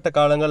இடைப்பட்ட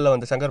காலங்களில்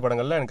வந்த சங்கர்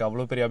படங்கள்ல எனக்கு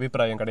அவ்வளோ பெரிய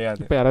அபிப்பிராயம்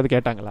கிடையாது. இப்போ யாராவது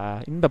கேட்டாங்களா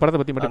இந்த படத்தை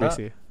பற்றி மட்டும்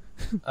பேசி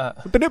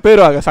உடனே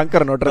போயிடுவாங்க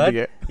சங்கர்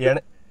நோட்டுறதுக்கு.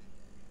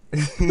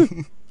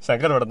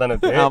 சங்கர் படம் தானே?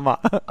 ஆமா,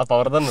 அப்போ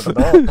அவர் தான்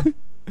நோட்டணும்.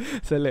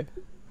 சொல்லு.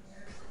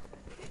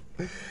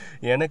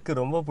 எனக்கு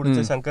ரொம்ப பிடிச்ச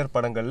சங்கர்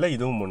படங்கள்ல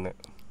இதுவும் ஒன்று.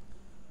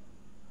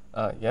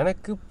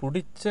 எனக்கு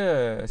பிடிச்ச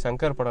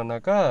சங்கர்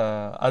படம்னாக்கா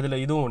அதுல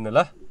இதுவும்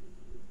ஒண்ணுல.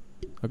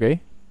 ஓகே,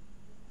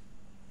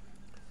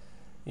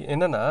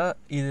 என்னன்னா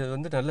இது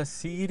வந்து நல்ல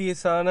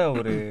சீரியஸான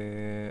ஒரு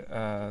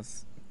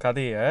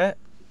கதைய,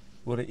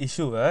 ஒரு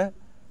இஷ்யூவை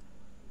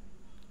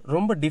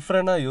ரொம்ப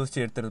டிஃப்ரெண்டாக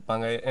யோசிச்சு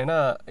எடுத்துருப்பாங்க. ஏன்னா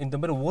இந்த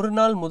மாதிரி ஒரு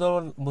நாள்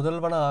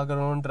முதல்வனாக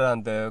ஆகணுன்ற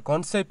அந்த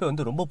கான்செப்ட்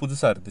வந்து ரொம்ப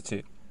புதுசாக இருந்துச்சு.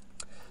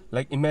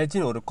 லைக்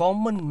இமேஜின் ஒரு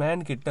காமன்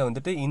மேன் கிட்ட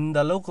வந்துட்டு இந்த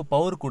அளவுக்கு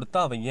பவர் கொடுத்தா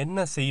அவன்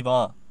என்ன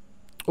செய்வான்.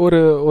 ஒரு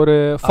ஒரு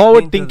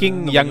ஃபார்வர்ட்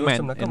திங்கிங் யங்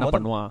மேன் என்ன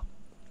பண்ணுவான்.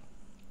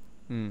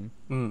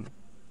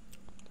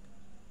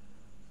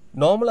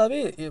 நார்மலாவே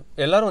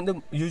எல்லாரும் வந்து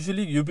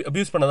யூஸ்வலி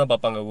அபியூஸ் பண்ண தான்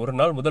பார்ப்பாங்க. ஒரு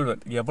நாள்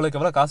முதல்வர் எவ்வளோக்கு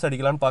எவ்வளோ காசு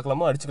அடிக்கலான்னு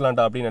பார்க்கலாமோ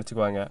அடிச்சுக்கலாம்டா அப்படின்னு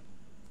நினச்சிக்குவாங்க.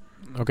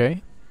 ஓகே,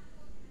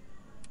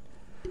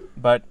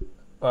 பட்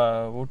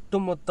ஒட்டு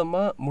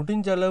மொத்தமாக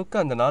முடிஞ்ச அளவுக்கு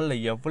அந்த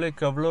நாளில்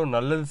எவ்வளோக்கு எவ்வளோ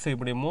நல்லது செய்ய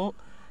முடியுமோ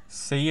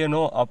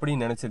செய்யணும்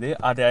அப்படின்னு நினச்சது,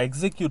 அதை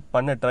எக்ஸிக்யூட்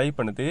பண்ண ட்ரை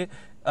பண்ணுது.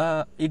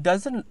 இட்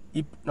டசன்ட்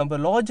நம்ம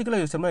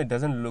லாஜிக்கலாக யூஸ் பண்ணால் இட்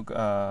டசன்ட் லுக்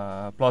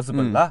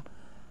பிளாசிபிளா,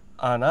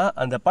 ஆனால்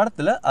அந்த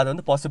படத்தில் அதை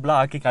வந்து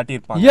பாசிபிளாக ஆக்கி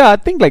காட்டியிருப்பாங்க. ஐ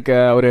திங்க் லைக்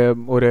ஒரு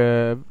ஒரு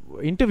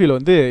இன்டர்வியூவில்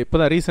வந்து இப்போ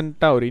தான்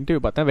ரீசெண்டாக ஒரு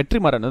இன்டர்வியூ பார்த்தேன்.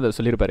 வெற்றிமாறன் வந்து அதை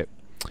சொல்லியிருப்பாரு.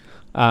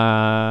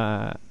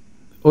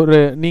 ஒரு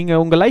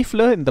நீங்கள் உங்கள்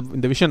லைஃப்பில்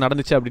இந்த விஷயம்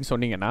நடந்துச்சு அப்படின்னு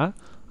சொன்னீங்கன்னா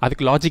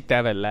அதுக்கு லாஜிக்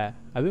தேவையில்லை.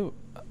 அது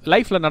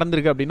லைஃப்பில்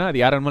நடந்திருக்கு அப்படின்னா அது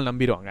யாரும்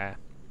நம்பிடுவாங்க.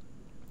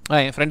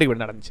 என் ஃப்ரெண்டுக்கு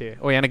இப்படி நடந்துச்சு,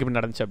 எனக்கு இப்படி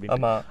நடந்துச்சு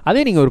அப்படின்னு.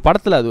 அதே நீங்கள் ஒரு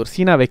படத்தில் அது ஒரு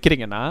சீனாக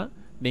வைக்கிறீங்கன்னா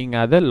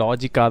நீங்கள் அதை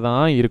லாஜிக்காக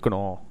தான்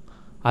இருக்கணும்.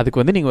 அதுக்கு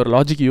வந்து நீங்கள் ஒரு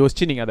லாஜிக்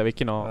யோசிச்சு நீங்கள் அதை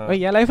வைக்கணும்.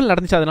 என் லைஃப்பில்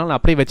நடந்துச்சு அதனால நான்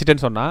அப்படியே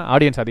வச்சுட்டேன்னு சொன்னால்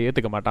ஆடியன்ஸ் அதை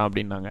ஏற்றுக்க மாட்டான்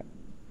அப்படின்னாங்க.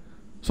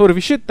 ஸோ ஒரு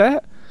விஷயத்த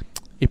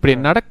இப்படி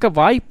நடக்க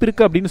வாய்ப்பு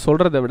இருக்குது அப்படின்னு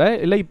சொல்கிறத விட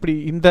இல்லை இப்படி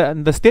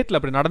இந்த ஸ்டேட்டில்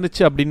அப்படி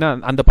நடந்துச்சு அப்படின்னா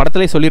அந்த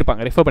படத்துலேயே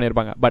சொல்லியிருப்பாங்க, ரெஃபர்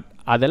பண்ணியிருப்பாங்க. பட்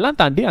அதெல்லாம்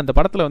தாண்டி அந்த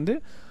படத்தில் வந்து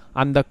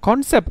அந்த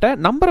கான்செப்டை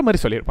நம்புற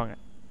மாதிரி சொல்லியிருப்பாங்க.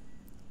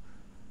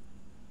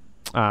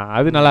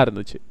 அது நல்லா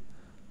இருந்துச்சு.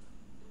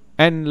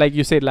 அண்ட் லைக்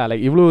யூ சேட்ல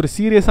லைக் இவ்வளோ ஒரு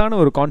சீரியஸான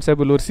ஒரு கான்செப்ட்,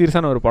 இவ்வளோ ஒரு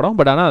சீரியஸான ஒரு படம்.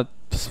 பட் ஆனால்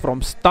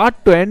ஃப்ரம் ஸ்டார்ட்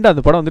டு எண்ட்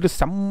அந்த படம் வந்துட்டு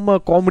செம்ம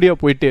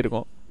காமெடியாக போயிட்டே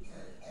இருக்கும்.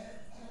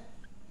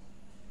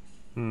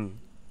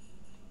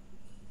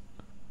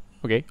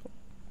 ஓகே,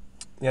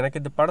 எனக்கு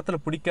இந்த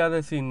படத்தில்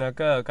பிடிக்காத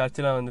சீன்னாக்கா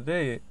காட்சிலாம் வந்துட்டு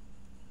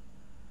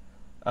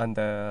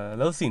அந்த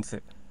லவ் சீன்ஸு.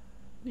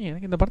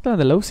 எனக்கு இந்த படத்தில்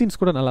அந்த லவ்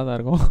சீன்ஸ் கூட நல்லா தான்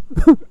இருக்கும்.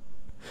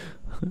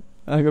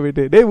 அங்கே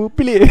போயிட்டு டே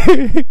உப்பிலி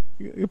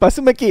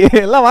பசு மக்கி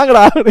எல்லாம்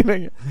வாங்கடா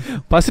அப்படின்னாங்க.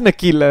 பசு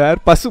நக்கி இல்லை,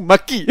 பசு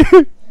மக்கி.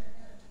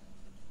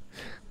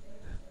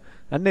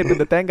 அண்ணன் இப்போ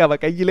இந்த தேங்காவை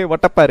கையிலே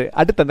ஒட்டப்பாரு,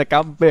 அடுத்து அந்த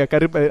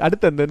கருப்பு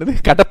அடுத்து அந்த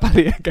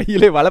கடப்பாரு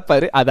கையிலே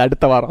வளர்ப்பாரு. அது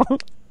அடுத்த வாரம்.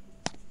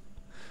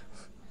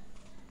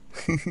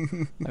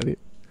 அது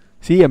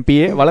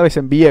சிஎம்பிஏ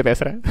வளவசம் பிஏ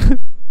பேசுறேன்.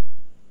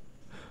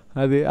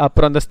 அது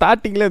அப்புறம் அந்த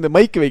ஸ்டார்டிங்ல இந்த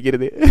மைக்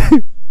வைக்கிறது,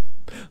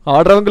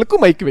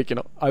 ஆடுறவங்களுக்கும் மைக்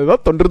வைக்கணும்.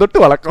 அதுதான் தொன்று தொட்டு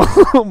வழக்கம்.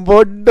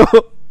 பொட்டோ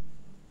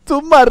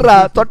சும்மாறா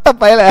தொட்ட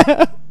பயல.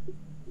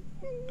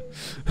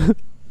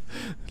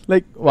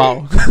 Like wow,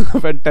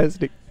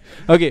 fantastic.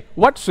 Okay,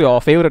 what's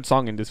your favourite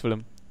song in this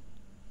film?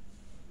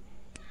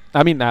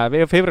 I mean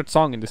favourite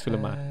song in this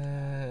film?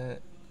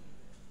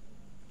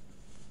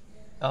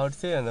 I would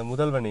say அந்த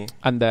முதல்வனி,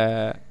 அந்த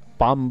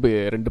பாம்பு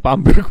 2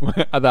 பாம்பு இருக்குமா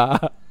அதா?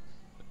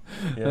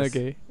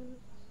 ஓகே,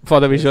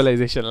 ஃபார் த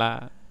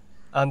விஷுவலைசேஷன்லாம்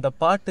அந்த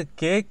பாட்டு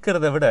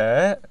கேட்கறத விட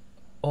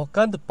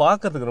உட்காந்து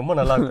பார்க்கறதுக்கு ரொம்ப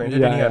நல்லா இருக்கும்,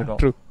 என்டர்டெய்னிங்கா இருக்கும்.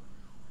 ட்ரூ.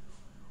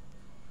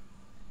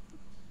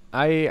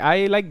 ஐ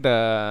லைக்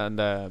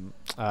அந்த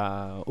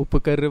உப்பு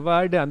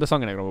கருவாடு அந்த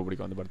சாங் எனக்கு ரொம்ப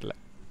பிடிக்கும் அந்த படத்தில்.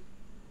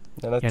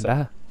 ஏண்டா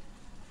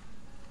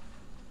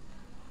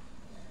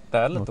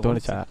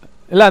தோணுச்சா?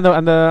 இல்லை, அந்த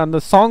அந்த அந்த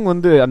சாங்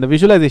வந்து அந்த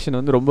விஷுவலைசேஷன்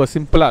வந்து ரொம்ப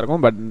சிம்பிளாக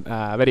இருக்கும். But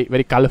very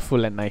very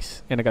colourful and nice.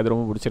 எனக்கு அது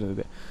ரொம்ப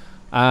பிடிச்சிருந்தது.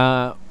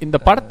 இந்த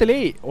படத்திலே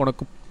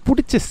உனக்கு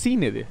பிடிச்ச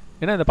சீன் எது?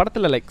 ஏன்னா இந்த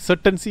படத்தில் like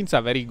certain scenes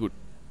are very good.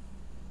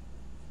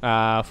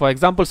 For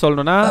example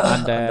சொல்லணும்னா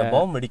அந்த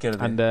பாம்பு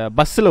வெடிக்கிறது, அந்த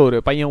பஸ்ஸில் ஒரு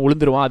பையன்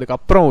விழுந்துருவான்,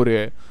 அதுக்கப்புறம்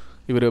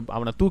இவர்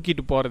அவனை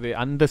தூக்கிட்டு போறது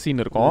அந்த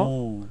சீன் இருக்கும்.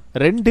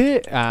 2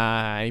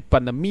 இப்போ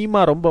அந்த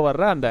மீமா ரொம்ப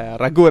வர்ற அந்த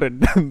ரகுவரன்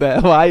அந்த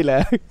வாயில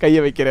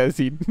கைய வைக்கிற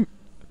சீன்,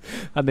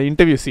 அந்த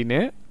இன்டர்வியூ சீனு.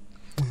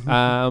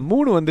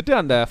 3 வந்துட்டு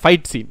அந்த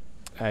ஃபைட் சீன்,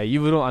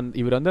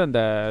 இவர் வந்து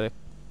அந்த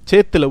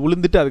சேத்துல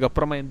விழுந்துட்டு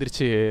அதுக்கப்புறமா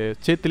எந்திரிச்சு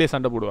சேத்துலேயே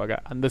சண்டை போடுவாங்க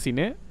அந்த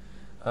சீனு.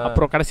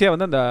 அப்புறம் கடைசியா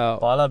வந்து அந்த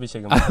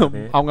பாலாபிஷேகம்,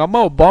 அவங்க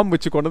அம்மாவை பாம்பு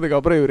வச்சு கொண்டதுக்கு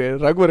அப்புறம் இவரு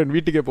ரகுவரன்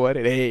வீட்டுக்கே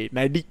போவாரு, டேய்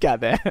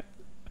நடிக்காத,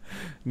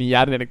 நீ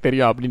யாருன்னு எனக்கு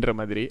தெரியும் அப்படின்ற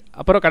மாதிரி.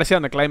 அப்புறம் கடைசியா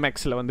அந்த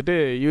கிளைமேக்ஸ்ல வந்துட்டு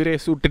இவரே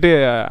சுட்டுட்டு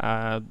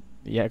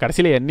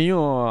கடைசியில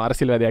என்னையும்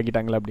அரசியல்வாதி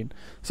ஆக்கிட்டாங்களே அப்படின்னு.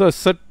 So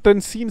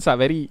certain scenes are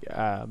very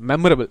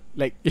memorable.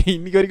 Like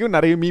இன்னைக்கு வரைக்கும்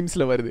நிறைய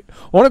மீம்ஸ்ல வருது.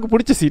 உனக்கு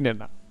பிடிச்ச சீன்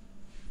என்ன?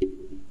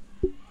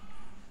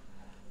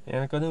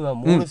 எனக்கு வந்து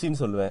நான் 3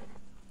 சீன் சொல்லுவேன்.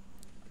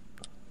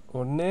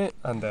 ஒன்று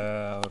அந்த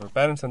ஒரு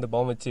பேரண்ட்ஸ் வந்து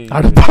பாம்பு வச்சு,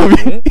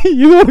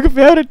 இது உனக்கு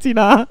ஃபேவரட்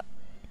சீனா?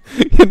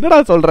 என்னடா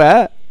சொல்ற?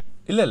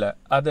 இல்ல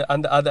அது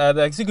அந்த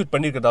அதை எக்ஸிக்யூட்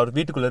பண்ணிருக்கிறது. அவர்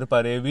வீட்டுக்குள்ள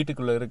இருப்பாரு,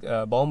 வீட்டுக்குள்ள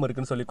பாம்பு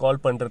இருக்குன்னு சொல்லி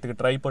கால் பண்றதுக்கு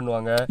ட்ரை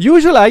பண்ணுவாங்க.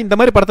 யூசுவலா இந்த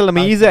மாதிரி படத்துல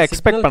நம்ம ஈஸியா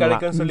எக்ஸ்பெக்ட்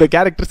பண்ணலாம் இந்த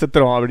கேரக்டர்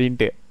செத்துரும்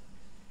அப்படின்ட்டு.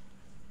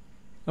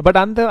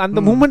 பட்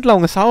அந்த மூமெண்ட்ல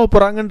அவங்க சாவ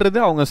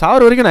போறாங்கன்றது அவங்க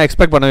சாவற வரைக்கும் நான்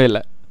எக்ஸ்பெக்ட் பண்ணவே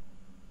இல்லை.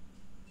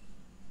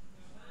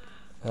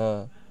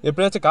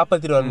 எப்படியாச்சும்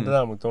காப்பாத்திடுவாருன்னு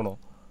தான் நமக்கு தோணும்.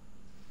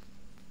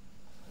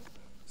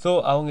 ஸோ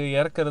அவங்க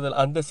இறக்குறது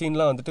அந்த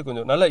சீன்லாம் வந்துட்டு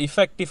கொஞ்சம் நல்ல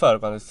இஃபெக்டிவா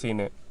இருக்கும் அந்த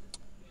Seenu.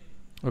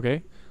 Okay.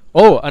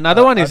 O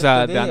another one is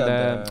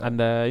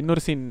அந்த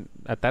இன்னொரு சீன்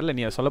தெரியல,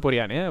 நீ சொல்ல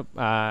போறியானே,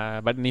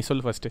 பட் நீ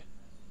சொல்லு ஃபர்ஸ்ட்.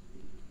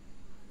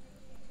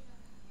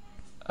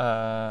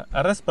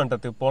 அரெஸ்ட்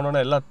பண்றதுக்கு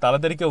போனோன்னா எல்லாம்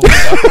தலைதறிக்க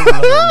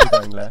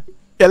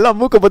எல்லாம்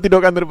மூக்க பத்திட்டு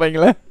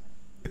உட்காந்துருப்பாங்களே.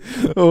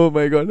 Oh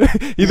my God.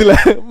 இதுல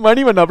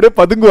மணிவன் அப்படியே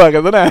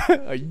பதுங்குவாங்க தானே,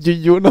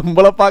 ஐயோ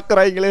நம்மள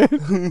பாக்குறாங்களே.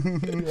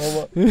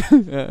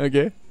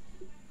 Okay,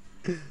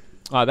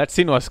 that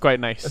scene was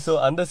quite nice. So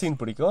அந்த சீன்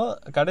பிடிக்கும்.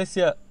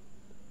 கடைசியா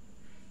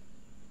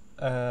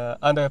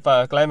அந்த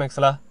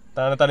கிளைமேக்ஸ்லாம்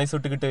தன்னை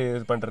சுட்டுக்கிட்டு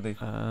இது பண்றது.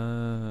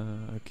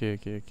 Okay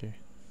okay okay.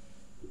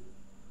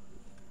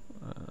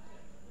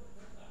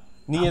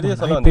 நீ எதையோ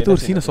சொல்ல வந்த?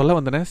 ஒரு சீனை சொல்ல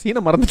வந்தேன்,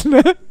 சீனை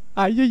மறந்துட்டேன்.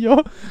 ஐயோ,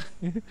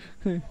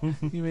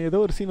 இவன் ஏதோ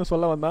ஒரு சீனை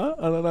சொல்ல வந்தான்,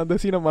 ஆனால் நான் அந்த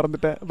சீனை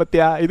மறந்துட்டேன்.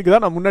 பத்தியா, இதுக்கு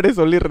தான் நான் முன்னாடியே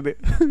சொல்லிடுறது.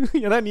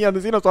 ஏன்னா நீ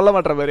அந்த சீனை சொல்ல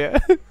மாட்டேற பாரு.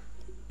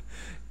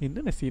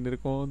 என்னென்ன சீன்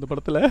இருக்கும் இந்த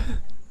படத்துல?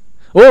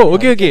 ஓ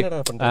ஓகே ஓகே.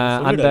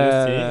 அந்த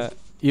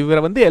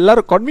இவரை வந்து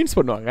எல்லாரும் கன்வின்ஸ்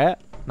பண்ணுவாங்க,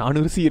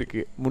 400 சி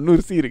இருக்கு,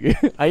 300 சி இருக்கு,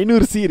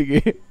 500 சி இருக்கு.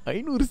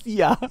 500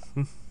 சியா?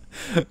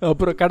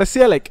 அப்புறம்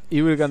கடைசியா லைக்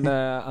இவருக்கு அந்த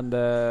அந்த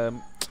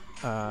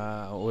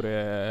ஒரு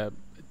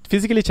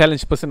ஃபிசிக்கலி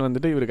சேலஞ்ச் பர்சன்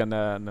வந்துட்டு இவருக்கு அந்த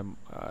அந்த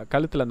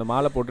கழுத்தில் அந்த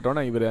மாலை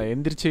போட்டுட்டோன்னா இவர்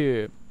எந்திரிச்சு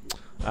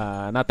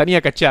நான்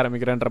தனியாக கட்சி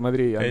ஆரம்பிக்கிறேன்ற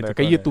மாதிரி அந்த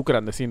கையை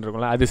தூக்குற அந்த சீன்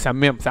இருக்கும்ல, அது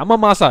செம்ம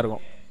மாசா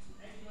இருக்கும்.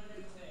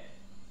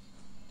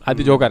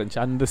 அது ஜோக்கா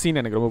இருந்துச்சு. அந்த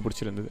சீன் எனக்கு ரொம்ப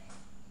பிடிச்சிருந்தது.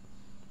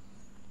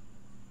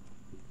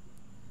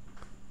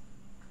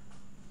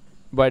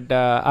 But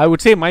I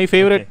would say my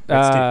favourite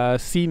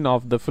scene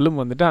of the film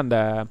வந்துட்டு அந்த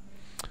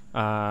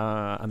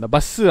அந்த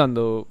பஸ்ஸு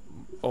அந்த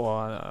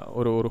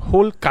ஒரு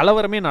ஹோல்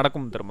கலவரமே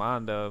நடக்கும் தெரியுமா,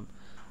 அந்த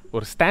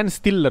ஒரு ஸ்டாண்ட்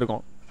ஸ்டில்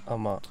இருக்கும்.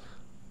 ஆமாம்,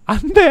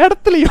 அந்த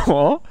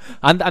இடத்துலையும்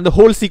அந்த அந்த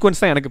ஹோல்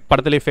சீக்வன்ஸ் தான் எனக்கு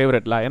படத்துலேயே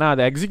ஃபேவரட்ல. ஏன்னா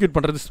அதை எக்ஸிக்யூட்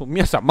பண்ணுறது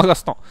உண்மையாக செம்ம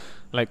கஷ்டம்.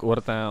 லைக்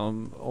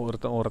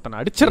ஒருத்தனை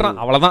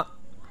அடிச்சிடறான், அவ்வளோதான்,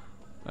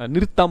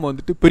 நிறுத்தாமல்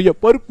வந்துட்டு பெரிய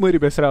பருப்பு மாதிரி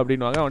பேசுகிறா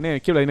அப்படின்வாங்க. உடனே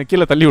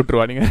கீழே தள்ளி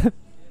விட்டுருவானுங்க.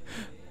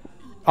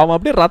 அவன்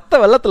அப்படியே ரத்த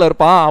வெள்ளத்தில்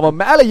இருப்பான், அவன்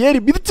மேலே ஏறி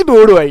மிதிச்சுட்டு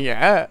ஓடுவாங்க.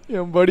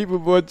 என் படிப்பு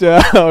போச்சா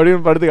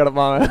அப்படின்னு படுத்து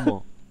கிடப்பான்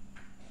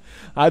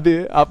அது.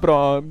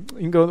 அப்புறம்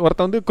இங்கே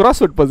ஒருத்தன் வந்து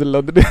கிராஸ்வேர்ட் பசிலில்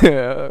வந்துட்டு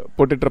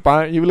போட்டுட்டு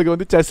இருப்பான், இவளுக்கு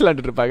வந்து செஸ்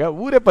விளாண்டுட்டு இருப்பாங்க.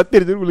 ஊரே பத்தி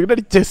எரிஞ்சு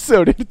உங்களுக்கு செஸ்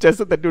அப்படின்னு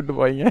செஸ்ஸை தட்டி விட்டு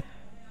போவாங்க.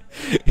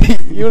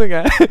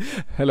 இவனுங்க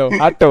ஹலோ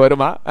ஆட்டோ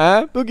வருமா,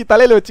 தூக்கி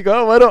தலையில் வச்சுக்கோ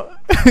வரும்.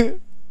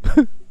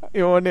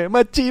 இவனு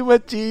மச்சி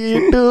மச்சி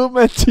டூ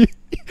மச்சி.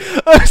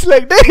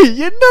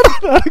 என்னடா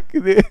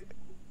நடக்குது?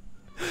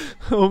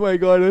 Oh my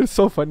god, it's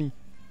so funny.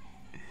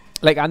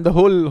 Like and the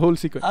whole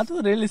sequence.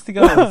 அது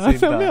ரியலிஸ்டிக்கா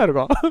செமையா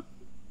இருக்கும்.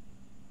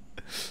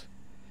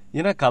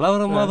 ஏன்னா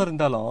கலவரமா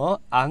இருந்தாலும்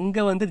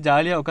அங்க வந்து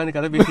ஜாலியா உட்கார்ந்து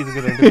கதை பேசிட்டு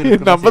இருக்க ரெண்டு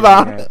பேரும் நம்ம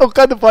தான்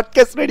உட்கார்ந்து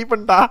பாட்காஸ்ட் ரெடி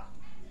பண்ணிட்டா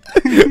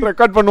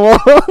ரெக்கார்ட்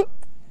பண்ணுவோம்.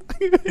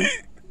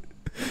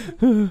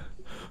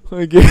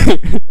 ஓகே.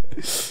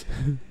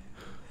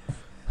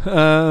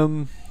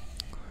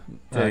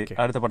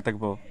 அடுத்த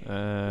படத்துக்கு போ.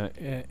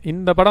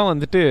 இந்த படம்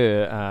வந்துட்டு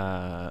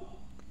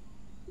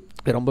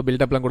ரொம்ப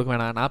பில்டப்லாம் கொடுக்க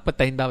வேணாம்.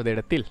 45வது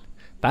இடத்தில்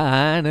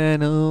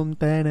தானனும்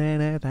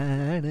தனன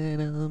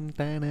தானனும்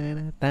தனன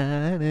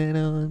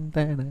தானனும்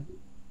தன.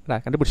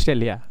 கண்டுபிடிச்சிட்டே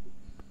இல்லையா?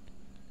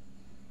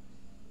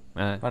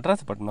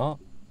 மதராசப்பட்டினம்.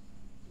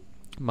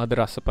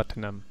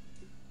 மதராசப்பட்டினம்.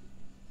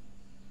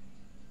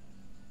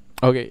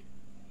 ஓகே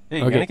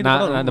ஓகே,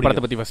 நான் அந்த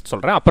படத்தை பற்றி ஃபர்ஸ்ட்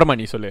சொல்கிறேன், அப்புறமா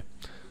நீ சொல்லு.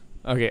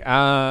 ஓகே,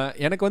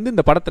 எனக்கு வந்து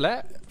இந்த படத்தில்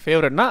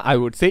ஃபேவரட்னா I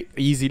would say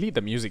easily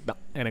the music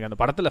தான். எனக்கு அந்த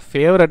படத்தில்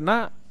ஃபேவரட்னா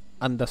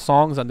அந்த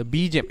சாங்ஸ், அந்த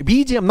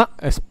பிஜிஎம் தான்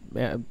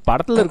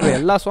படத்தில் இருக்கிற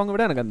எல்லா சாங்கை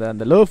விட எனக்கு அந்த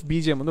அந்த லவ்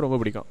பிஜிஎம் வந்து ரொம்ப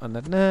பிடிக்கும். அந்த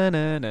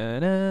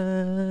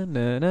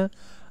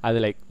அது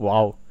லைக்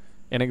வாவ்.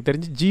 எனக்கு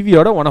தெரிஞ்சு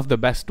ஜிவியோட ஒன் ஆஃப் த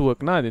பெஸ்ட்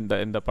ஒர்க்னா அது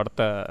இந்த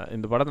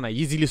படத்தை நான்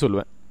ஈஸிலி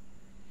சொல்லுவேன்.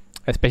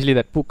 எஸ்பெஷலி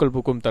தட் பூக்கள்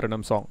பூக்கும்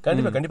தருணம் சாங்.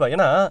 கண்டிப்பா கண்டிப்பா.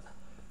 ஏன்னா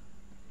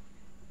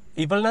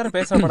இவ்வளவு நேரம்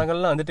பேசுற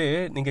படங்கள்லாம் வந்துட்டு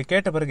நீங்க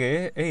கேட்ட பிறகு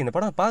இந்த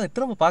படம்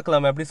திரும்ப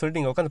பார்க்கலாமே அப்படின்னு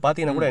சொல்லிட்டு நீங்க உட்காந்து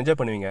பாத்தீங்கன்னா கூட என்ஜாய்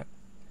பண்ணுவீங்க.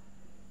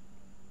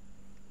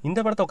 இந்த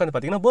படத்தை உட்காந்து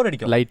பாத்தீங்கன்னா போர்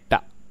அடிக்கும் லைட்டா.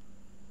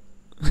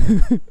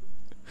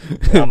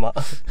 ஆமா,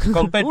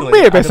 கம்பேர் டு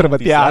உண்மையை பேசுற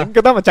பத்தியா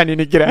அங்கதான் மச்சான் நீ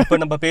நிக்கிற. இப்ப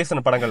நம்ம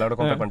பேசின படங்களோட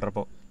கம்பேர்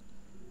பண்றப்போ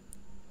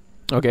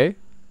ஓகே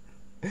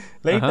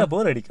லைட்டா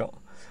போர் அடிக்கும்.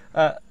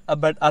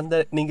 பட்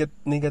அந்த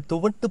நீங்க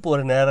துவட்டு போற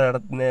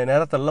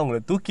நேரத்தெல்லாம்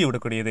உங்களை தூக்கி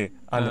விடக்கூடியது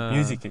அந்த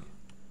மியூசிக்.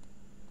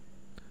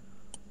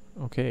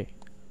 ஓகே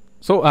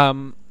சோ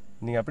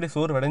நீங்க அப்படியே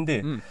சோறு வடைந்து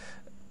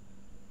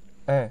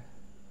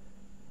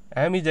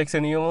ஆமி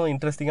ஜாக்சனையும்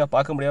இன்ட்ரெஸ்டிங்கா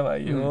பார்க்க முடியாம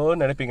ஐயோ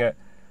நினைப்பீங்க.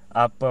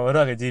 அப்ப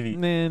வருவாங்க ஜிவி.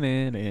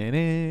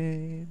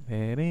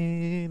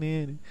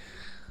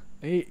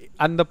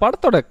 அந்த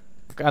படத்தோட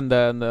அந்த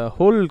அந்த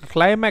ஹோல்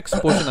கிளைமேக்ஸ்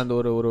போர்ஷன், அந்த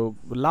ஒரு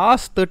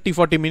லாஸ்ட்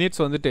 30-40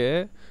 மினிட்ஸ் வந்துட்டு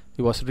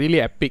it was really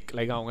epic.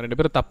 Like அவங்க 2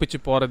 பேரும் தப்பிச்சு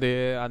போகிறது,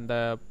 அந்த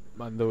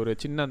அந்த ஒரு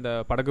சின்ன அந்த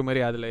படகு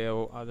மாதிரி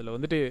அதில்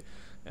வந்துட்டு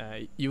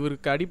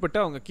இவருக்கு அடிப்பட்டு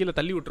அவங்க கீழே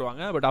தள்ளி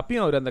விட்டுருவாங்க. பட்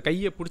அப்பயும் அவர் அந்த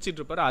கையை பிடிச்சிட்டு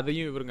இருப்பாரு,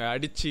 அதையும் இவருங்க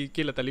அடித்து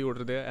கீழே தள்ளி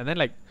விடுறது. அண்ட்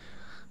தென் லைக்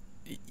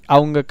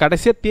அவங்க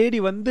கடைசியாக தேடி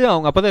வந்து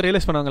அவங்க அப்போ தான்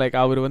ரியலைஸ் பண்ணுவாங்க லைக்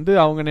அவர் வந்து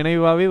அவங்க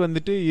நினைவாகவே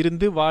வந்துட்டு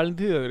இருந்து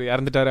வாழ்ந்து அவர்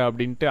இறந்துட்டாரு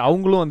அப்படின்ட்டு.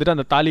 அவங்களும் வந்துட்டு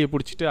அந்த தாலியை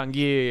பிடிச்சிட்டு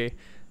அங்கேயே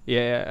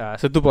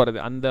செத்து போகிறது.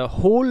 அந்த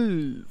whole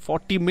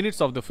 40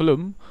 minutes of the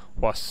film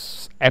was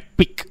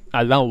epic.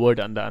 அதுதான்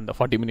வேர்டு அந்த அந்த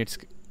 40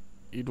 மினிட்ஸ்க்கு.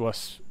 It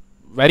was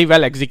very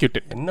well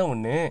executed. என்ன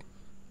ஒன்று,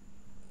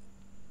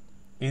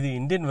 இது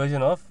Indian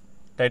version of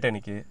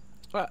Titanic.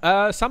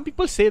 some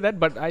people say that,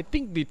 but I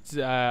think it's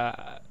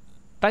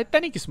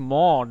Titanic is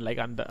more like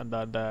அந்த அந்த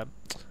அந்த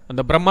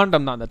அந்த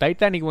பிரம்மாண்டம் தான். அந்த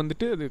டைட்டானிக்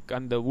வந்துட்டு அது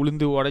அந்த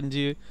உளுந்து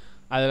உடஞ்சி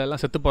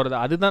அதிலெல்லாம் செத்து போகிறது,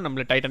 அதுதான்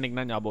நம்மள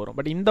டைட்டானிக்னா ஞாபகம் வரும்.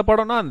 பட் இந்த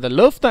படம்னா அந்த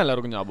லவ் தான்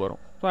எல்லாருக்கும் ஞாபகம்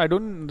வரும். So I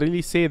don't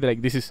really say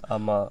like this is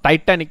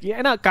Titanic.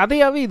 ஏன்னா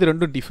கதையாகவே இது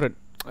ரெண்டும் different.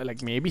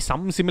 Like maybe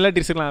some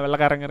similarities இருக்கலாம்,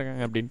 வெள்ளக்காரங்க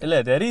இருக்காங்க அப்படின்ட்டு. இல்லை,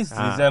 there is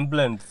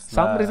resemblance,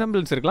 some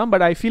resemblance இருக்கலாம்.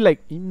 பட் ஐ ஃபீல்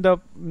லைக் இந்த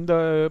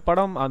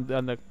படம்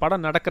அந்த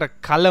படம் நடக்கிற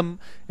களம்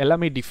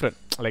எல்லாமே டிஃப்ரெண்ட்.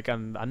 லைக்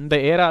அந்த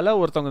ஏரால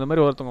ஒருத்தவங்க இந்த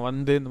மாதிரி ஒருத்தவங்க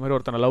வந்து இந்த மாதிரி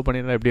ஒருத்தவங்க லவ்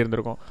பண்ணியிருந்தா எப்படி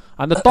இருந்திருக்கும்,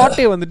 அந்த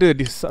தாட்டே வந்துட்டு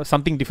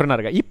சம்திங் டிஃப்ரெண்டாக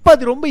இருக்கா. இப்போ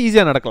அது ரொம்ப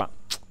ஈஸியாக நடக்கலாம்.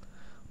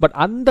 பட்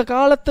அந்த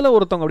காலத்தில்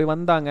ஒருத்தவங்க அப்படி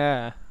வந்தாங்க,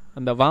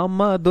 அந்த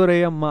வாமா துரை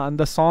அம்மா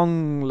அந்த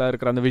சாங்ல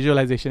இருக்கிற அந்த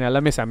விஜுவலைசேஷன்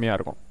எல்லாமே செம்மையாக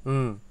இருக்கும்.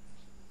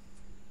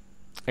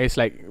 இட்ஸ்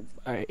லைக்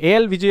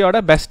ஏஎல் விஜயோட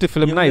பெஸ்ட்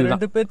ஃபிலிம்னா இதுதான்.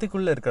 ரெண்டு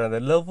பேத்துக்குள்ள இருக்கிற அந்த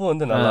லவ்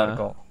வந்து நல்லா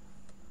இருக்கும்.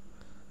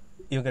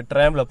 இவங்க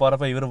ட்ராம்ல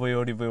போறப்ப இவரு போய்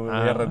ஓடி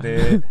போய் ஏறது,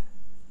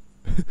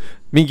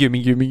 மிங்கி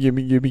மிங்கி மிங்கி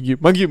மிங்கி மிங்கி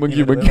மங்கி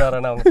மங்கி மங்கி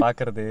அவங்க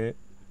பாக்குறது,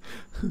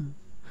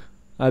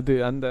 அது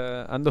அந்த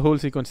அந்த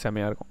ஹோல் சீக்வன்ஸ்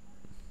செம்மையா இருக்கும்.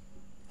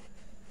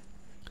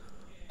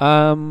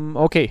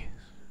 Okay,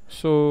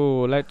 so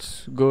let's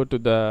go to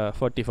the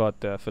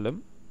 44th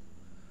film.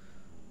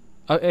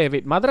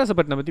 Wait,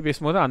 Madrasapattinam பற்றி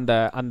பேசும்போது அந்த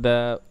அந்த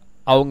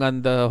அவங்க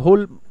அந்த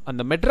ஹோல்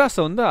அந்த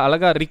மெட்ராஸை வந்து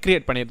அழகாக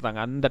ரீக்ரியேட் பண்ணியிருந்தாங்க.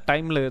 அந்த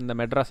டைமில் இந்த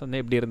மெட்ராஸ் வந்து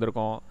எப்படி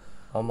இருந்திருக்கும்,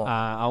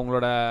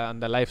 அவங்களோட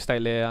அந்த லைஃப்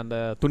ஸ்டைலு, அந்த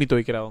துணி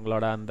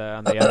துவைக்கிறவங்களோட அந்த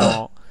அந்த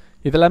இடம்,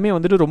 இதெல்லாமே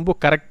வந்துட்டு ரொம்ப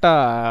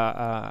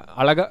கரெக்டாக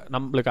அழகாக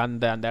நம்மளுக்கு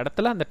அந்த அந்த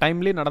இடத்துல அந்த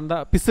டைம்லேயே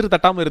நடந்தால் பிசுறு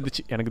தட்டாமல்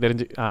இருந்துச்சு எனக்கு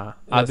தெரிஞ்சு.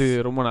 அது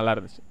ரொம்ப நல்லா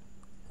இருந்துச்சு.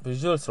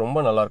 விஷுவல்ஸ் ரொம்ப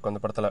நல்லா இருக்கும்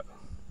அந்த படத்தில்,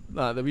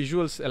 அந்த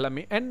விஷுவல்ஸ்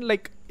எல்லாமே. அண்ட்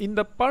லைக்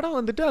இந்த படம்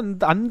வந்துட்டு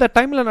அந்த அந்த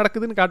டைமில்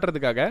நடக்குதுன்னு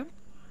காட்டுறதுக்காக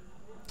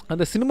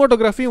அந்த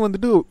சினிமாட்டோகிராஃபியும்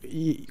வந்துட்டு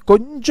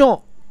கொஞ்சம்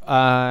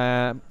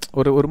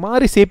ஒரு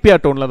மாதிரி சேப்பியா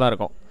டோனில் தான்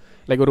இருக்கும்.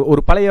 லைக்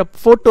ஒரு பழைய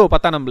ஃபோட்டோ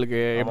பார்த்தா நம்மளுக்கு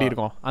எப்படி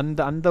இருக்கும், அந்த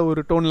அந்த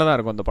ஒரு டோனில் தான்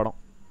இருக்கும் அந்த படம்.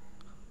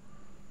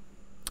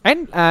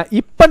 அண்ட்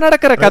இப்போ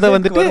நடக்கிற கதை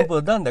வந்துட்டு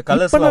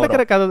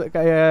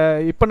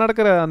இப்போ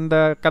நடக்கிற அந்த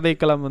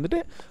கதைக்களம்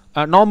வந்துட்டு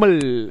நார்மல்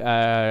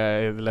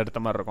இதில்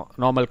எடுத்த மாதிரி இருக்கும்,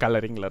 நார்மல்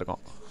கலரிங்கில்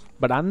இருக்கும்.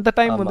 பட் அந்த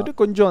டைம் வந்துட்டு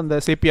கொஞ்சம் அந்த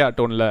சேப்பியா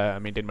டோனில்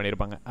மெயின்டைன்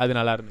பண்ணியிருப்பாங்க. அது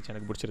நல்லா இருந்துச்சு,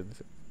 எனக்கு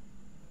பிடிச்சிருந்துச்சு.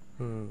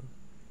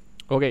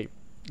 ஓகே,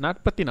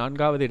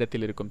 44வது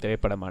இடத்தில் இருக்கும்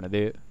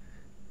திரைப்படமானது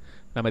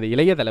நமது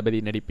இளைய தளபதி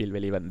நடிப்பில்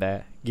வெளிவந்த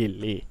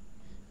கில்லி.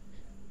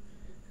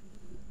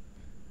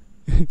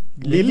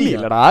 கில்லி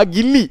இல்லடா,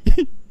 கில்லி.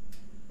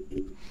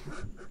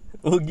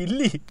 ஓ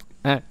கில்லி.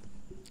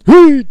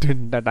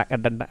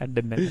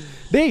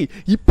 டேய்,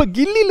 இப்ப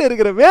கில்லில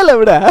இருக்கிற வேலை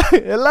விட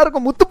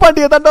எல்லாருக்கும்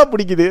முத்துப்பாண்டியை தாண்டா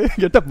பிடிக்குது.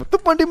 கேட்டா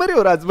முத்துப்பாண்டி மாதிரி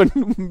ஒரு ஹஸ்பண்ட்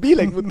பி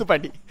லைக்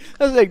முத்துப்பாண்டி.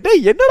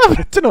 டேய், என்னடா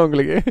பிரச்சனை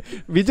உங்களுக்கு?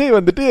 விஜய்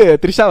வந்துட்டு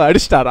த்ரிஷாவை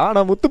அடிச்சிட்டாரா,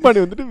 ஆனா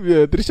முத்துப்பாண்டி வந்துட்டு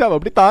த்ரிஷாவை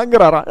அப்படி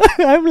தாங்குறாராம்.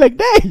 ஐம் லைக்,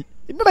 டேய்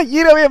என்னடா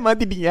ஹீரோவே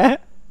மாத்திட்டீங்க.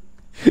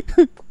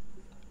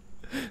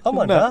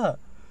 ஆமாடா,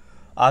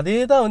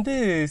 அதேதான் வந்து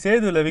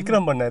சேதுல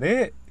விக்ரம் பண்ணாரு,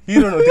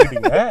 ஹீரோன்னு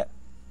வச்சுக்கிட்டீங்க.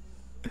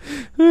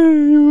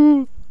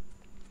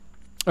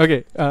 ஓகே,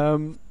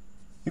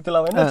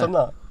 இதெல்லாம் என்ன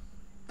சொன்னா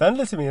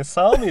தனலட்சுமி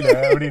சாமியில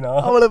அப்படின்னா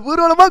அவளை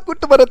ஊர்வலமா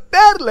கூட்டு போற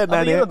தேர்ல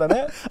நானு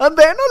அந்த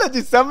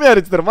எனர்ஜி செம்மையா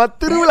இருந்துச்சு தெரியுமா.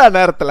 திருவிழா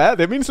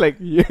நேரத்துல மீன்ஸ் லைக்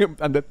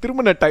அந்த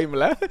திருமண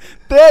டைம்ல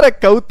தேரை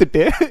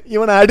கவுத்துட்டு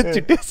இவனை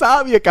அடிச்சுட்டு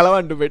சாவிய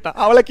களவாண்டு போயிட்டான்,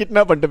 அவளை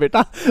கிட்னாப் பண்ணிட்டு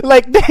போயிட்டான்.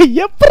 லைக்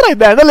எப்படி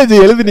இந்த எனர்ஜி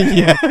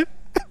எழுதுனீங்க?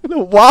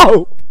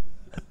 வாவ்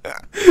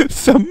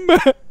செம்ம.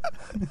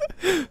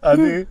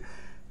 அது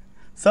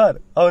சார்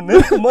அவன்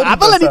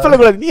அதெல்லாம் நீ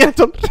சொல்லக்கூடாது, நீ ஏன்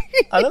சொல்ற?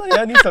 அதெல்லாம்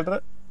ஏன் நீ சொல்ற?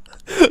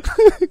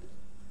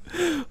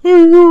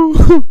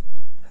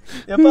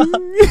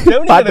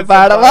 பாட்டு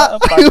பாடவா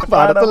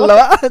பாட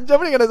சொல்லவா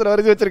ஜெமினி கணேசன்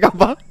வரைஞ்சி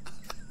வச்சிருக்காப்பா.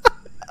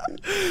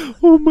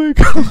 Oh my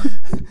God.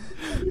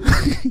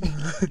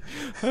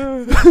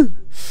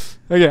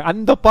 Okay,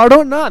 அந்த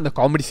படம்னா அந்த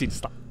காமெடி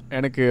சீன்ஸ் தான்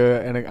எனக்கு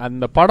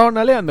அந்த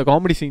படம்னாலே அந்த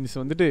காமெடி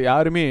சீன்ஸ் வந்துட்டு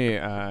யாருமே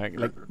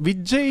லைக்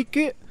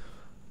விஜய்க்கு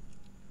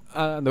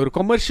அந்த ஒரு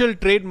கொமர்ஷியல்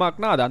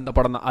ட்ரேட்மார்க்னா அது அந்த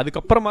படம் தான்.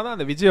 அதுக்கப்புறமா தான்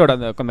அந்த விஜயோட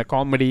அந்த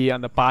காமெடி,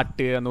 அந்த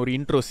பாட்டு, அந்த ஒரு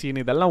இன்ட்ரோ சீன்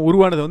இதெல்லாம்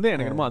உருவானது வந்து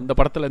எனக்கு என்னமோ அந்த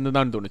படத்துல இருந்து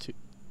தான் தோணுச்சு.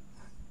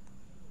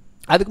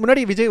 அதுக்கு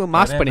முன்னாடி விஜய்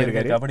மாஸ்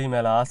பண்ணியிருக்காரு, கபடி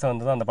மேல ஆசை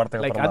வந்தது அந்த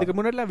படத்துல. லைக் அதுக்கு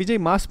முன்னாடிலாம்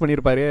விஜய் மாஸ்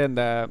பண்ணியிருப்பாரு,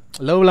 அந்த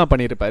லவ்லாம்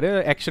பண்ணியிருப்பாரு,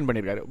 ஆக்ஷன்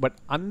பண்ணியிருக்காரு. பட்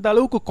அந்த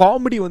அளவுக்கு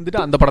காமெடி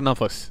வந்துட்டு அந்த படம் தான்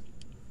ஃபர்ஸ்ட்.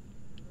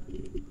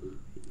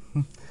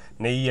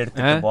 நெய்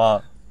எடுத்துட்டு வா,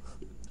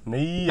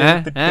 நெய்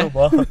எடுத்துட்டு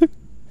வா,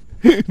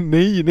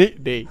 நெய் நெய்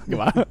டேய்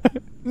வா,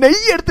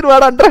 நெய் எடுத்துட்டு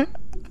வாடான்ற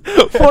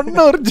பொண்ணு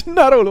ஒரு சின்ன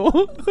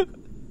அரவலும்.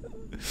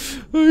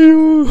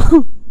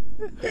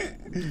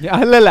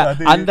 இல்ல இல்ல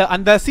அந்த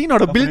அந்த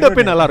சீனோட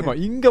பில்டப்பே நல்லா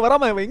இருக்கும். இங்க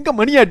வராம இவன் எங்க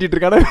மணி ஆட்டிட்டு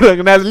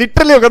இருக்கானு, நான்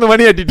லிட்டரலி உட்காந்து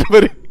மணி ஆட்டிட்டு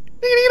இருப்பாரு.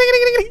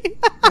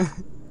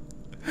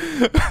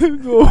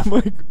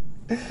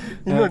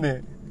 இன்னொன்னு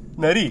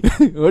நரி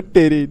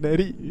ஒட்டேரி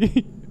நரி,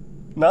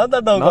 நான்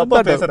தான் உங்க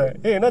அப்பா பேசுறேன்.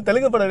 என்ன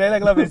தெலுங்கு பட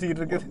டைலாக்லாம்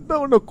பேசிக்கிட்டு இருக்கு?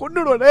 உன்னை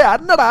கொன்னுடுவேன்.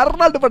 அண்ணா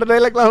அர்னால்டு பட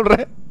டைலாக்லாம்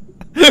சொல்றேன்.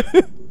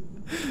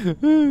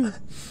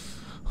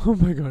 Oh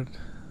my God.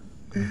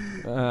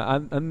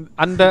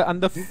 அந்த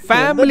அந்த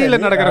ஃபேமிலில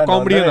நடக்கிற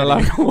காமெடியும் நல்லா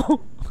இருக்கும்.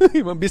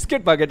 இவன்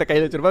பிஸ்கட் பாக்கெட்டை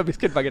கையில் வச்சிருப்பா,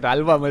 பிஸ்கட் பாக்கெட்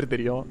அல்வா மாதிரி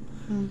தெரியும்.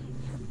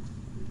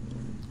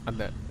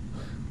 அந்த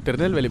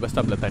திருநெல்வேலி பஸ்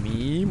ஸ்டாப்ல தனி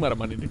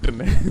மரமா நின்றுட்டு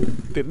இருந்தேன்.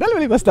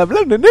 திருநெல்வேலி பஸ்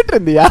ஸ்டாப்ல நின்றுட்டு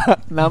இருந்தியா?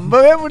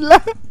 நம்பவே முடியல.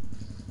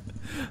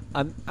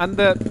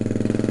 அந்த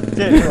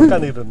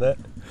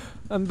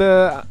அந்த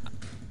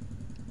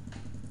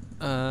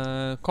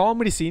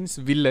காமெடி சீன்ஸ்,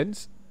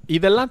 வில்லன்ஸ்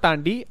இதெல்லாம்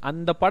தாண்டி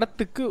அந்த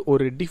படத்துக்கு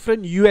ஒரு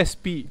டிஃப்ரெண்ட்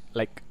யூஎஸ்பி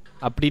லைக்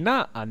அப்படின்னா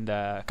அந்த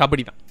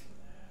கபடி தான்.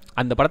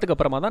 அந்த படத்துக்கு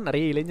அப்புறமா தான்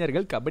நிறைய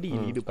இளைஞர்கள்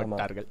கபடியில்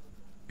ஈடுபட்டார்கள்.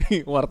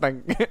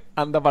 ஒருத்தங்க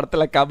அந்த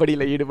படத்துல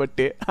கபடியில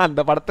ஈடுபட்டு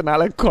அந்த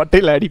படத்தினால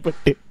கோட்டையில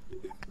அடிபட்டு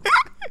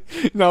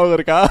நான்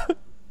இருக்கா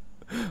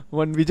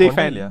ஒன் விஜய்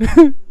ஃபேன்.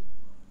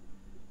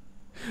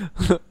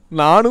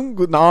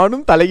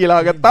 நானும்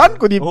தலைகீழாகத்தான்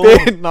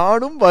குதிப்பேன்,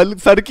 நானும்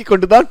சறுக்கி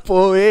கொண்டுதான்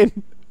போவேன்.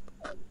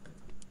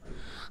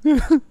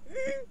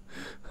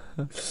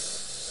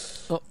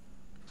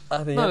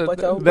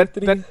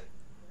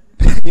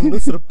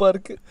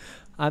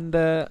 அந்த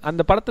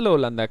அந்த படத்துல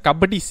உள்ள அந்த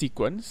கபடி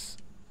சீக்வன்ஸ்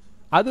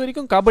அது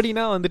வரைக்கும்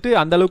கபடினா வந்துட்டு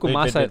அந்த அளவுக்கு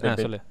மாசா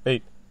சொல்லு.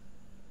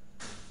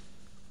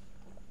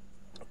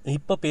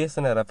 இப்ப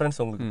பேசின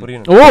ரெஃபரன்ஸ் உங்களுக்கு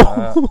புரியணும். ஓ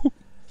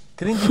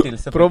கிரிஞ்சி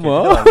டீல்ஸ் ப்ரோமோ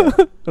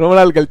ரொம்ப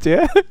நாள் கழிச்சு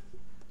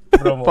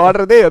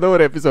பாடுறதே ஏதோ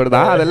ஒரு எபிசோடு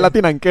தான், அது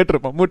எல்லாத்தையும் நாங்க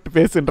கேட்டிருப்போம். மூட்டு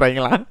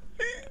பேசுன்றாங்களா?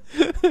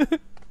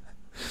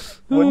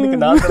 ஒண்ணுக்கு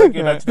நான்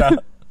கேட்டாச்சுடா.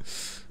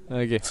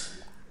 ஓகே,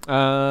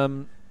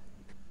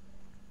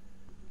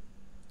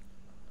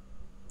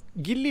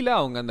 கில்லில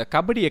அவங்க அந்த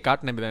கபடியை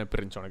காட்டின விதம் எப்படி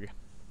இருந்துச்சு உனக்கு?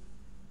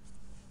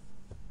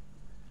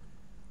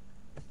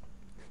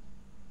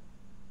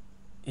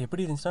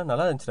 எப்படி இருந்துச்சுன்னா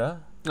நல்லா இருந்துச்சுடா.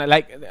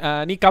 லைக்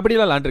நீ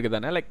கபடிலாம் விளாண்டுருக்கு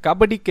தானே, லைக்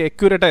கபடிக்கு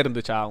அக்யூரேட்டா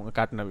இருந்துச்சா அவங்க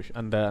காட்டின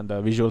அந்த அந்த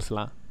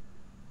விஷுவல்ஸ்லாம்?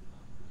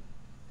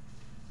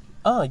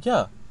 யா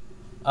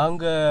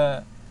அவங்க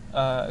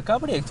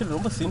கபடி ஆக்சுவலி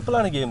ரொம்ப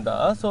சிம்பிளான கேம்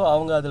தான். ஸோ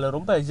அவங்க அதில்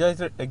ரொம்ப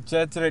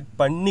எக்ஸாஜரேட்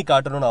பண்ணி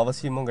காட்டணும்னு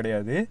அவசியமும்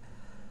கிடையாது.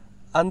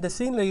 அந்த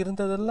சீனில்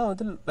இருந்ததெல்லாம்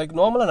வந்து லைக்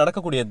நார்மலாக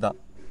நடக்கக்கூடியது தான்.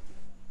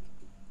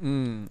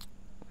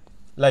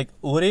 லைக்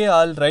ஒரே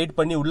ஆள் ரைட்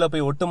பண்ணி உள்ளே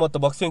போய்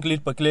ஒட்டுமொத்த பாக்ஸையும்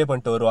கிளியர்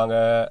பண்ணிட்டு வருவாங்க.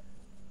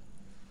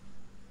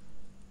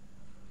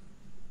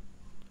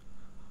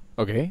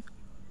 ஓகே,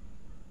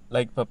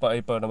 லைக்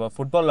இப்போ நம்ம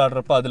ஃபுட்பால்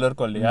விளாடுறப்ப அதில்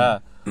இருக்கோம் இல்லையா,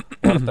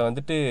 ஒருத்த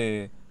வந்துட்டு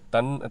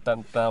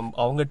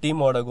அவங்க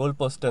டீமோட கோல்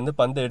போஸ்ட் வந்து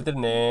பந்தை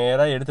எடுத்துட்டு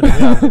நேரா எடுத்துட்டு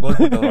போய் அந்த கோல்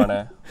போட்டு வருவானே,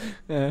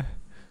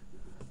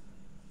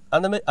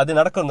 அந்த மாதிரி அது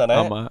நடக்கும் தானே?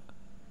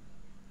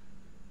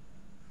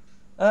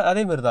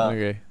 அதே மாதிரி தான்.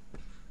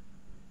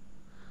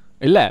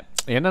 இல்ல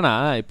என்னன்னா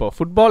இப்போ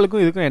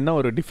ஃபுட்பாலுக்கும் இதுக்கும் என்ன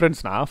ஒரு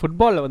டிஃப்ரென்ஸ்னா,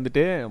 ஃபுட்பாலில்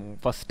வந்துட்டு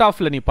ஃபர்ஸ்ட்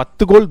ஹாஃப்ல நீ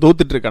 10 கோல்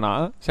தோத்துட்டு இருக்கனா,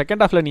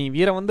 செகண்ட் ஹாஃப்ல நீ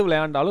வீரம் வந்து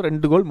விளையாண்டாலும்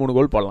 2 கோல் 3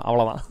 கோல் போடலாம்,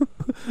 அவ்வளோதான்.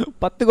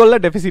 10 கோல்ல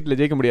டெபிசிட்ல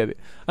ஜெயிக்க முடியாது.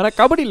 ஆனால்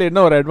கபடியில்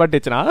என்ன ஒரு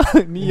அட்வான்டேஜ்னா,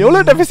 நீ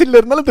எவ்வளோ டெபிசிட்ல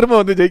இருந்தாலும்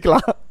திரும்ப வந்து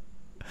ஜெயிக்கலாம்.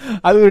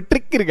 அது ஒரு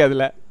ட்ரிக் இருக்கு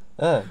அதுல.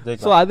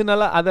 ஸோ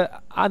அதனால அதை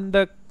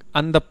அந்த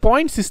அந்த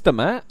பாயிண்ட்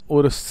சிஸ்டமை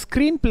ஒரு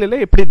ஸ்க்ரீன் பிளேல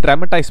எப்படி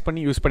ட்ராமடைஸ்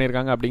பண்ணி யூஸ்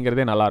பண்ணியிருக்காங்க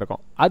அப்படிங்கிறதே நல்லா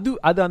இருக்கும். அது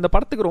அது அந்த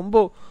படத்துக்கு ரொம்ப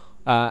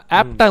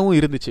ஆப்டாகவும்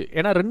இருந்துச்சு.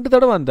 ஏன்னா 2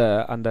 தடவை அந்த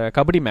அந்த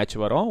கபடி மேட்ச்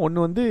வரும்.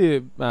 ஒன்று வந்து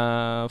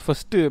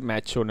ஃபர்ஸ்ட்டு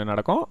மேட்ச் ஒன்று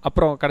நடக்கும்,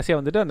 அப்புறம் கடைசியாக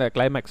வந்துட்டு அந்த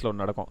கிளைமேக்ஸில்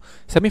ஒன்று நடக்கும்.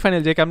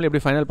 செமிஃபைனல் ஜெயிக்காமல்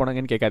எப்படி ஃபைனல்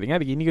போனாங்கன்னு கேட்காதீங்க,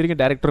 அதுக்கு இன்னி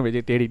வரைக்கும் டேரக்டரும்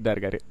விஜய் தேடிட்டு தான்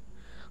இருக்காரு.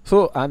 ஸோ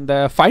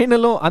அந்த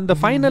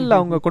ஃபைனலில்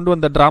அவங்க கொண்டு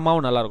வந்த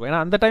ட்ராமாவும் நல்லாயிருக்கும்.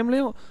 ஏன்னா அந்த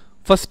டைம்லேயும்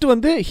ஃபர்ஸ்ட்டு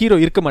வந்து ஹீரோ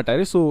இருக்க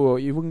மாட்டார். ஸோ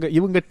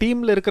இவங்க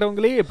டீமில்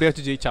இருக்கிறவங்களே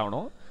எப்படியாச்சும்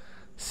ஜெயிச்சாகணும்.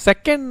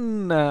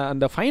 செகண்ட்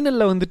அந்த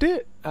ஃபைனலில் வந்துட்டு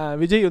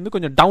விஜய் வந்து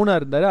கொஞ்சம் டவுனாக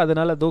இருந்தார்,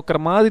 அதனால தோக்கிற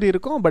மாதிரி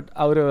இருக்கும். பட்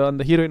அவர்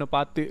அந்த ஹீரோயினை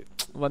பார்த்து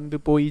வந்து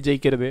போய்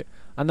ஜெயிக்கிறது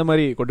அந்த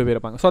மாதிரி கொண்டு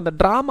போயிருப்பாங்க. ஸோ அந்த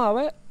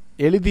ட்ராமாவை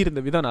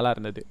எழுதியிருந்த விதம் நல்லா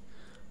இருந்தது.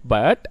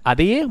 பட்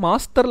அதையே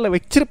மாஸ்டரில்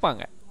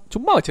வச்சிருப்பாங்க,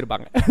 சும்மா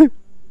வச்சிருப்பாங்க,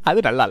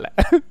 அது நல்லா இல்லை.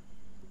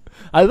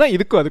 அதுதான்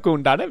அதுக்கும்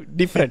உண்டான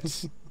டிஃப்ரென்ஸ்.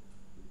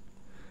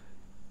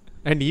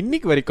 அண்ட்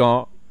இன்னைக்கு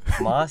வரைக்கும்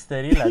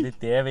மாஸ்டரில் அது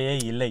தேவையே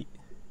இல்லை.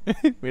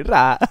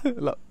 விடுறா,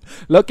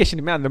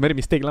 லொகேஷனுமே அந்த மாதிரி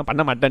மிஸ்டேக்லாம்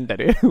பண்ண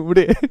மாட்டேன்ட்டாரு,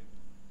 விடு.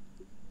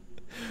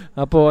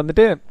 அப்போ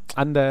வந்துட்டு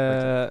அந்த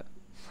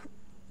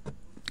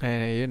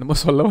என்னமோ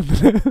சொல்ல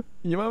வந்து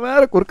இவன்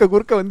வேற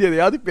குறுக்க வந்து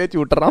எதையாவது பேச்சு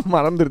விட்டுறான்,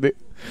 மறந்துடுது.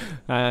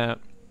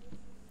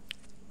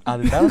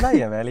 அதுதான்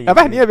என் வேலை.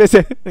 அதான் நீயே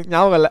பேசு,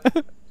 ஞாபகம் இல்லை.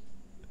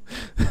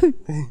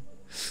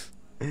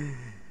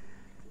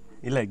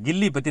 இல்ல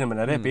கில்லி பத்தி நம்ம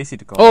நிறைய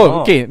பேசிட்டு இருக்கோம்.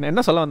 ஓகே,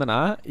 என்ன சொல்ல வந்தேன்னா,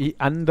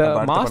 அந்த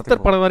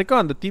மாஸ்டர் படம்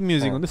வரைக்கும் அந்த தீம்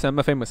மியூசிக் வந்து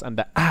செம்ம ஃபேமஸ்.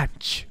 அந்த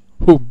ஆச்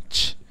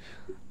ஹூம்ச்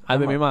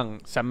அது மேமாங்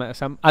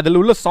செம்ம அதுல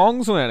உள்ள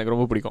சாங்ஸும் எனக்கு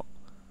ரொம்ப பிடிக்கும்.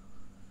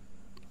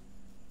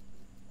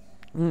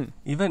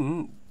 ஈவன்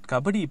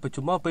கபடி இப்ப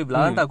சும்மா போய்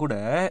விளையாண்டா கூட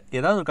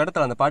ஏதாவது ஒரு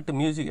கடத்துல அந்த பாட்டு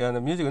மியூசிக்,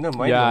 அந்த மியூசிக் வந்து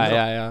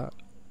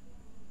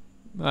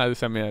அது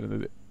செம்மையா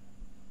இருந்தது.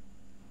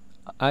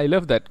 I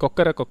love that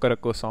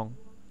Kokkarakko song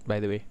by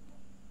the வே.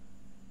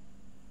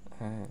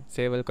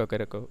 சேவல்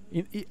கொக்கரக்கோ.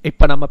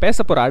 இப்போ நம்ம பேச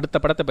போகிற அடுத்த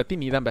படத்தை பற்றி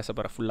நீ தான் பேச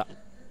போகிற ஃபுல்லாக.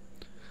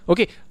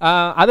 ஓகே,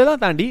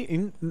 அதெல்லாம் தாண்டி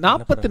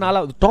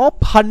 44வது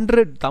டாப்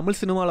 100 தமிழ்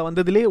சினிமாவில்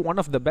வந்ததுலேயே ஒன்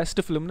ஆஃப் த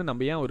பெஸ்ட் ஃபிலிம்னு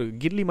நம்ம ஏன் ஒரு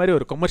கில்லி மாதிரி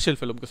ஒரு கமர்ஷியல்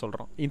ஃபிலிமுக்கு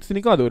சொல்கிறோம்?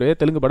 இன்சினிக்கும் அது ஒரு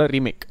தெலுங்கு படம்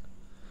remake.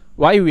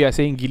 Why we are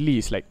saying Ghilli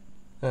is like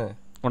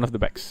one of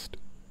the best.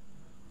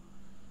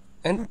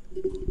 And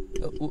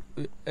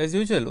as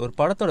usual ஒரு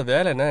படத்தோட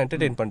வேலை என்ன,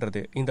 என்டர்டெயின்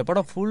பண்றது. இந்த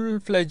படம் ஃபுல்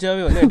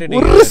ஃப்ளெட்ஜாவே வந்து என்டர்டெயின்.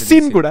 ஒரு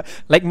சீன் கூட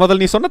லைக்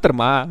முதல்ல நீ சொன்ன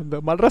தெரியுமா, இந்த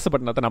மல்ராச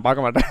பட்டணத்தை நான்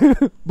பார்க்க மாட்டேன்,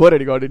 போர்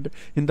அடிக்கும் அப்படின்ட்டு.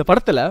 இந்த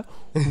படத்துல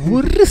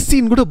ஒரு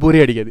சீன் கூட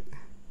போரே அடிக்காது,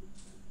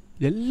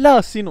 எல்லா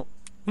சீனும்.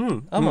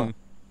 ஆமா,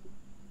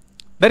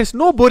 there is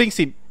no boring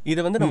scene.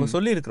 இதை வந்து நம்ம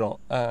சொல்லி இருக்கிறோம்.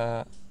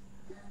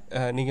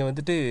 நீங்க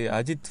வந்துட்டு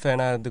அஜித்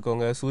ஃபேனா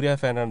இருந்துக்கோங்க, சூர்யா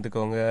ஃபேனா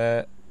இருந்துக்கோங்க,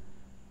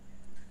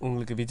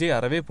 உங்களுக்கு விஜய்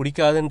அறவே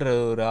பிடிக்காதுன்ற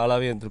ஒரு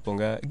ஆளாவே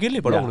இருந்திருப்போங்க, கில்லி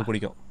படம் உங்களுக்கு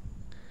பிடிக்கும்.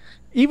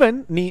 ஈவன்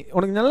நீ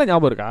உனக்கு நல்ல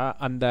ஞாபகம் இருக்கா,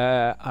 அந்த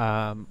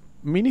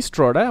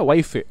மினிஸ்டரோட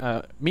ஒய்ஃபு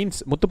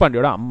மீன்ஸ்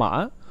முத்துப்பாண்டியோட அம்மா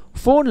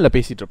ஃபோனில்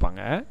பேசிகிட்டு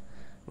இருப்பாங்க.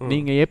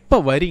 நீங்கள் எப்போ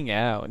வரீங்க,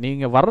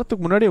 நீங்கள்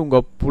வர்றதுக்கு முன்னாடி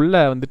உங்கள்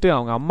புள்ள வந்துட்டு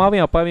அவங்க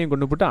அம்மாவையும் அப்பாவையும்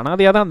கொண்டு போட்டு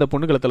அனாதையாக தான் அந்த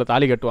பொண்ணு கழுத்தில்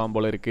தாலி கட்டுவான்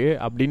போல இருக்குது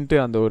அப்படின்ட்டு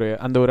அந்த ஒரு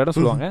இடம்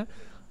சொல்லுவாங்க.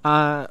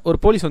 ஒரு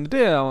போலீஸ் வந்துட்டு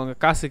அவங்க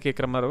காசு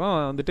கேட்குற மாதிரி இருக்கும்,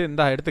 வந்துட்டு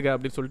இந்த எடுத்துக்க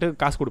அப்படின்னு சொல்லிட்டு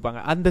காசு கொடுப்பாங்க.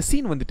 அந்த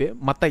சீன் வந்துட்டு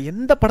மற்ற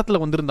எந்த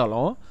படத்தில்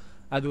வந்திருந்தாலும்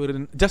அது ஒரு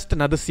ஜஸ்ட்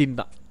நதர் சீன்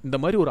தான். இந்த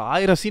மாதிரி ஒரு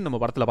 1000 சீன் நம்ம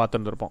படத்தில்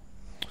பார்த்துருந்துருப்போம்.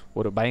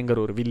 ஒரு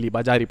பயங்கர ஒரு வில்லி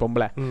பஜாரி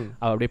பொம்பளை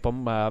அப்படியே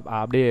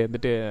அப்படியே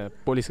வந்துட்டு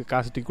போலீஸுக்கு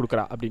காசு தூக்கி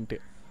கொடுக்குறா அப்படின்ட்டு.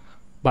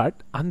 பட்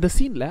அந்த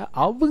சீனில்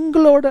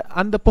அவங்களோட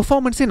அந்த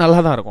பெர்ஃபார்மன்ஸே நல்லா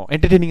தான் இருக்கும்,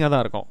 என்டர்டெய்னிங்காக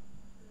தான் இருக்கும்.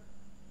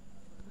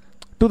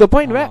 To the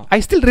point where I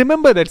still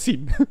remember that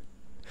scene.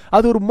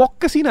 அது ஒரு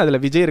மொக்க சீன்.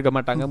 அதில் விஜய் இருக்க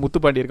மாட்டாங்க,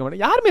 முத்துப்பாண்டி இருக்க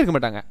மாட்டாங்க, யாருமே இருக்க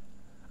மாட்டாங்க.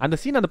 அந்த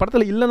சீன் அந்த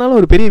படத்தில் இல்லைனாலும்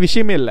ஒரு பெரிய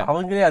விஷயமே இல்லை.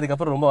 அவங்களே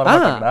அதுக்கப்புறம் ரொம்ப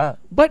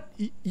but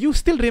you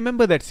still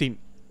remember that scene.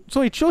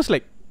 So it shows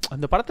like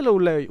அந்த படத்தில்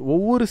உள்ள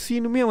ஒவ்வொரு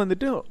சீனுமே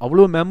வந்துட்டு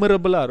அவ்வளோ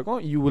மெமரபிளாக இருக்கும்.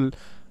 You will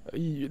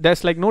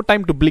there's like no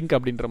time to blink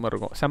அப்படின்ற மாதிரி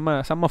இருக்கும்.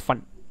 செம்ம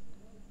ஃபன்.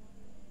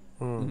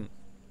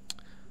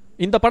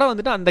 இந்த படம்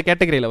வந்துட்டு அந்த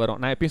கேட்டகரியில் வரும்.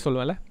 நான் எப்பயும்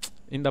சொல்லுவேன்ல,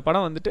 இந்த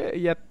படம் வந்துட்டு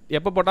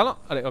எப்போ போட்டாலும்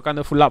அதை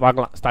உட்காந்து ஃபுல்லாக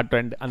பார்க்கலாம், ஸ்டார்ட் டு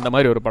எண்ட், அந்த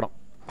மாதிரி ஒரு படம்.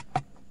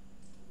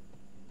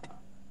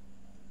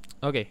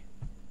 ஓகே,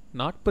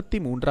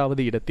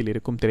 43வது இடத்தில்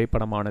இருக்கும்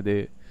திரைப்படமானது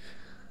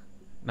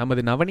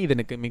நமது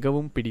நவநீதனுக்கு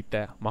மிகவும்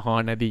பிடித்த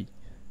மகாநதி.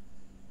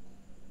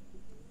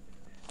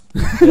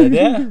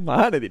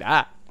 மகாநதிடா.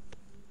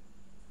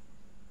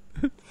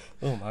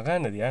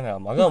 மகாநதியா?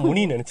 நான்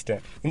மகாமுனி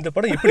நினைச்சிட்டேன். இந்த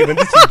படம் எப்படி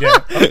வந்துச்சு?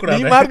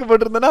 நீ மார்க்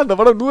போட்டிருந்தா அந்த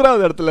படம்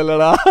 100வது இடத்துல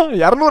இல்லடா,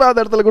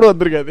 200வது இடத்துல கூட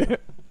வந்திருக்காது.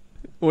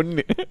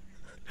 ஒண்ணு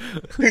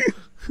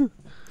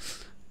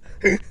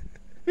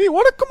நீ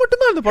உனக்கு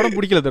மட்டும்தான் அந்த படம்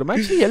பிடிக்கல தெரியுமா?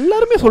 ஆக்சுவலி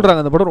எல்லாருமே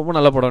சொல்றாங்க அந்த படம் ரொம்ப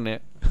நல்ல படம்னு.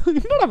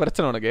 என்னடா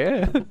பிரச்சனை உனக்கு?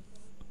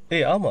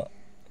 ஆமா,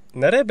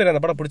 நிறைய பேர்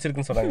அந்த படம்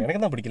பிடிச்சிருக்குன்னு சொன்னாங்க.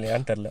 எனக்கு தான் பிடிக்கல,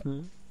 ஏன்னு தெரியல.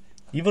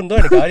 இவன்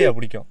தான் எனக்கு ஆரியா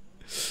பிடிக்கும்.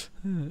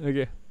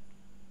 ஓகே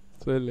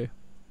சொல்லு.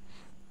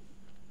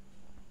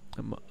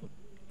 ஆமா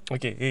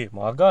ஓகே.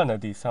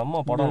 மகாநதி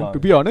செம்ம படம்.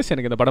 டு பி ஆனஸ்ட்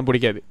எனக்கு இந்த படம்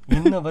பிடிக்காது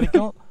இன்ன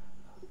வரைக்கும்.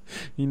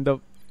 இந்த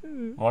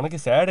உனக்கு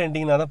சேட்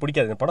எண்டிங்னா தான்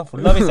பிடிக்காது. இந்த படம்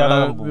ஃபுல்லாவே சேடா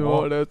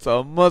இருக்கும்.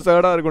 செம்ம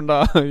சேடா இருக்கும்டா.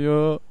 ஐயோ,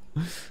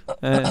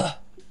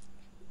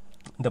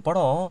 இந்த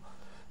படம்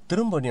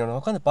திரும்ப நீ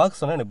உட்காந்து பார்க்க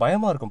சொன்னா எனக்கு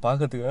பயமா இருக்கும்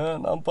பார்க்கறதுக்கு.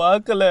 நான்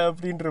பார்க்கல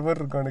அப்படின்ற மாதிரி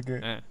இருக்கும் எனக்கு.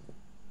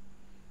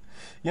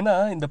 ஏன்னா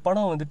இந்த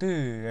படம் வந்துட்டு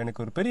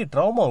எனக்கு ஒரு பெரிய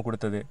ட்ராமாவை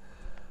கொடுத்தது.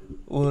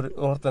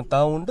 ஒருத்தன்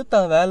தான் உண்டு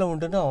தான் வேலை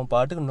உண்டுன்னு அவன்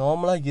பாட்டுக்கு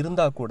நார்மலாக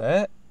இருந்தால் கூட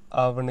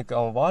அவனுக்கு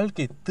அவன்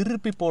வாழ்க்கையை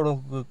திருப்பி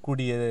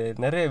போடக்கூடிய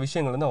நிறைய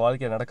விஷயங்கள் வந்து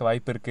வாழ்க்கையில் நடக்க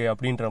வாய்ப்பு இருக்குது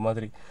அப்படின்ற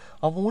மாதிரி.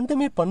 அவன்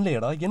ஒன்றுமே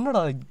பண்ணலையடா,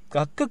 என்னடா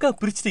அக்கா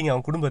பிரிச்சிட்டிங்க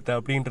அவன் குடும்பத்தை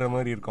அப்படின்ற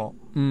மாதிரி இருக்கும்.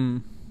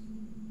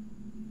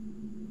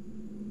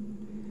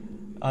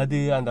 அது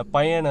அந்த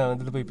பையனை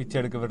வந்துட்டு போய் பிச்சை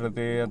எடுக்க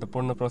விடுறது, அந்த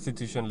பொண்ணை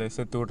ப்ராஸ்டிடியூஷனில்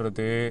சேர்த்து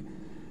விடுறது,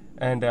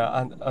 அண்ட்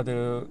அது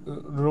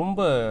ரொம்ப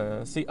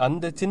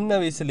அந்த சின்ன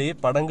வயசுலேயே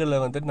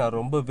படங்களில் வந்துட்டு நான்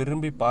ரொம்ப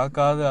விரும்பி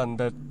பார்க்காத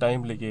அந்த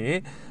டைம்லேயே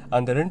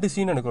அந்த 2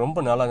 சீன் எனக்கு ரொம்ப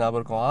நல்லா ஞாபகம்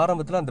இருக்கும்.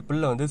 ஆரம்பத்தில் அந்த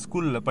பிள்ளை வந்து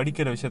ஸ்கூலில்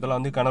படிக்கிற விஷயத்தெல்லாம்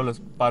வந்து கனவுல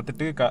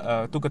பார்த்துட்டு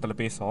தூக்கத்தில்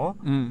பேசும்.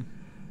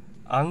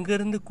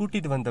 அங்கேருந்து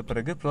கூட்டிகிட்டு வந்த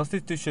பிறகு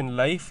ப்ராஸ்டிடியூஷன்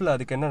லைஃப்பில்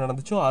அதுக்கு என்ன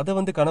நடந்துச்சோ அதை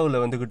வந்து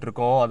கனவுல வந்துக்கிட்டு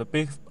இருக்கோம்.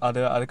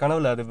 அது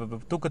கனவுல அது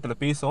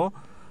தூக்கத்தில் பேசும்.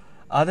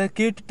 அதை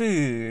கேட்டுட்டு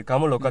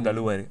கமல் உட்காந்து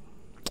அழுவாரு.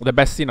 The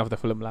best scene of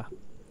the film la.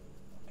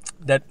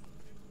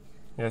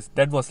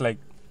 That was like,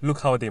 look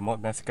how they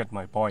massacred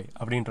my boy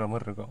அப்படின்ற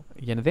மாதிரி இருக்கும்.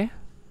 என்னதே?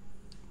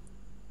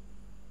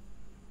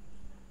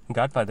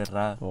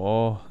 காட்ஃபாதர்ரா.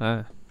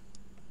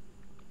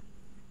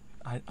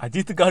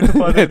 அஜித்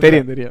காட்ஃபாதர்.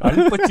 தெரியும்.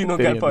 அல் பச்சினோ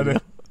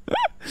காட்ஃபாதர்.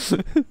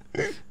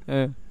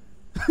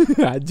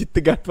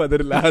 அஜித்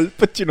காட்ஃபாதர் இல்ல, அல்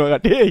பச்சினோ.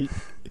 டேய்.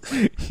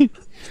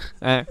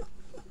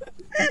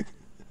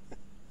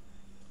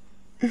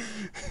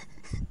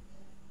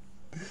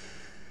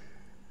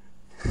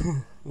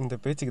 இந்த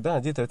பேச்சுக்கு தான்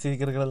அஜித்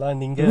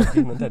ரசிகர்களெல்லாம் நீங்கள்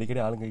அப்படின்னு வந்து அடிக்கடி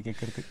ஆளுங்க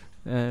கேட்கறது.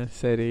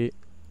 சரி,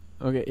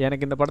 ஓகே.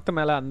 எனக்கு இந்த படத்து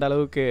மேலே அந்த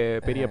அளவுக்கு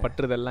பெரிய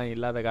பற்றுதெல்லாம்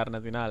இல்லாத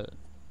காரணத்தினால்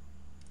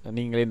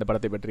நீங்களே இந்த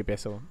படத்தை பற்றி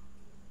பேசவும்.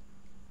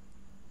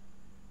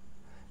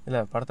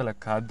 இல்லை, படத்தில்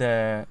கதை,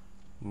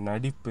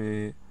 நடிப்பு,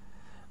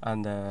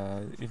 அந்த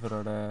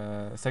இவரோட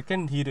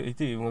செகண்ட் ஹீரோ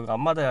இவங்க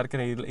அம்மா தான்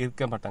யாருக்கிற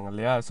இருக்க மாட்டாங்க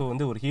இல்லையா? ஸோ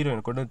வந்து ஒரு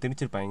ஹீரோயினை கொண்டு வந்து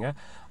திணிச்சிருப்பாங்க.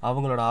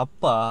 அவங்களோட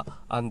அப்பா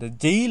அந்த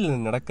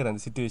ஜெயிலில் நடக்கிற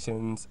அந்த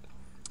சிச்சுவேஷன்ஸ்,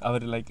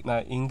 அவர் லைக்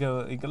நான்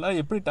இங்கெல்லாம்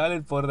எப்படி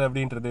டாய்லெட் போகிறது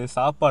அப்படின்றது,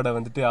 சாப்பாடை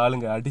வந்துட்டு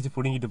ஆளுங்க அடித்து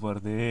பிடுங்கிட்டு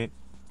போகிறது,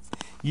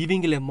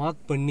 இவங்களை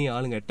மார்க் பண்ணி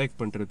ஆளுங்க அட்டாக்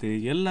பண்ணுறது,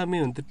 எல்லாமே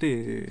வந்துட்டு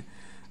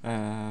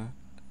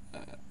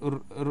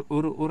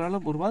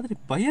ஒரு மாதிரி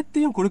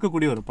பயத்தையும்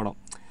கொடுக்கக்கூடிய ஒரு படம்.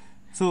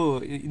 ஸோ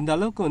இந்த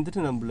அளவுக்கு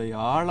வந்துட்டு நம்மளை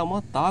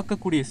ஆழமாக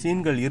தாக்கக்கூடிய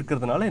சீன்கள்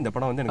இருக்கிறதுனால இந்த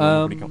படம் வந்து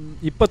எனக்கு பிடிக்கும்.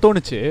 இப்போ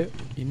தோணுச்சு,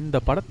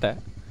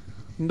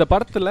 இந்த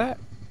படத்தில்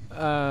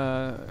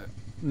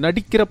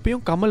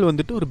நடிக்கிறப்பையும் கமல்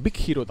வந்துட்டு ஒரு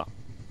பிக் ஹீரோ தான்.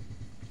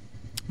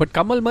 பட்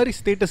கமல் மாதிரி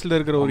ஸ்டேட்டஸில்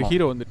இருக்கிற ஒரு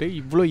ஹீரோ வந்துட்டு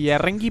இவ்வளோ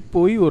இறங்கி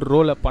போய் ஒரு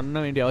ரோலை பண்ண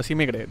வேண்டிய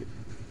அவசியமே கிடையாது.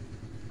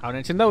 அவன்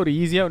நினச்சிருந்தா ஒரு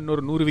ஈஸியாக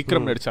இன்னொரு 100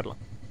 விக்ரம்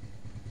நடிச்சிடலாம்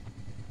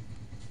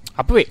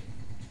அப்பவே.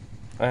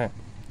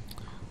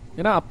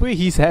 ஏன்னா அப்பவே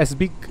he's as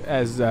big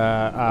as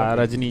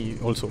Rajini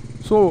also.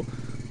 So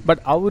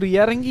but அவர்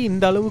இறங்கி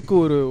இந்த அளவுக்கு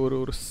ஒரு ஒரு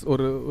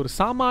ஒரு ஒரு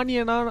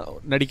சாமானியனாக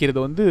நடிக்கிறது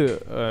வந்து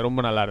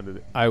ரொம்ப நல்லா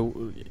இருந்தது.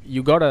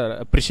 You got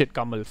appreciate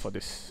Kamal for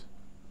this.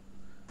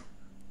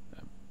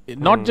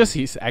 Not just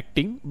he's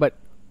acting, but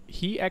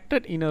he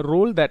acted in a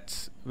role that's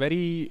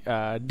very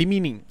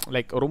demeaning,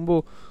 like ரொம்ப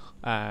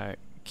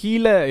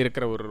கீழே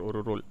இருக்கிற ஒரு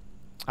ரோல்.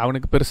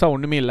 அவனுக்கு பெருசாக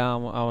ஒன்றுமே இல்லை,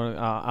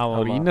 அவன்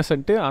ஒரு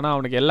இன்னசென்ட்டு, ஆனால்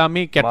அவனுக்கு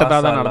எல்லாமே கெட்டதாக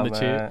தான்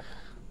நடந்துச்சு.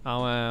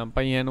 அவன்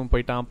பையனும்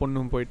போயிட்டான்,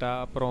 பொண்ணும் போயிட்டா,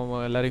 அப்புறம்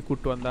எல்லாரையும்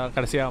கூப்பிட்டு வந்தா,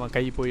 கடைசியாக அவன்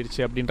கை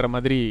போயிடுச்சு அப்படின்ற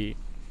மாதிரி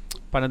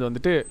பண்ணது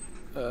வந்துட்டு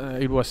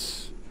இட் வாஸ்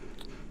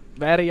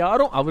வேறு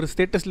யாரும் அவர்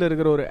ஸ்டேட்டஸில்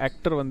இருக்கிற ஒரு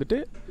ஆக்டர் வந்துட்டு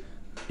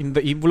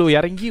இவ்வளோ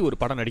இறங்கி ஒரு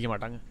படம் நடிக்க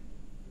மாட்டாங்க.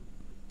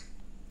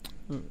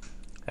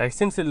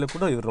 எக்ஸ்டென்ஷனில்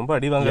கூட இது ரொம்ப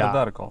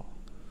அடிவாங்கிறதா இருக்கும்.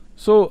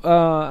 ஸோ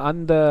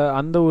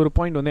அந்த ஒரு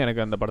பாயிண்ட் வந்து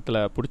எனக்கு அந்த படத்தில்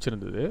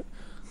பிடிச்சிருந்தது.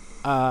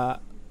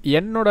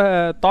 என்னோட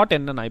தாட்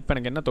என்னன்னா, இப்போ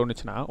எனக்கு என்ன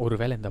தோணுச்சுன்னா,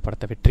 ஒருவேளை இந்த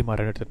படத்தை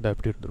வெற்றிமாறன் எடுத்திருந்தா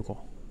எப்படி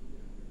இருந்திருக்கும்?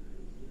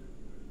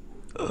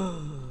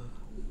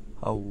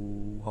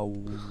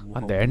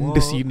 அந்த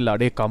எண்டு சீனில்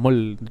அப்படியே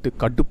கமல் வந்துட்டு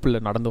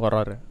கடுப்பில் நடந்து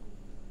வர்றாரு.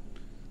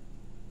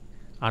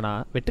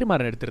 ஆனால்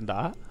வெற்றிமாறன் எடுத்திருந்தா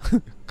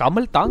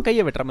கமல் தான்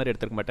கையை வெட்டுற மாதிரி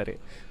எடுத்துருக்க மாட்டாரு.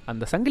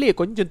 அந்த சங்கிலியை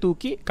கொஞ்சம்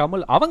தூக்கி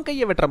கமல் அவன்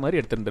கையை வெட்டுற மாதிரி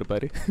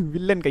எடுத்திருந்திருப்பாரு.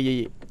 வில்லன்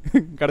கையையே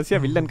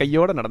கடைசியாக வில்லன்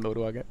கையோட நடந்து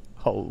வருவாங்க.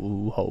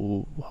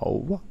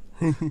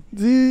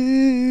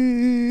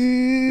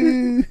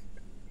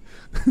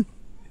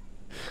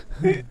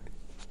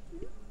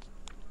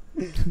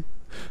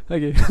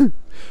 ஓகே,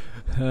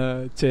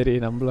 சரி.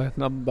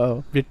 நம்ம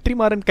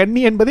வெற்றிமாறன்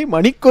கண்ணி என்பதை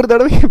மணிக்கு ஒரு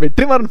தடவை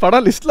வெற்றிமாறன்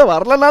படம் லிஸ்ட்ல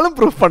வரலனாலும்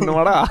ப்ரூஃப்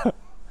பண்ணுவாடா.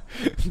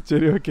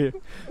 சரி, ஓகே.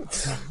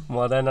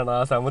 முதல்ல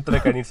நான்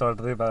சமுத்திரக்கனி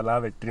சொல்றது பதிலாக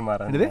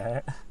வெற்றிமாறன்.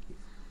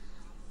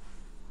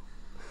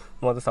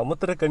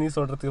 சமுத்திரக்கனி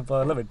சொல்றதுக்கு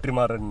பதிலாக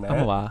வெற்றிமாறன்.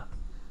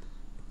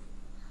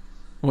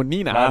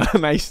 நீனா?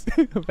 Nice,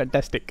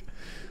 fantastic.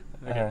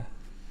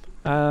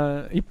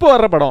 இப்போ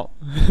வர்ற படம்,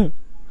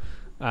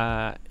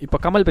 இப்போ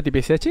கமல் பற்றி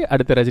பேசியாச்சு.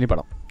 அடுத்த ரஜினி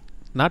படம்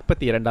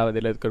 42வது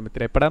இருக்கிற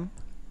திரைப்படம்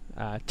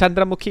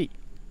சந்திரமுகி.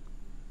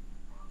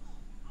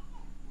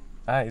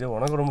 இது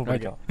உனக்கு ரொம்ப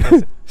பிடிக்கும்.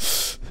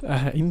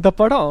 இந்த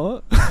படம்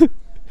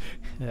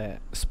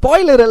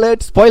ஸ்பாய்லர்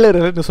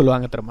அலர்ட்னு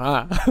சொல்லுவாங்க தெரியுமா?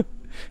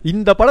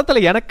 இந்த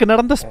படத்தில் எனக்கு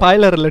நடந்த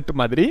ஸ்பாய்லர் அலர்ட்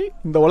மாதிரி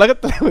இந்த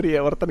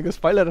உலகத்தில் ஒருத்தனுக்கு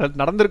ஸ்பாய்லர்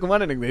அலர்ட்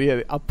நடந்திருக்குமான்னு எனக்கு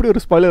தெரியாது. அப்படி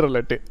ஒரு ஸ்பாய்லர்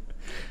அலர்ட்.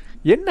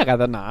 என்ன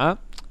கதைன்னா,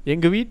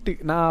 எங்கள்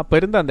வீட்டுக்கு நான் அப்போ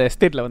இருந்த அந்த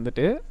எஸ்டேட்டில்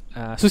வந்துட்டு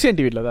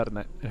சுசியன்டி வீட்டில் தான்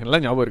இருந்தேன்,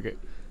 எல்லாம் ஞாபகம் இருக்குது.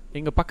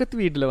 எங்கள் பக்கத்து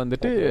வீட்டில்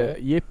வந்துட்டு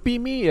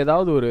எப்பயுமே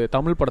ஏதாவது ஒரு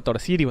தமிழ் படத்தோட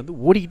சீடி வந்து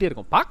ஓடிக்கிட்டே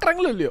இருக்கும்,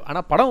 பார்க்குறாங்களோ இல்லையோ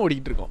ஆனால் படம்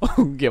ஓடிக்கிட்டு இருக்கும்.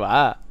 ஓகேவா,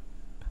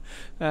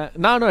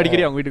 நானும்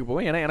அடிக்கடி அவங்க வீட்டுக்கு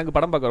போவேன், ஏன்னா எனக்கு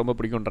படம் பார்க்க ரொம்ப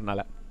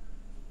பிடிக்குன்றனால.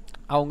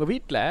 அவங்க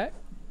வீட்டில்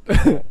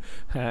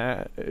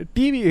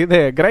டிவி இது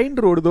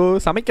கிரைண்டர் ஓடுதோ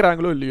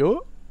சமைக்கிறாங்களோ இல்லையோ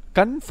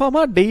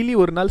கன்ஃபார்மாக டெய்லி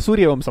ஒரு நாள்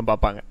சூரிய வம்சம்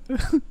பார்ப்பாங்க.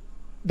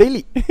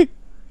 டெய்லி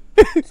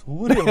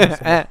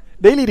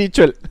டெய்லி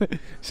ரீச்சுவல்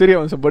சூரிய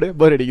வம்சம் போடு,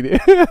 போர் அடிக்குது.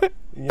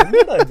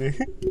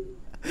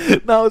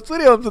 நான்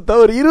சூரிய வம்சத்தை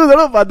ஒரு 20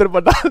 தடவை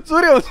பார்த்துருப்பேன்டா.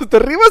 சூரிய வம்சத்தை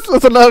ரிவர்ஸ்ல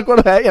சொன்னாலும்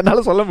கூட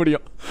என்னால சொல்ல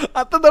முடியும்,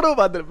 அத்தனை தடவை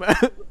பார்த்துருப்பேன்.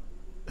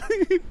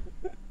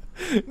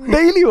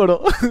 டெய்லி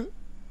ஓடும்.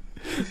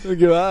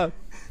 ஓகேவா,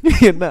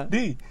 என்ன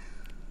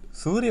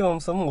சூரிய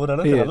வம்சம்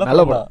ஓரளவுக்கு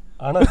நல்ல படம்,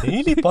 ஆனா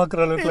டெய்லி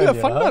பாக்குற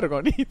அளவுக்கு ஃபன்னா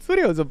இருக்கும். நீ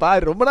சூரிய வம்சம்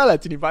பாரு, ரொம்ப நாள்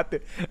ஆச்சு நீ பார்த்து.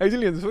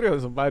 ஆக்சுவலி அந்த சூரிய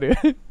வம்சம் பாரு,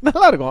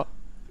 நல்லா இருக்கும்.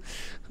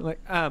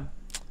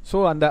 ஸோ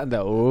அந்த அந்த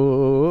ஓ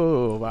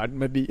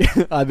வான்மதி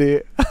அது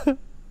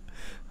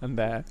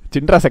அந்த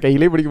சின்ராசை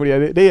கையிலே பிடிக்க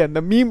முடியாது. டேய் அந்த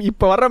மீம்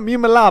இப்போ வர்ற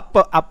மீம் எல்லாம்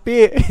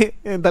அப்பயே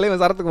என்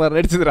தலைவன் சரத்குமார்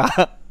நடிச்சதுரா.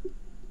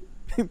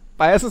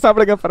 பயசம்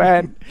சாப்பிடுங்க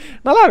ஃப்ரெண்ட்,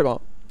 நல்லா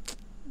இருக்கும்.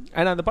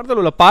 ஏன்னா அந்த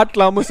படத்தில் உள்ள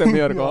பாட்டெல்லாமும்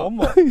செம்மையாக இருக்கும்.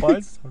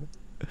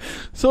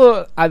 ஸோ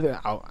அது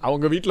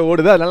அவங்க வீட்டில்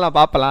ஓடுது, அதனால நான்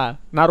பார்ப்பலாம்.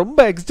 நான்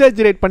ரொம்ப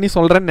எக்ஸாஜரேட் பண்ணி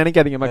சொல்கிறேன்னு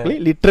நினைக்காதீங்க மக்களே.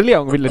 லிட்ரலி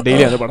அவங்க வீட்டில்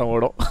டெய்லி அந்த படம்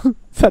ஓடும்,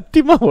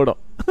 சத்தியமாக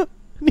ஓடும்.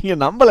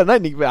 நீங்கள் நம்பலைன்னா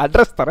இன்னைக்கு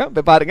அட்ரஸ் தரேன்,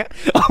 போய் பாருங்க.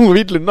 அவங்க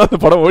வீட்டில் இன்னும் அந்த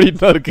படம்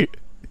ஓடிட்டு தான் இருக்கு.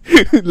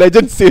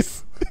 லெஜண்ட் சேஸ்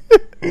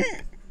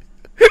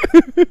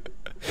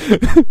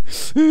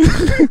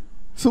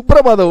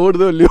சுப்ரபாதம்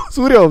ஓடுதோ இல்லையோ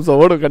சூரிய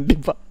வம்சம் ஓடும்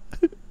கண்டிப்பா.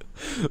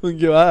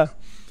 ஓகேவா,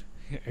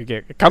 okay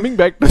coming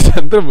back to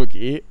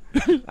Chandramukhi.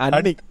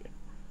 அன்னைக்கு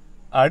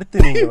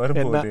அடுத்து நீங்க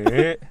வரும்போது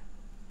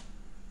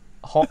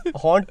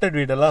ஹாண்டட்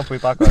வீடெல்லாம்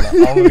போய் பார்க்க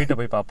வேணாம், அவங்க வீட்டை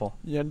போய் பார்ப்போம்.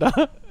 ஏண்டா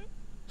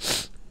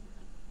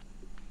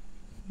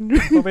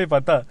இப்ப போய்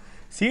பார்த்தா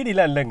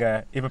சிடிலாம் இல்லைங்க,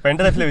 இப்ப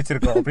பென்ட்ரைவ்ல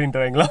வச்சிருக்கோம்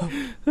அப்படின்றாங்களா?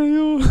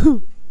 ஐயோ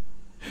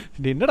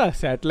என்னடா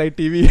satellite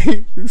TV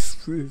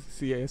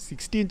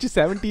 60 inch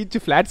 70 inch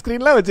flat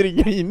ஸ்க்ரீன்லாம்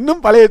வச்சிருக்கீங்க,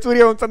 இன்னும் பழைய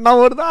சூரிய வம்சம் தான்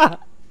ஓடுதா?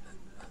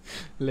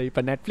 இல்லை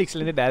இப்போ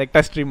நெட்ஃப்ளிக்ஸ்லேருந்து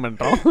டைரெக்டாக ஸ்ட்ரீம்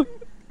பண்ணுறோம்.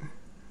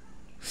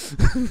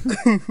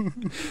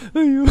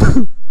 ஐயோ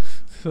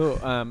ஸோ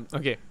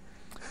ஓகே,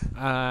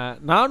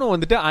 நானும்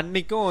வந்துட்டு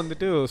அன்னைக்கும்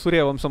வந்துட்டு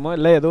சூரிய வம்சமோ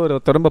இல்லை ஏதோ ஒரு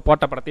திரும்ப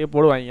போட்ட படத்தையே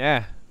போடுவாங்க,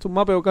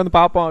 சும்மா போய் உட்காந்து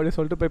பார்ப்போம் அப்படின்னு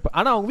சொல்லிட்டு போய்.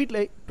 ஆனால் அவங்க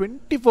வீட்டில்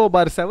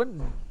 24/7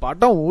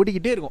 படம்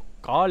ஓடிக்கிட்டே இருக்கும்,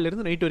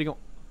 காலிலேருந்து நைட்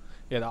வரைக்கும்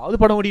ஏதாவது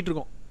படம் ஓடிட்டு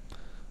இருக்கோம்.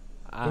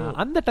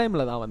 அந்த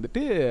டைமில் தான்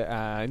வந்துட்டு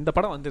இந்த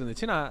படம்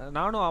வந்துருந்துச்சு.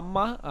 நானும்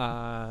அம்மா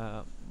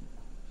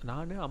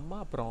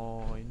அப்புறம்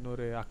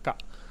இன்னொரு அக்கா,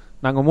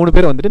 நாங்கள் 3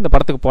 பேர் வந்துட்டு இந்த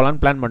படத்துக்கு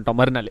போகலான்னு பிளான் பண்ணிட்டோம்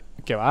மறுநாள்.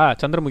 ஓகேவா,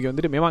 சந்திரமுகி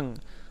வந்துட்டு மேவாங்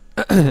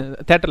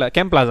தேட்டரில்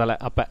கேம்ப்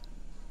பிளாசாவில், அப்போ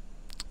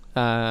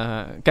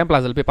கேம்ப்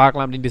பிளாசாவில் போய்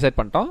பார்க்கலாம் அப்படின்னு டிசைட்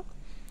பண்ணிட்டோம்.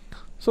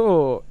 ஸோ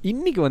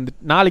இன்றைக்கி வந்து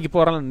நாளைக்கு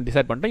போகிறான்னு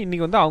டிசைட் பண்ணிட்டோம்.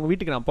 இன்றைக்கி வந்து அவங்க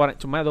வீட்டுக்கு நான் போகிறேன்,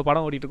 சும்மா ஏதோ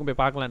படம் ஓடிட்டு இருக்கும்,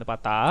 போய் பார்க்கலான்னு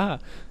பார்த்தா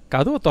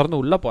கதவை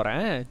திறந்து உள்ளே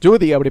போகிறேன்,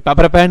 ஜோதி அப்படி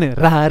பப்பரப்பேன்னு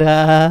ராரா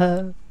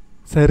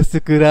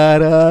சரசுக்கு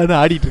ராரான்னு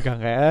ஆடிட்டு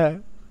இருக்காங்க.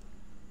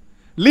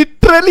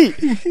 லிட்ரலி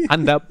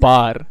அந்த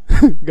பார்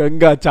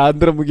கங்கா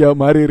சந்திரமுகியா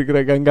மாதிரி இருக்கிற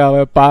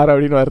கங்காவை பார்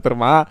அப்படின்னு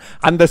வருத்தருமா,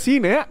 அந்த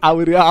சீனு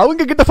அவரு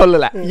அவங்க கிட்ட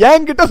சொல்லலை,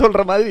 என்கிட்ட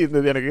சொல்ற மாதிரி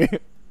இருந்தது எனக்கு.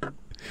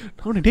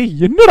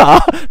 என்னடா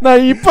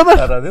நான்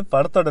இப்பதான்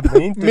படத்தோட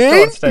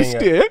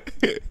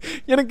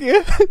எனக்கு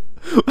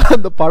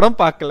அந்த படம்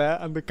பார்க்கல,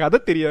 அந்த கதை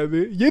தெரியாது,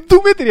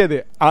 எதுவுமே தெரியாது.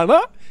 ஆனா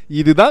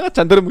இதுதாங்க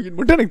சந்திரமுகின்னு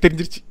மட்டும் எனக்கு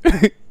தெரிஞ்சிருச்சு.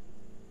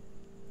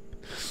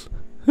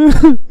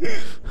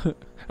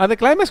 அந்த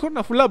கிளைமேக்ஸ் கூட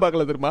நான் ஃபுல்லா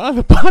பார்க்கல தெரியுமா,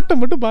 அந்த பாட்டை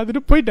மட்டும்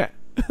பார்த்துட்டு போயிட்டேன்.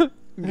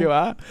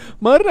 ஓகேவா,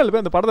 மறுநாள்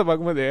போய் அந்த படத்தை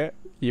பார்க்கும்போது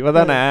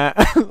இவதானே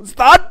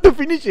ஸ்டார்ட் டு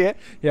ஃபினிஷ்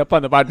எப்போ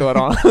அந்த பாட்டு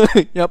வரும்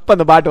எப்போ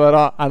அந்த பாட்டு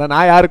வரும். ஆனால்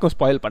நான் யாருக்கும்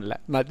ஸ்பாயில் பண்ணல,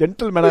 நான்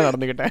ஜென்டில்மேனாக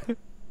நடந்துக்கிட்டேன்.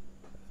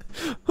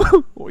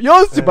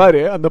 யோசிச்சு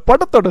பாரு, அந்த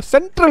படத்தோட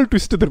சென்ட்ரல்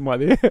ட்விஸ்ட் தெரியுமா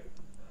அது.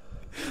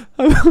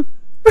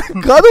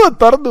 கதவை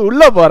திறந்து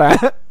உள்ள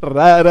போறேன்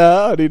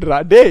அப்படின்றா,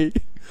 டேய்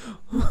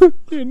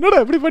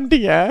என்னடா எப்படி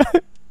பண்ணிட்டீங்க?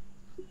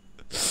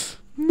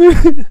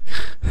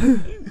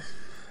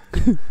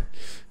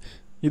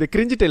 இதை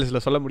கிரிஞ்சி டெய்ல்ஸ்ல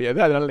சொல்ல முடியாது,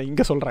 அதனால நான்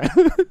இங்க சொல்றேன்.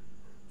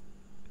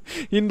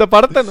 இந்த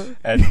படத்தை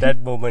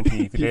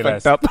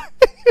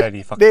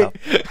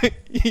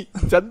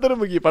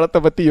சந்திரமுகி படத்தை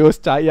பத்தி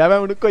யோசிச்சா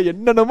எவனுக்கும்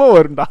என்னென்னமோ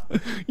வரும்டா.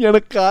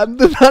 எனக்கு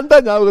அந்த தாண்டா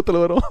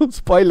ஞாபகத்துல வரும்.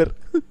 ஸ்பாய்லர்.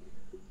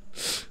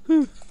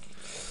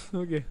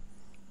 ஓகே,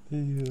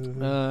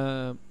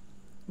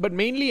 பட்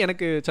மெயின்லி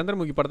எனக்கு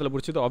சந்திரமுகி படத்தில்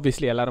பிடிச்சது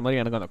ஆப்வியஸ்லி எல்லாரும்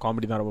மாதிரி எனக்கு அந்த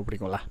காமெடி தான் ரொம்ப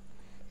பிடிக்கும்ல.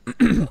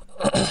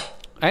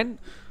 அண்ட்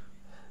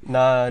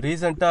நான்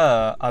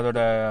ரீசெண்டாக அதோட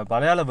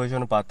மலையாள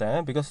வெர்ஷன் பார்த்தேன்,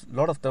 because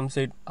lot of them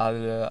side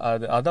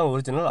அதான்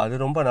ஒரிஜினல்,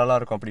 அது ரொம்ப நல்லா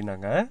இருக்கும்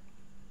அப்படின்னாங்க.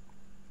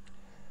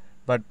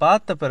 பட்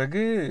பார்த்த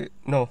பிறகு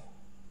no,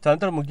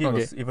 Chandramukhi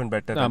was even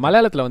better.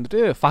 மலையாளத்தில் வந்துட்டு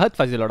ஃபஹத்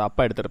ஃபாசிலோட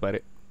அப்பா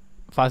எடுத்திருப்பாரு,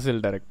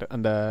 ஃபாசில் டைரக்டர்,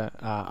 அந்த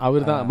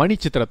அவர் தான் மணி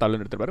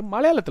சித்திரத்தாள்னு எடுத்திருப்பாரு.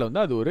 மலையாளத்தில்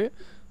வந்து அது ஒரு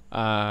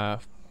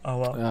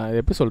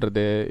எப்படி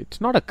சொல்றது,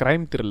 it's not a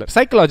crime thriller,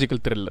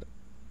 psychological thriller.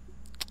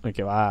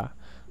 ஓகேவா.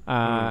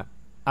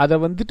 அதை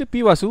வந்துட்டு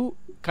பி வாசு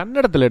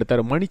கன்னடத்தில்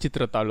எடுத்தார், மணி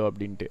சித்திரத்தாளு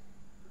அப்படின்ட்டு.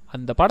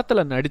 அந்த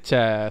படத்தில் நடித்த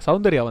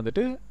சௌந்தர்யா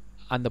வந்துட்டு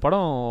அந்த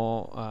படம்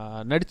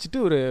நடிச்சுட்டு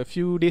ஒரு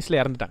ஃபியூ டேஸில்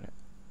இறந்துட்டாங்க.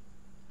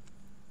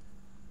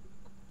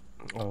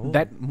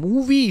 That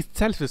movie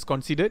itself is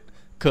considered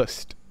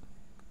cursed.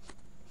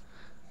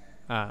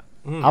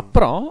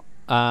 அப்புறம்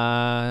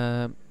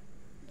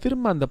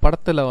திரும்ப அந்த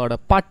படத்தோட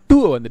பட்டு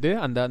வந்துட்டு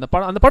அந்த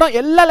படம்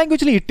எல்லா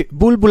லாங்குவேஜ்லையும் ஹிட்டு.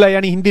 பூல்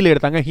புலாயானி ஹிந்தியில்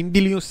எடுத்தாங்க,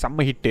 ஹிந்திலையும்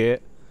செம்ம ஹிட்டு.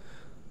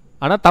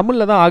 ஆனால்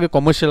தமிழில் தான் ஆக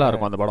கொமர்ஷியலாக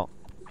இருக்கும் அந்த படம்.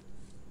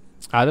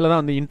 அதில்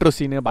தான் வந்து இன்ட்ரோ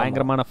சீனு,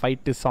 பயங்கரமான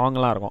ஃபைட்டு,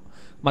 சாங்லாம் இருக்கும்.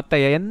 மற்ற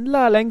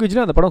எல்லா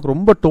லாங்குவேஜ்லையும் அந்த படம்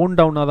ரொம்ப டோன்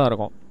டவுனாக தான்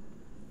இருக்கும்.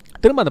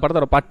 திரும்ப அந்த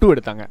படத்தோட பட்டு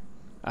எடுத்தாங்க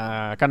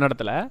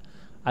கன்னடத்தில்.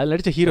 அதில்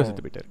நடித்த ஹீரோ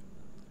செத்து போயிட்டார்.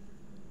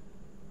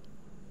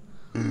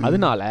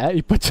 அதனால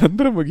இப்போ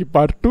சந்திரமுகி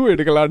பார்ட் 2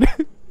 எடுக்கலான்னு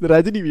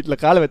ரஜினி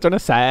வீட்டில் காலை வச்சோன்னே,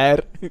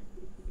 சார்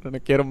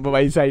எனக்கு ரொம்ப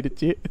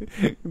வயசாயிடுச்சு,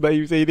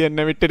 தயவு செய்து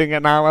என்ன விட்டுடுங்க,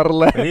 நான்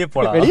வரல, வெளியே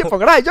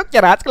போங்கடா, ஐயோ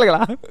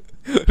ராஜ்கலங்களா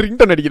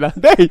ரிங்டோன் அடிக்குதா,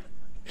 டேய்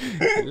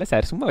இல்லை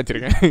சார் சும்மா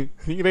வச்சிருக்கேன்,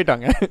 நீங்கள் போயிட்டு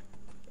வாங்க,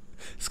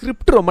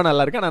 ஸ்கிரிப்ட் ரொம்ப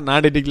நல்லா இருக்கு ஆனால்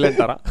நான்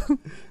எடுக்கலன்னு தரான்.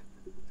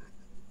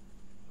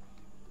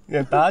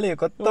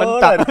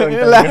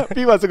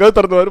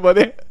 திறந்து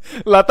வரும்போதே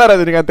லதா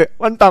ரஜினிகாந்த்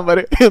வந்துட்டான்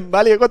பாரு,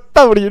 தாலியை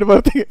கொத்தா முடிக்கிட்டு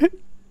போறதுக்கு.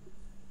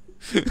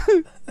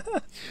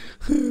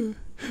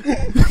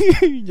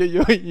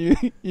 ஐயோ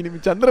இனிமே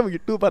சந்திரமுகி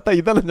 2 பார்த்தா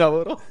இதான்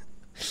ஞாபகம் வரும்.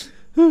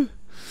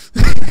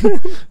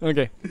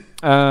 ஓகே,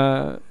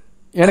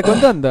 எனக்கு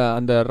வந்து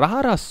அந்த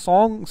ராரா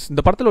சாங்ஸ்,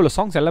 இந்த படத்தில் உள்ள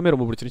சாங்ஸ் எல்லாமே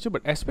ரொம்ப பிடிச்சிருச்சு.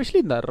 பட் எஸ்பெஷலி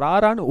இந்த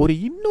ராரான்னு ஒரு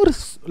இன்னொரு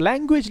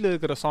லாங்குவேஜில்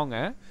இருக்கிற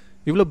சாங்கை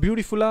இவ்வளோ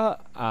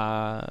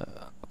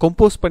பியூட்டிஃபுல்லாக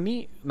கம்போஸ் பண்ணி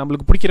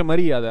நம்மளுக்கு பிடிக்கிற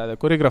மாதிரி அதை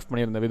கொரியோகிராஃப்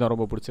பண்ணியிருந்த விதம்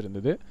ரொம்ப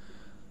பிடிச்சிருந்தது.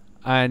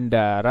 அண்ட்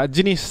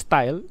ரஜினி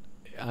ஸ்டைல்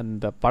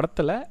அந்த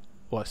படத்தில்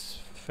வாஸ்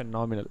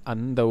ஃபெனாமினல்.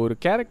 அந்த ஒரு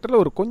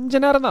கேரக்டரில் ஒரு கொஞ்ச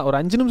நேரம் தான், ஒரு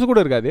 5 நிமிஷம்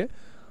கூட இருக்காது.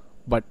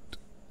 பட்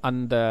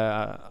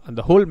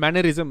அந்த whole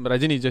mannerism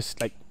Rajini just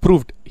like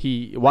proved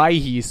why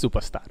he is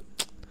super star.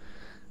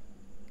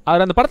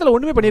 அவர் அந்த படத்தில்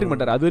ஒன்றுமே பண்ணியிருக்க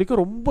மாட்டார். அது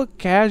வரைக்கும் ரொம்ப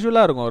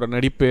கேஷுவலாக இருக்கும் அவர்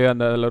நடிப்பு.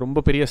 அதில்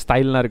ரொம்ப பெரிய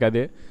ஸ்டைல்லாம்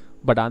இருக்காது.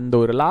 பட் அந்த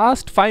ஒரு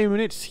லாஸ்ட் 5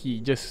 minutes he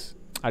just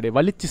அப்படியே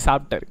வலிச்சு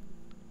சாப்பிட்டாரு.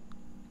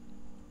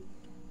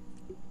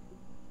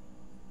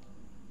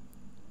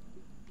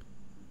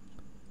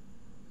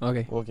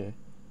 Okay okay.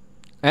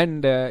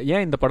 அண்ட்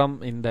ஏன் இந்த படம்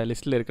இந்த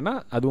லிஸ்ட்டில் இருக்குன்னா,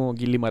 அதுவும்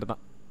கில்லி மாதிரி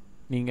தான்.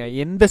 நீங்கள்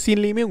எந்த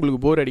சீன்லேயுமே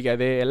உங்களுக்கு போர்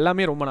அடிக்காது,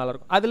 எல்லாமே ரொம்ப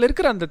நல்லாயிருக்கும். அதில்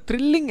இருக்கிற அந்த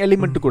த்ரில்லிங்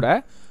எலிமெண்ட்டு கூட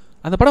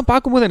அந்த படம்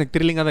பார்க்கும்போது எனக்கு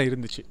த்ரில்லிங்காக தான்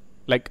இருந்துச்சு.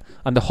 லைக்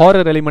அந்த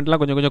ஹாரர்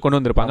எலிமெண்ட்லாம் கொஞ்சம் கொஞ்சம் கொண்டு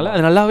வந்திருப்பாங்கல்ல,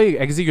 அது நல்லாவே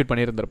எக்ஸிக்யூட்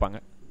பண்ணியிருந்திருப்பாங்க.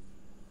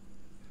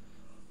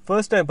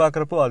 ஃபர்ஸ்ட் டைம்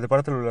பார்க்குறப்போ அந்த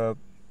படத்தில் உள்ள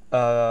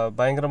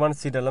பயங்கரமான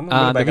சீட் எல்லாமே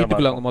அந்த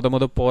வீட்டுக்குள்ள அவங்க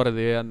முத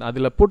போகிறது,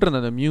 அதில்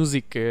போட்டிருந்த அந்த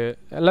மியூசிக்கு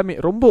எல்லாமே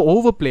ரொம்ப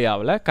ஓவர் பிளே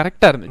ஆகல,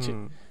 கரெக்டாக இருந்துச்சு.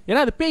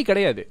 ஏன்னா அது பேய்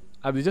கிடையாது,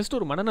 அது ஜஸ்ட்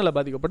ஒரு மனநல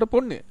பாதிக்கப்பட்ட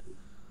பொண்ணு.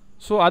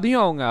 ஸோ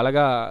அதையும் அவங்க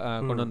அழகாக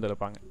கொண்டு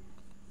வந்துருப்பாங்க.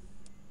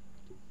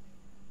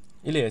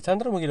 இல்லையே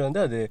சந்திரமுகியில்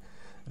வந்து அது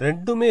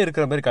ரெண்டுமே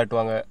இருக்கிற மாதிரி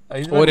காட்டுவாங்க.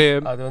 ஒரு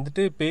அது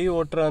வந்துட்டு பேய்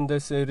ஓட்டுற அந்த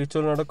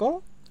ரிச்சுவல் நடக்கும்.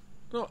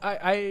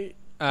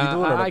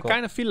 I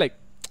kind of feel like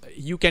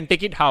you can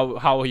take it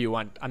how you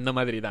want. அந்த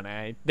மாதிரி தானே,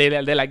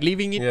 they like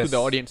leaving it to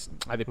the audience.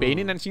 அது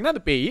பேய்னு நினைச்சீங்கன்னா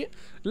அது பேய்,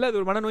 இல்லை அது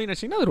ஒரு மனநோய்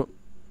நினைச்சீங்கன்னா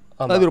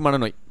அது ஒரு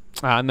மனநோய்,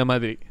 அந்த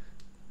மாதிரி.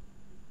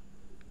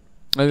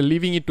 அது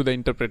leaving it to the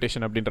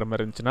interpretation அப்படின்ற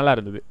மாதிரி இருந்துச்சு, நல்லா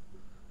இருந்தது.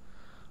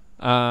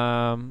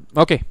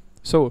 ஓகே,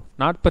 ஸோ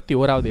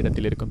 41வது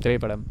இடத்தில் இருக்கும்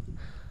திரைப்படம்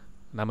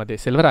நமது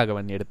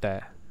செல்வராகவன் எடுத்த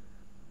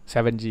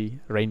 7G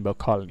ரெயின்போ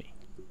காலனி.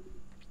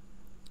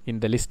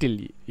 இந்த லிஸ்டில்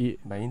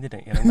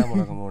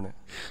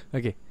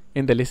ஓகே,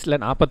 இந்த லிஸ்ட்டில்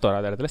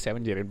 41வது இடத்துல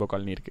 7G ரெயின்போ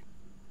காலனி இருக்கு.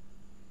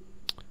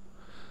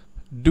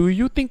 To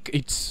you think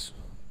it's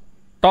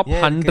top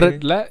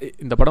 100ல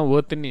இந்த படம்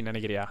ஒர்த்துன்னு நீ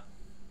நினைக்கிறியா?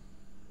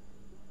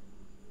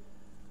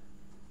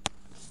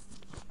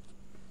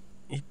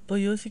 இப்போ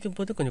யோசிக்கும்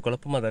போது கொஞ்சம்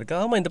குழப்பமா தான் இருக்கு.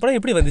 ஆமா, இந்த படம்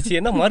எப்படி வந்துச்சு,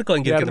 என்ன மார்க்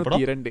வாங்கியிருக்கு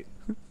படம்? 2.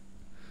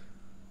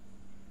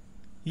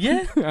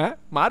 ஏன்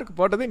மார்க்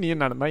போட்டதே நீ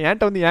என்ன நடந்தா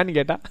என்கிட்ட வந்து ஏன்னு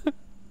கேட்டா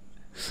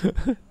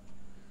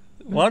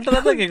வாட்டரா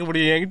தான் கேட்க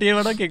முடியும், என்கிட்டயே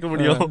வேணா கேட்க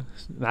முடியும்.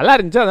 நல்லா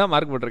இருந்துச்சு, அதான்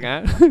மார்க்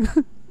போட்டிருக்கேன்.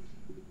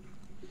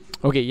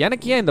 ஓகே,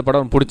 எனக்கு ஏன் இந்த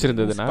படம்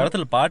பிடிச்சிருந்ததுன்னா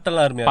படத்துல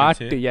பாட்டெல்லாம்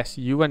பாட்டு, எஸ்,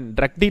 யுவன்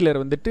ட்ரக்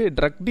டீலர் வந்துட்டு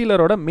ட்ரக்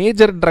டீலரோட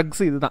மேஜர்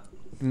ட்ரக்ஸ் இதுதான்.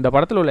 இந்த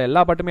படத்தில் உள்ள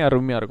எல்லா பாட்டுமே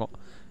அருமையாக இருக்கும்.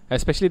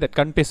 எஸ்பெஷலி தட்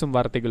கண் பேசும்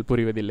வார்த்தைகள்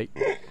புரிவதில்லை.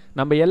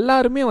 நம்ம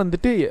எல்லாருமே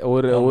வந்துட்டு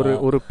ஒரு ஒரு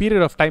ஒரு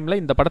பீரியட் ஆஃப்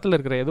டைமில் இந்த படத்தில்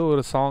இருக்கிற ஏதோ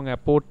ஒரு சாங்கை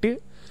போட்டு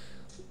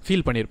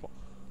ஃபீல் பண்ணியிருப்போம்.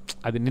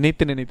 அது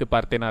நினைத்து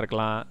பார்த்தேனா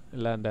இருக்கலாம்,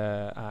 இல்லை அந்த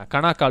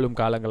கணா காலும்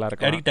காலங்களாக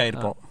இருக்கலாம், அடிக்ட்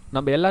ஆகிருப்போம்.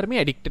 நம்ம எல்லாருமே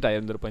அடிக்டட்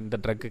ஆகிருந்திருப்போம் இந்த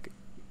ட்ரக்குக்கு.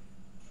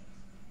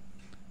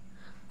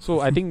 So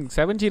I think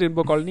 7G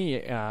rainbow colony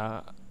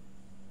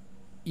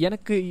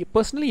எனக்கு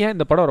பர்சனலி ஏன்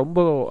இந்த படம் ரொம்ப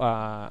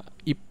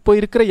இப்போ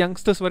இருக்கிற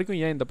யங்ஸ்டர்ஸ்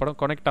வரைக்கும் ஏன் இந்த படம்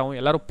கனெக்ட் ஆகும்,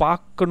 எல்லாரும்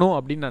பார்க்கணும்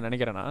அப்படின்னு நான்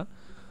நினைக்கிறேன்னா,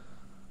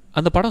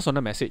 அந்த படம்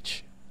சொன்ன மெசேஜ்.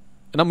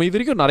 நம்ம இது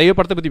வரைக்கும் நிறைய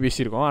படத்தை பற்றி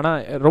பேசியிருக்கோம், ஆனால்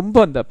ரொம்ப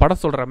அந்த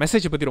படம் சொல்கிற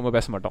மெசேஜை பற்றி ரொம்ப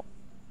பேச மாட்டோம்.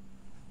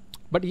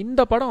 பட்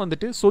இந்த படம்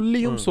வந்துட்டு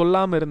சொல்லியும்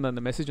சொல்லாமல் இருந்த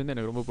அந்த மெசேஜ் வந்து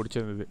எனக்கு ரொம்ப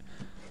பிடிச்சிருந்தது.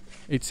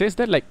 இட் சேஸ்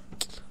தட் லைக்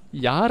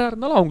யாராக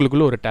இருந்தாலும்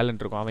அவங்களுக்குள்ள ஒரு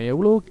டேலண்ட் இருக்கும். அவன்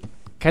எவ்வளோ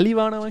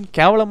கழிவானவன்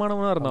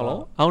கேவலமானவனா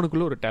இருந்தாலும்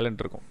அவனுக்குள்ள ஒரு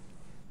டேலண்ட் இருக்கும்.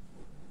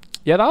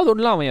 ஏதாவது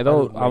ஒன்றுல அவன் ஏதோ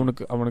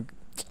அவனுக்கு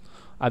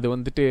அது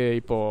வந்துட்டு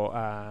இப்போ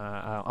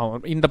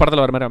அவன் இந்த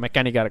படத்தில் வர மாதிரி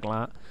மெக்கானிக்காக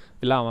இருக்கலாம்,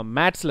 இல்லை அவன்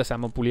மேத்ஸில்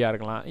செம்ம புலியாக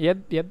இருக்கலாம்.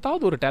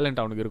 ஏதாவது ஒரு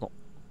டேலண்ட் அவனுக்கு இருக்கும்.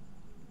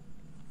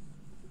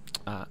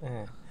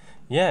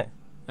 ஏன்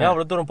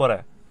அவ்வளோ தூரம் போற?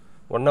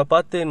 உன்னை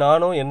பார்த்து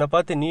நானும் என்னை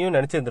பார்த்து நீயும்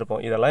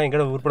நினைச்சிருந்திருப்போம் இதெல்லாம்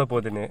எங்கட உருப்பட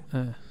போகுதுன்னு.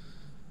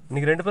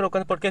 இன்னைக்கு 2 பேரும்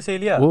உட்காந்து பாட்காஸ்ட்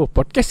செய்யலையா? ஓ,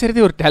 பாட்காஸ்ட்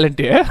செய்யறதே ஒரு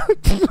டேலண்ட்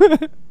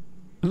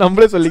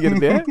நம்மளே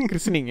சொல்லிக்கிறது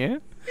கிறிஸ்டினிங்க.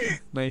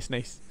 Nice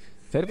nice.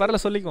 சரி பரவாயில்ல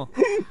சொல்லிக்குவோம்.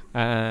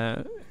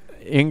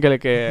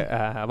 எங்களுக்கு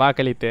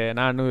வாக்களித்து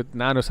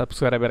 400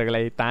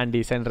 சப்ஸ்கிரைபர்களை தாண்டி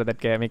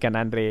சென்றதற்கு மிக்க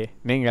நன்றி.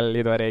 நீங்கள்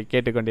இதுவரை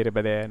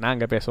கேட்டுக்கொண்டிருப்பது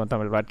நாங்கள் பேசுவோம்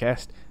தமிழ்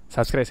பாட்காஸ்ட்.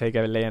 சப்ஸ்கிரைப்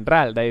செய்யவில்லை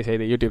என்றால்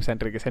தயவுசெய்து யூடியூப்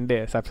சென்டருக்கு சென்று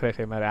சப்ஸ்கிரைப்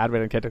செய்யுமாறு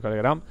ஆர்வம்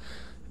கேட்டுக்கொள்கிறோம்.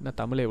 என்ன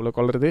தமிழ் இவ்வளோ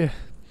கொள்வது?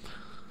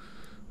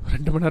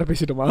 2 மணி நேரம்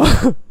பேசிட்டோமா?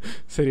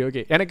 சரி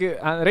ஓகே. எனக்கு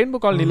ரெயின்போ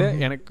காலனியில்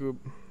எனக்கு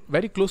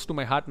very close to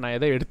my heart. நான்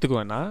எதை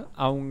எடுத்துக்குவேன்னா,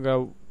 அவங்க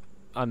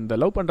அந்த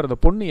லவ் பண்ணுறத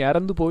பொண்ணு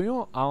இறந்து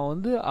போயும் அவன்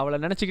வந்து அவளை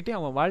நினச்சிக்கிட்டே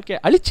அவன் வாழ்க்கையை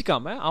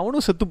அழிச்சிக்காம,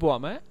 அவனும் செத்து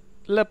போகாமல்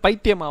இல்லை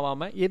பைத்தியம்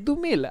ஆகாமல்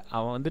எதுவுமே இல்லை,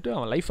 அவன் வந்துட்டு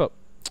அவன் லைஃப்பை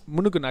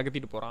முன்னுக்கு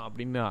நகர்த்திட்டு போகிறான்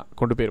அப்படின்னு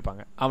கொண்டு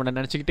போயிருப்பாங்க. அவனை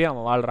நினச்சிக்கிட்டே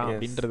அவன் வாழ்கிறான்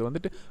அப்படின்றது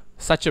வந்துட்டு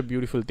such a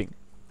beautiful thing.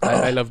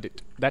 I loved it.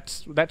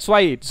 That's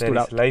why it stood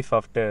out. Life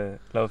after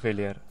love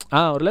failure.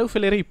 ஒரு லவ்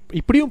ஃபெயிலியரை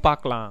இப்படியும்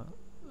பார்க்கலாம்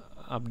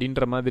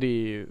அப்படின்ற மாதிரி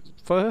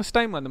ஃபர்ஸ்ட்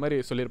டைம் அந்த மாதிரி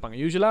சொல்லியிருப்பாங்க.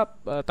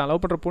 யூஸ்வலாக தான்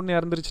லவ் பண்ணுற பொண்ணு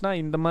இறந்துருச்சுன்னா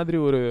இந்த மாதிரி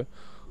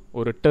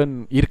ஒரு டர்ன்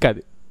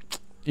இருக்காது.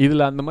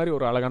 இதில் அந்த மாதிரி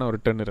ஒரு அழகான ஒரு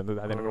டர்ன் இருந்தது.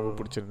 அது எனக்கு ரொம்ப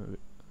பிடிச்சிருந்தது.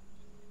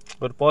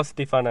 ஒரு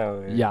பாசிட்டிவான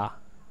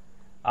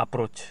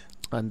அப்ரோச்.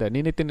 அந்த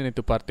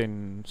நினைத்து பார்த்தேன்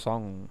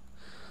சாங்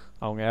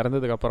அவங்க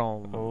இறந்ததுக்கப்புறம்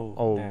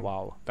ஓ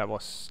வாவ் தட்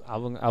வாஸ்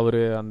அவர்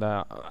அந்த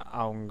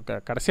அவங்க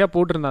கடைசியாக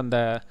போட்டிருந்த அந்த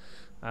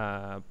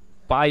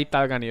பாய்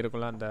தால்கானி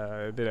இருக்குல்ல, அந்த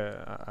இது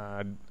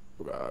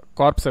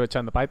கார்ப்ஸை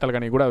வச்சு அந்த பாய்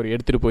தால்கானி கூட அவர்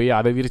எடுத்துகிட்டு போய்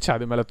அதை விரித்து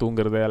அது மேலே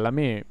தூங்குறது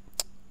எல்லாமே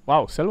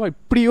வாவ் செல்வா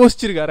இப்படி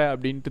யோசிச்சிருக்காரு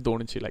அப்படின்ட்டு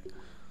தோணுச்சு. லைக்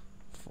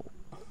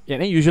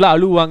ஏன்னா யூஸ்வலாக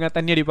அழுவாங்க,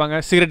 தண்ணி அடிப்பாங்க,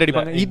 சிகரெட்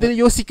அடிப்பாங்க, இதை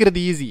யோசிக்கிறது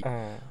ஈஸி.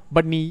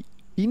 பட் நீ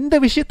இந்த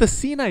விஷயத்த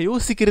சீனா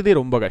யோசிக்கிறதே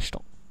ரொம்ப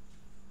கஷ்டம்.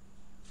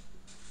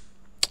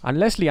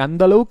 அன்லெஸ் நீ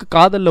அந்த அளவுக்கு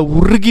காதலில்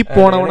உருகி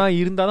போனவனா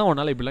இருந்தால் தான்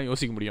உன்னால் இப்படிலாம்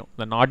யோசிக்க முடியும்.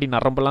 இந்த நாடி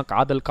நரம்பெல்லாம்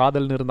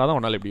காதல்னு இருந்தால் தான்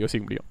உன்னால் இப்படி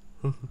யோசிக்க முடியும்.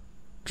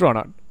 True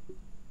not?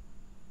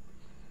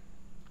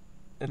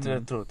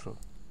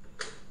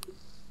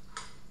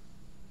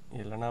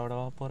 இல்லைன்னா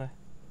விடவா போகிறேன்.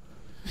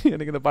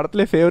 எனக்கு இந்த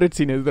படத்துல ஃபேவரட்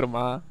சீன் எது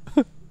தெரியுமா?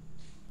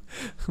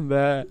 இந்த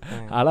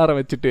அலாரம்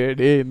வச்சுட்டு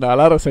டேய் இந்த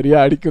அலாரம் சரியா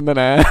அடிக்கும்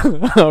தானே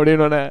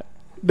அப்படின்னு,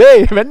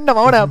 டேய் வெண்ண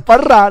அவனை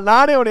படுறா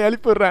நானே உன்னை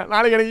எழுப்பிடுறேன்,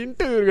 நாளைக்கு எனக்கு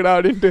இன்டர்வியூ இருக்குடா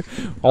அப்படின்ட்டு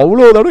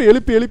அவ்வளோ தடவை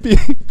எழுப்பி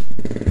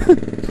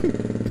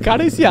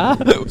கடைசியா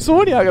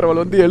சோனி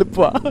ஆகிறவள் வந்து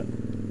எழுப்புவா.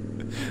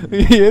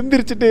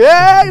 எந்திரிச்சிட்டு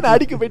நான்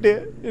அடிக்க போயிட்டு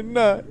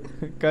என்ன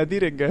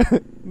கதிர் எங்க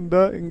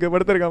இங்க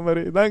படுத்திருக்க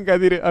மாதிரி இதான்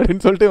கதிர்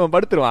அப்படின்னு சொல்லிட்டு இவன்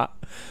படுத்துருவான்.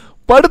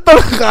 படுத்த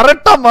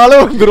கரெக்டா மழை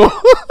வந்துடும்.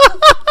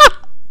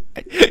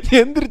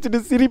 எந்திரிச்சிட்டு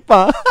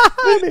சிரிப்பான்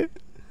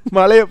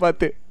மழைய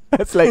பார்த்து.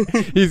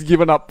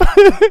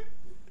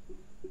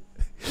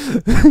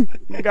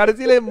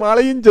 கடைசியில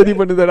மழையும் சதி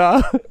பண்ணுதடா.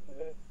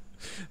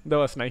 That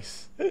was nice.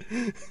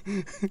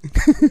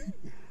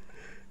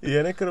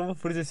 எனக்கு ரொம்ப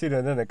பிடிச்ச சீன்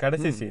வந்து அந்த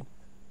கடைசி சீன்.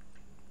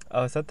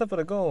 அவ சத்த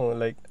பிறகும்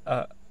லைக்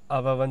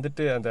அவ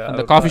வந்துட்டு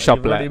அந்த காஃபி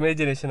ஷாப்ல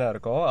இமேஜினேஷனா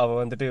இருக்கும். அவ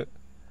வந்துட்டு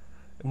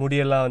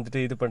முடியெல்லாம் வந்துட்டு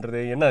இது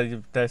பண்றது, என்ன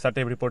சட்டை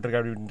எப்படி போட்டிருக்க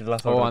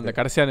அப்படின்ட்டுலாம் சொல்லுவாங்க. அந்த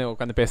கடைசியா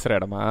உட்காந்து பேசுற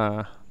இடமா?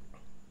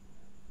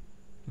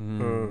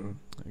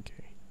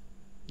 Okay,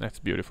 that's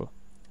beautiful.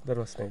 That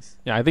was nice.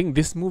 Yeah, I think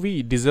this movie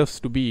deserves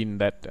to be in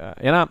that.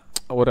 ஏன்னா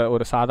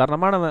ஒரு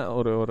சாதாரணமானவன்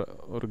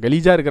ஒரு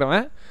கலீஜா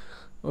இருக்கிறவன்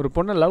ஒரு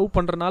பொண்ணை லவ்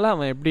பண்ணுறனால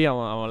அவன் எப்படி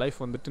அவன் லைஃப்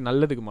வந்துட்டு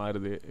நல்லதுக்கு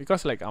மாறுது.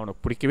 பிகாஸ் லைக்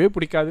அவனுக்கு பிடிக்கவே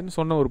பிடிக்காதுன்னு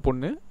சொன்ன ஒரு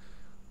பொண்ணு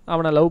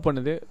அவனை லவ்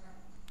பண்ணுது.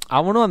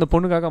 அவனும் அந்த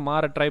பொண்ணுக்காக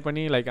மாற ட்ரை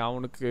பண்ணி லைக்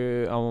அவனுக்கு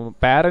அவன்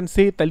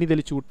பேரண்ட்ஸே தள்ளி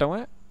தெளிச்சு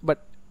விட்டவன்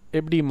பட்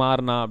எப்படி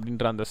மாறினா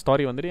அப்படின்ற அந்த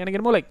ஸ்டோரி வந்துட்டு எனக்கு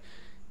என்னமோ லைக்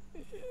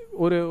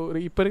ஒரு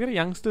இப்போ இருக்கிற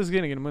யங்ஸ்டர்ஸ்க்கு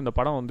எனக்கு என்னமோ இந்த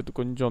படம் வந்துட்டு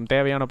கொஞ்சம்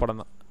தேவையான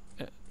படம் தான்.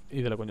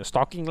 இதில் கொஞ்சம்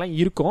ஸ்டாக்கிங்லாம்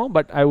இருக்கும்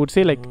but I would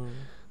say like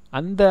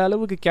அந்த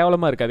அளவுக்கு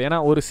கேவலமாக இருக்காது. ஏன்னா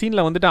ஒரு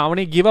சீனில் வந்துட்டு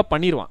அவனே கிவ் அப்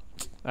பண்ணிடுவான்.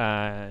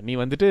 நீ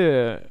வந்துட்டு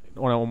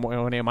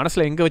உன்னை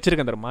மனசில் எங்கே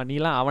வச்சுருக்க தருமா,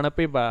 நீலாம் அவனை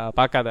போய்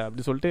பார்க்காத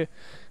அப்படின்னு சொல்லிட்டு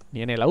நீ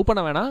என்னை லவ்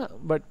பண்ண வேணாம்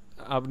பட்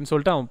அப்படின்னு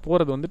சொல்லிட்டு அவன்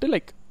போகிறது வந்துட்டு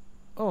லைக்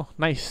ஓ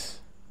நைஸ்.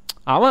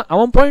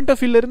 அவன் பாயிண்ட்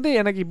ஆஃப் வியூலேருந்து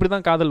எனக்கு இப்படி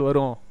தான் காதல்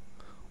வரும்,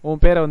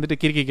 உன் பேரை வந்துட்டு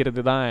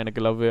கிறுக்கிக்கிறது தான்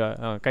எனக்கு லவ்,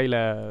 கையில்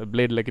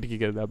பிளேடில்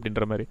கிறுக்கிக்கிறது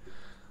அப்படின்ற மாதிரி.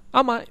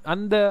 ஆமாம்,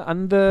 அந்த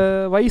அந்த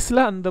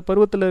வயசில் அந்த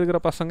பருவத்தில் இருக்கிற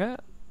பசங்க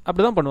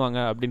அப்படி தான் பண்ணுவாங்க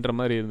அப்படின்ற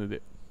மாதிரி இருந்தது.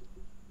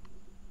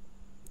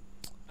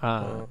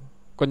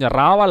 கொஞ்சம்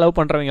ராவா லவ்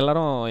பண்ணுறவங்க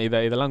எல்லாரும்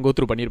இதெல்லாம்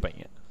கோத்ரூ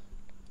பண்ணியிருப்பாங்க.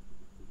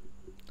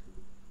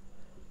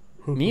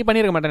 நீ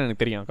பண்ணியிருக்க மாட்டேன்னு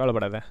எனக்கு தெரியும்,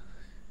 கவலைப்படாத.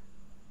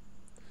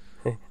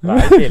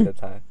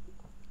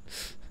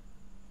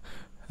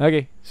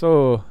 ஓகே, ஸோ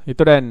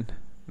இத்துடன்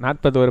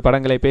 41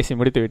 படங்களை பேசி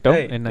முடித்து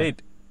விட்டோம். என்ன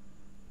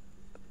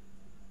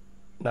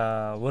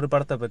நான் ஒரு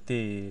படத்தை பத்தி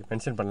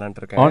மென்ஷன் பண்ணலாம்னு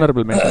இருக்கேன்.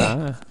 ஆனரபிள் மென்ஷனா?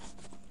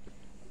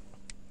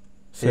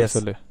 சரி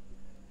சொல்லு.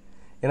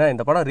 ஏன்னா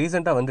இந்த படம்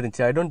ரீசெண்டா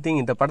வந்துருச்சு. ஐ டோன்ட்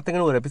திங்க் இந்த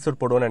படத்துக்குன்னு ஒரு எபிசோட்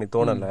போடுவோன்னு எனக்கு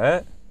தோணல.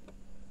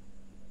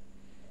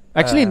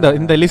 ஆக்சுவலி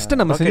இந்த லிஸ்ட்டை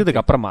நம்ம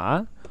செஞ்சதுக்கு அப்புறமா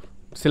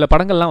சில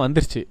படங்கள்லாம்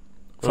வந்துருச்சு.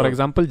 ஃபார்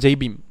எக்ஸாம்பிள்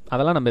ஜெய்பீம்,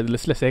 அதெல்லாம் நம்ம இந்த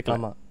லிஸ்ட்ல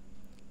சேர்க்கலாம்.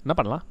 என்ன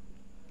பண்ணலாம்?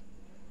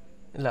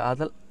 இல்ல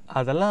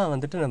அதெல்லாம்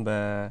வந்துட்டு நம்ம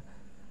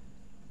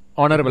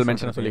ஆனரபிள்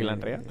மென்ஷன்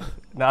சொல்லிக்கலாம்ன்றியா?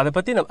 அதை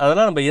பத்தி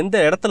அதெல்லாம் நம்ம எந்த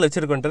இடத்துல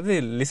வச்சிருக்கோன்றது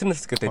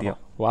லிசனர்ஸ்க்கு தெரியும்.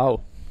 வாவ்,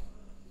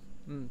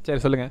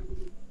 சரி சொல்லுங்க.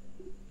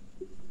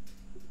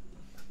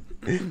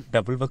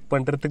 டபுள் ஒர்க்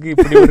பண்றதுக்கு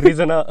இப்படி ஒரு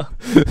ரீசனா?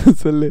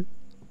 சொல்லு.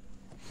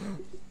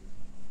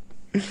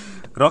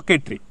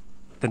 ராக்கெட்ரி,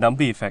 தி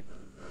நம்பி effect.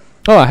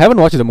 Oh, I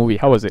haven't watched the movie.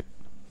 How was it?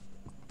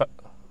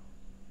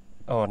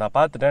 நான்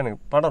பார்த்துட்டேன். எனக்கு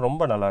படம்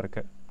ரொம்ப நல்லா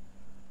இருக்கு.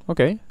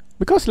 ஓகே,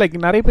 பிகாஸ் லைக்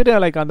நிறைய பேர்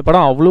லைக் அந்த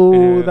படம் அவ்வளோ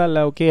இதாக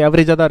இல்லை, ஓகே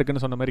ஆவரேஜாக தான்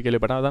இருக்குன்னு சொன்ன மாதிரி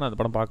கேள்விப்பட்டேன். அதான் அந்த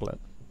படம் பார்க்கல.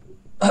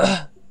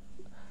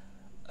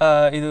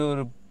 இது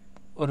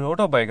ஒரு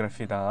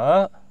ஆட்டோபயோகிராஃபி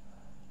தான்.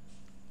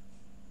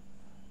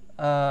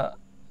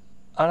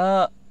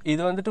 ஆனால்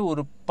இது வந்துட்டு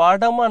ஒரு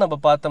படமாக நம்ம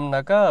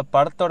பார்த்தோம்னாக்கா,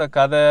 படத்தோட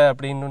கதை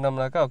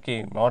அப்படின்னோம்னாக்கா ஓகே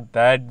நாட்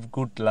தேட்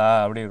குட்லா,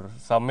 அப்படி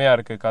செம்மையாக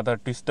இருக்குது, கதை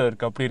ட்விஸ்டாக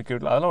இருக்குது, அப்படி இருக்கு,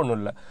 அதெல்லாம் ஒன்றும்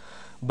இல்லை.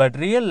 பட்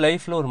ரியல்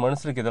லைஃப்பில் ஒரு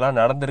மனுஷனுக்கு இதெல்லாம்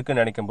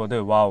நடந்திருக்குன்னு நினைக்கும் போது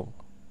வாவ்,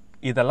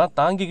 இதெல்லாம்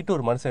தாங்கிக்கிட்டு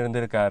ஒரு மனுஷன்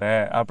இருந்திருக்காரு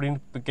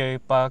அப்படின்னு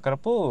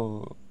பார்க்குறப்போ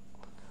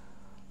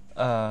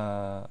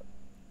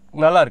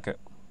நல்லா இருக்கு.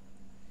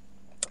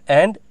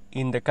 அண்ட்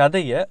இந்த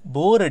கதையை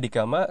போர்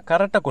அடிக்காமல்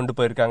கரெக்டாக கொண்டு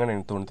போயிருக்காங்கன்னு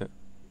எனக்கு தோணுது.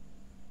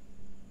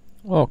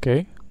 Okay,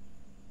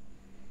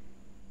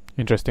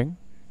 interesting.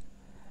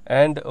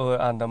 அண்ட்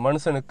அந்த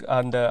மனுஷனுக்கு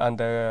அந்த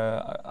அந்த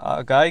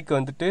காய்க்கு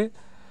வந்துட்டு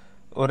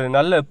ஒரு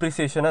நல்ல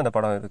அப்ரிசியேஷனாக அந்த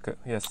படம் இருக்கு.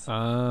 எஸ்,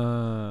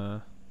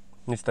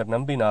 மிஸ்டர்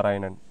நம்பி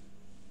Narayanan.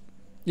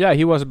 Yeah,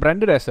 he was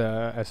branded as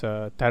a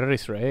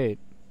terrorist, right?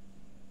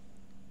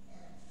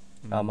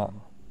 ஆமா,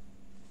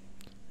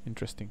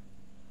 இன்ட்ரெஸ்டிங்.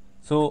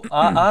 ஸோ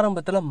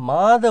ஆரம்பத்தில்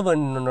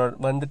மாதவன்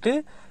வந்துட்டு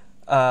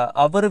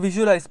அவர்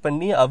விஷுவலைஸ்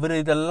பண்ணி அவர்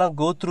இதெல்லாம்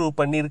கோ த்ரூ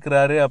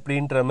பண்ணியிருக்கிறாரு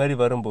அப்படின்ற மாதிரி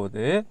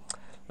வரும்போது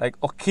லைக்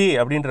ஓகே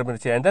அப்படின்ற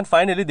மாதிரி. And then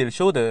finally they will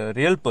show the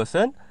real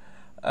person.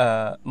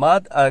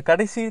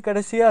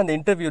 கடைசியாக அந்த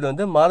இன்டர்வியூவில்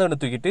வந்து மாதவனை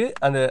தூக்கிட்டு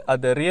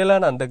அந்த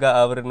ரியலான அந்த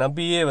அவர்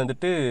நம்பியே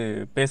வந்துட்டு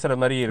பேசுகிற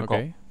மாதிரி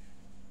இருக்கும்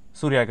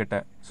சூர்யா கிட்ட.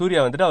 சூர்யா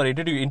வந்துட்டு அவர்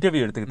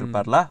இன்டர்வியூ எடுத்துக்கிட்டு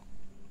இருப்பார்ல.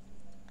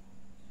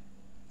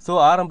 ஸோ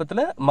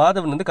ஆரம்பத்தில்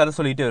மாதவன் வந்து கதை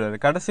சொல்லிகிட்டே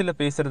வருவார். கடைசியில்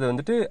பேசுறது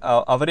வந்துட்டு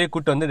அவரே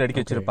கூட்டு வந்து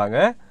நடிக்க வச்சிருப்பாங்க.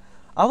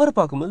 அவர்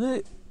பார்க்கும்போது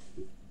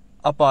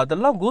அப்போ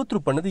அதெல்லாம்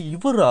கோத்ரூ பண்ணது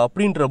இவர்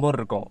அப்படின்ற மாதிரி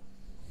இருக்கும்.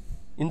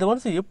 இந்த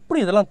மனுஷன் எப்படி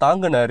இதெல்லாம்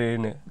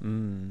தாங்கினாருன்னு.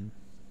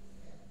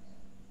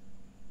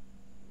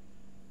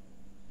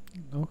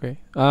 ஓகே,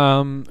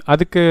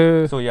 அதுக்கு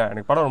ஸோ யா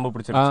எனக்கு படம் ரொம்ப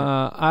பிடிச்சிருச்சு.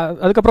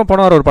 அதுக்கப்புறம்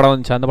போனவாரம் ஒரு படம்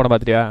வந்துச்சு, அந்த படம்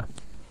பார்த்தியா?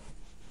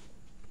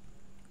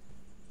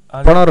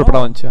 போனவாரம் ஒரு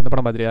படம் வந்துச்சு, அந்த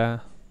படம் பார்த்தியா?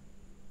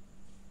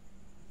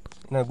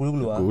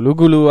 குலு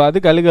குலு, அது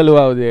கலு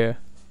கலுவாகுது.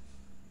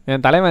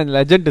 என் தலைவன்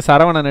லெஜெண்ட்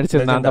சரவணன்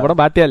நடிச்சிருந்தான், அந்த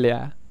படம் பார்த்தியா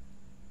இல்லையா?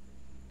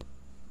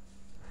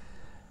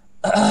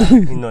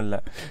 இன்னும் இல்லை.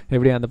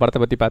 எப்படி அந்த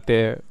படத்தை பற்றி பார்த்து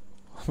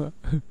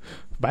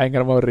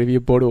பயங்கரமாக ஒரு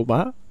ரிவ்யூ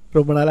போடுவோமா?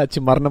 ரொம்ப நாள்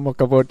ஆச்சு மரண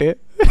மொக்க போட்டு.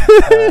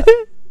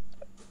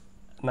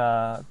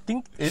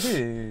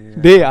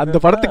 டேய், அந்த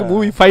படத்துக்கு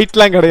மூவி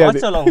ஃபைட்லாம் கிடையாது.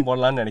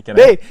 போடலாம்னு நினைக்கிறேன்.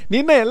 டேய், நீ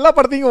என்ன எல்லா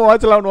படத்தையும்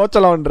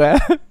வாட்சலாம்ன்ற?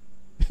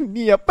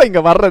 நீ எப்ப இங்க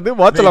வர்றது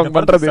வாட்சலாம்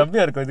பண்றது?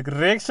 செம்மையா இருக்கும். இதுக்கு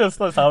ரியாக்ஷன்ஸ்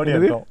தான் சாவடியா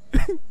இருக்கும்.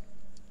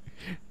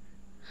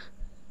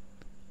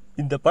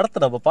 இந்த படத்தை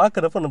நம்ம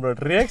பாக்குறப்ப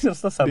நம்மளோட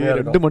ரியாக்ஷன்ஸ் தான் செம்மையா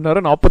இருக்கும். 2 மணி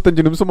நேரம்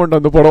 45 நிமிஷம்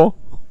மட்டும் அந்த படம்.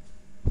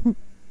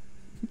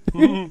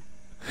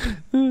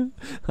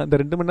 அந்த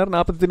 2 மணி நேரம்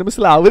 45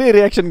 நிமிஷத்துல அவரே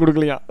ரியாக்ஷன்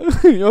கொடுக்கலையா?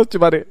 யோசிச்சு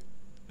பாரு.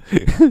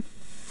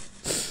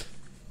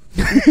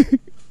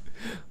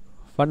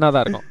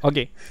 ஃபன்னாதான் இருக்கும்.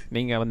 ஓகே,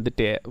 நீங்க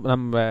வந்துட்டு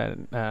நம்ம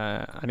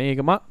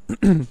அநேகமா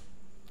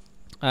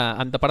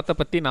அந்த படத்தை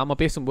பற்றி நாம்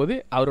பேசும்போது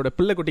அவரோட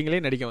பிள்ளை குட்டிங்களே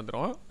நடிக்க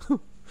வந்துடும்.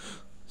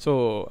 ஸோ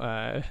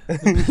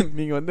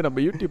நீங்கள் வந்து நம்ம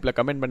யூடியூப்பில்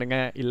கமெண்ட்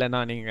பண்ணுங்கள், இல்லைனா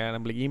நீங்கள்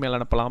நம்மளுக்கு இமெயில்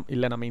அனுப்பலாம்,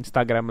 இல்லை நம்ம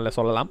இன்ஸ்டாகிராமில்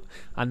சொல்லலாம்.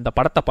 அந்த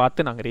படத்தை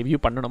பார்த்து நாங்கள் ரிவ்யூ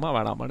பண்ணணுமா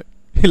வேணாமான்னு,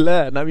 இல்லை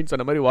நவீன்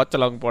சொன்ன மாதிரி வாட்ச்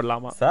அலாங்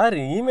போடலாமா? சார்,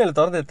 இமெயில்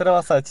திறந்து எத்தனை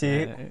மாதம் ஆச்சு?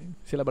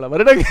 சில பல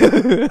வருடங்கள்.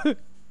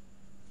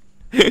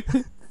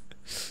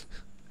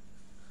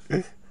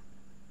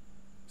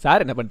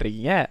 சார் என்ன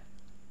பண்ணுறீங்க?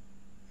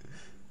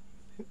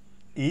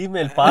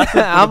 இமெயில்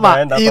ஆமா,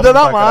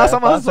 இததான்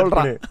மாசமா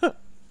சொல்றேன்.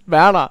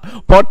 வேணாம்,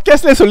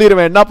 பாட்காஸ்ட்ல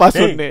சொல்லிடுவேன் என்ன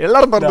பாஸ்வேர்ட்.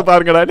 எல்லாரும் திறந்து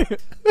பாருங்கடா.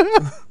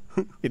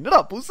 என்னடா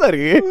புதுசா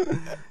இருக்கு?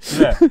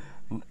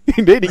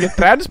 டேய், நீங்க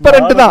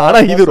டிரான்ஸ்பரண்ட் தான், ஆனா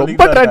இது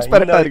ரொம்ப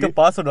டிரான்ஸ்பரண்டா இருக்கு.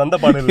 பாஸ்வேர்ட் வந்த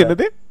பாடு இல்ல.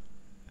 என்னது?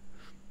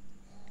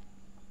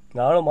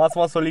 நானும்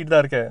மாசமா சொல்லிட்டு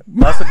தான் இருக்கேன்,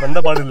 பாஸ்வேர்ட்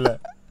வந்த பாடு இல்ல.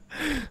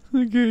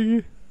 ஓகே,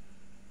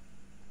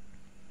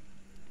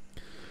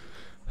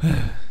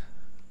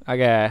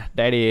 ஆக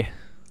டாடி,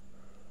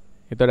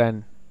 இத்துடன்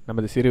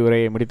நமது சிறு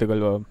உரையை முடித்துக்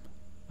கொள்வோம்.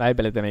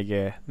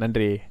 வாய்ப்பளித்தமைக்கு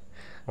நன்றி.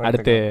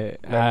 அடுத்து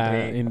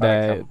இந்த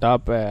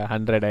டாப்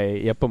 100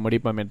 எப்போ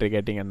முடிப்போம் என்று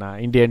கேட்டீங்கன்னா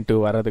இந்தியன் 2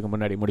 வர்றதுக்கு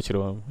முன்னாடி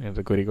முடிச்சிருவோம்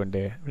என்று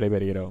கூறிக்கொண்டு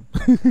விடைபெறுகிறோம்.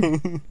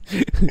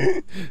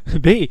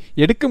 டேய்,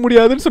 எடுக்க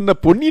முடியாதுன்னு சொன்ன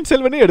பொன்னியின்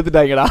செல்வனே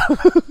எடுத்துட்டாங்கடா.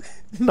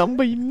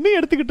 நம்ம இன்னும்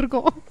எடுத்துக்கிட்டு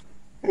இருக்கோம்.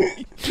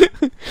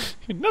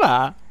 என்னடா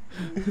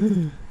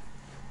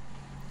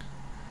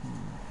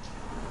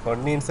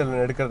பொன்னியின்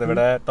செல்வன் எடுக்கிறத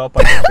விட டாப்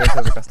 100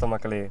 பேசுறது கஷ்டம்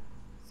மக்களே.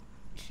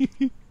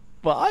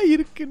 வாய்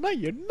இருக்குன்னா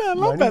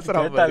என்னெல்லாம்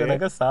பேசுறான்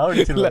பாரு.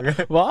 சாவடிச்சிருவாங்க.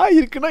 வாய்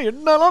இருக்குன்னா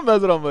என்னெல்லாம்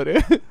பேசுறான் பாரு.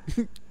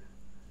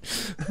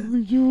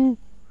 ஐயோ.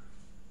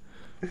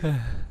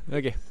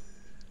 ஓகே,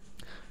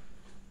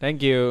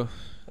 தேங்க்யூ,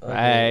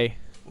 பாய்,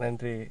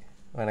 நன்றி,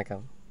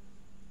 வணக்கம்.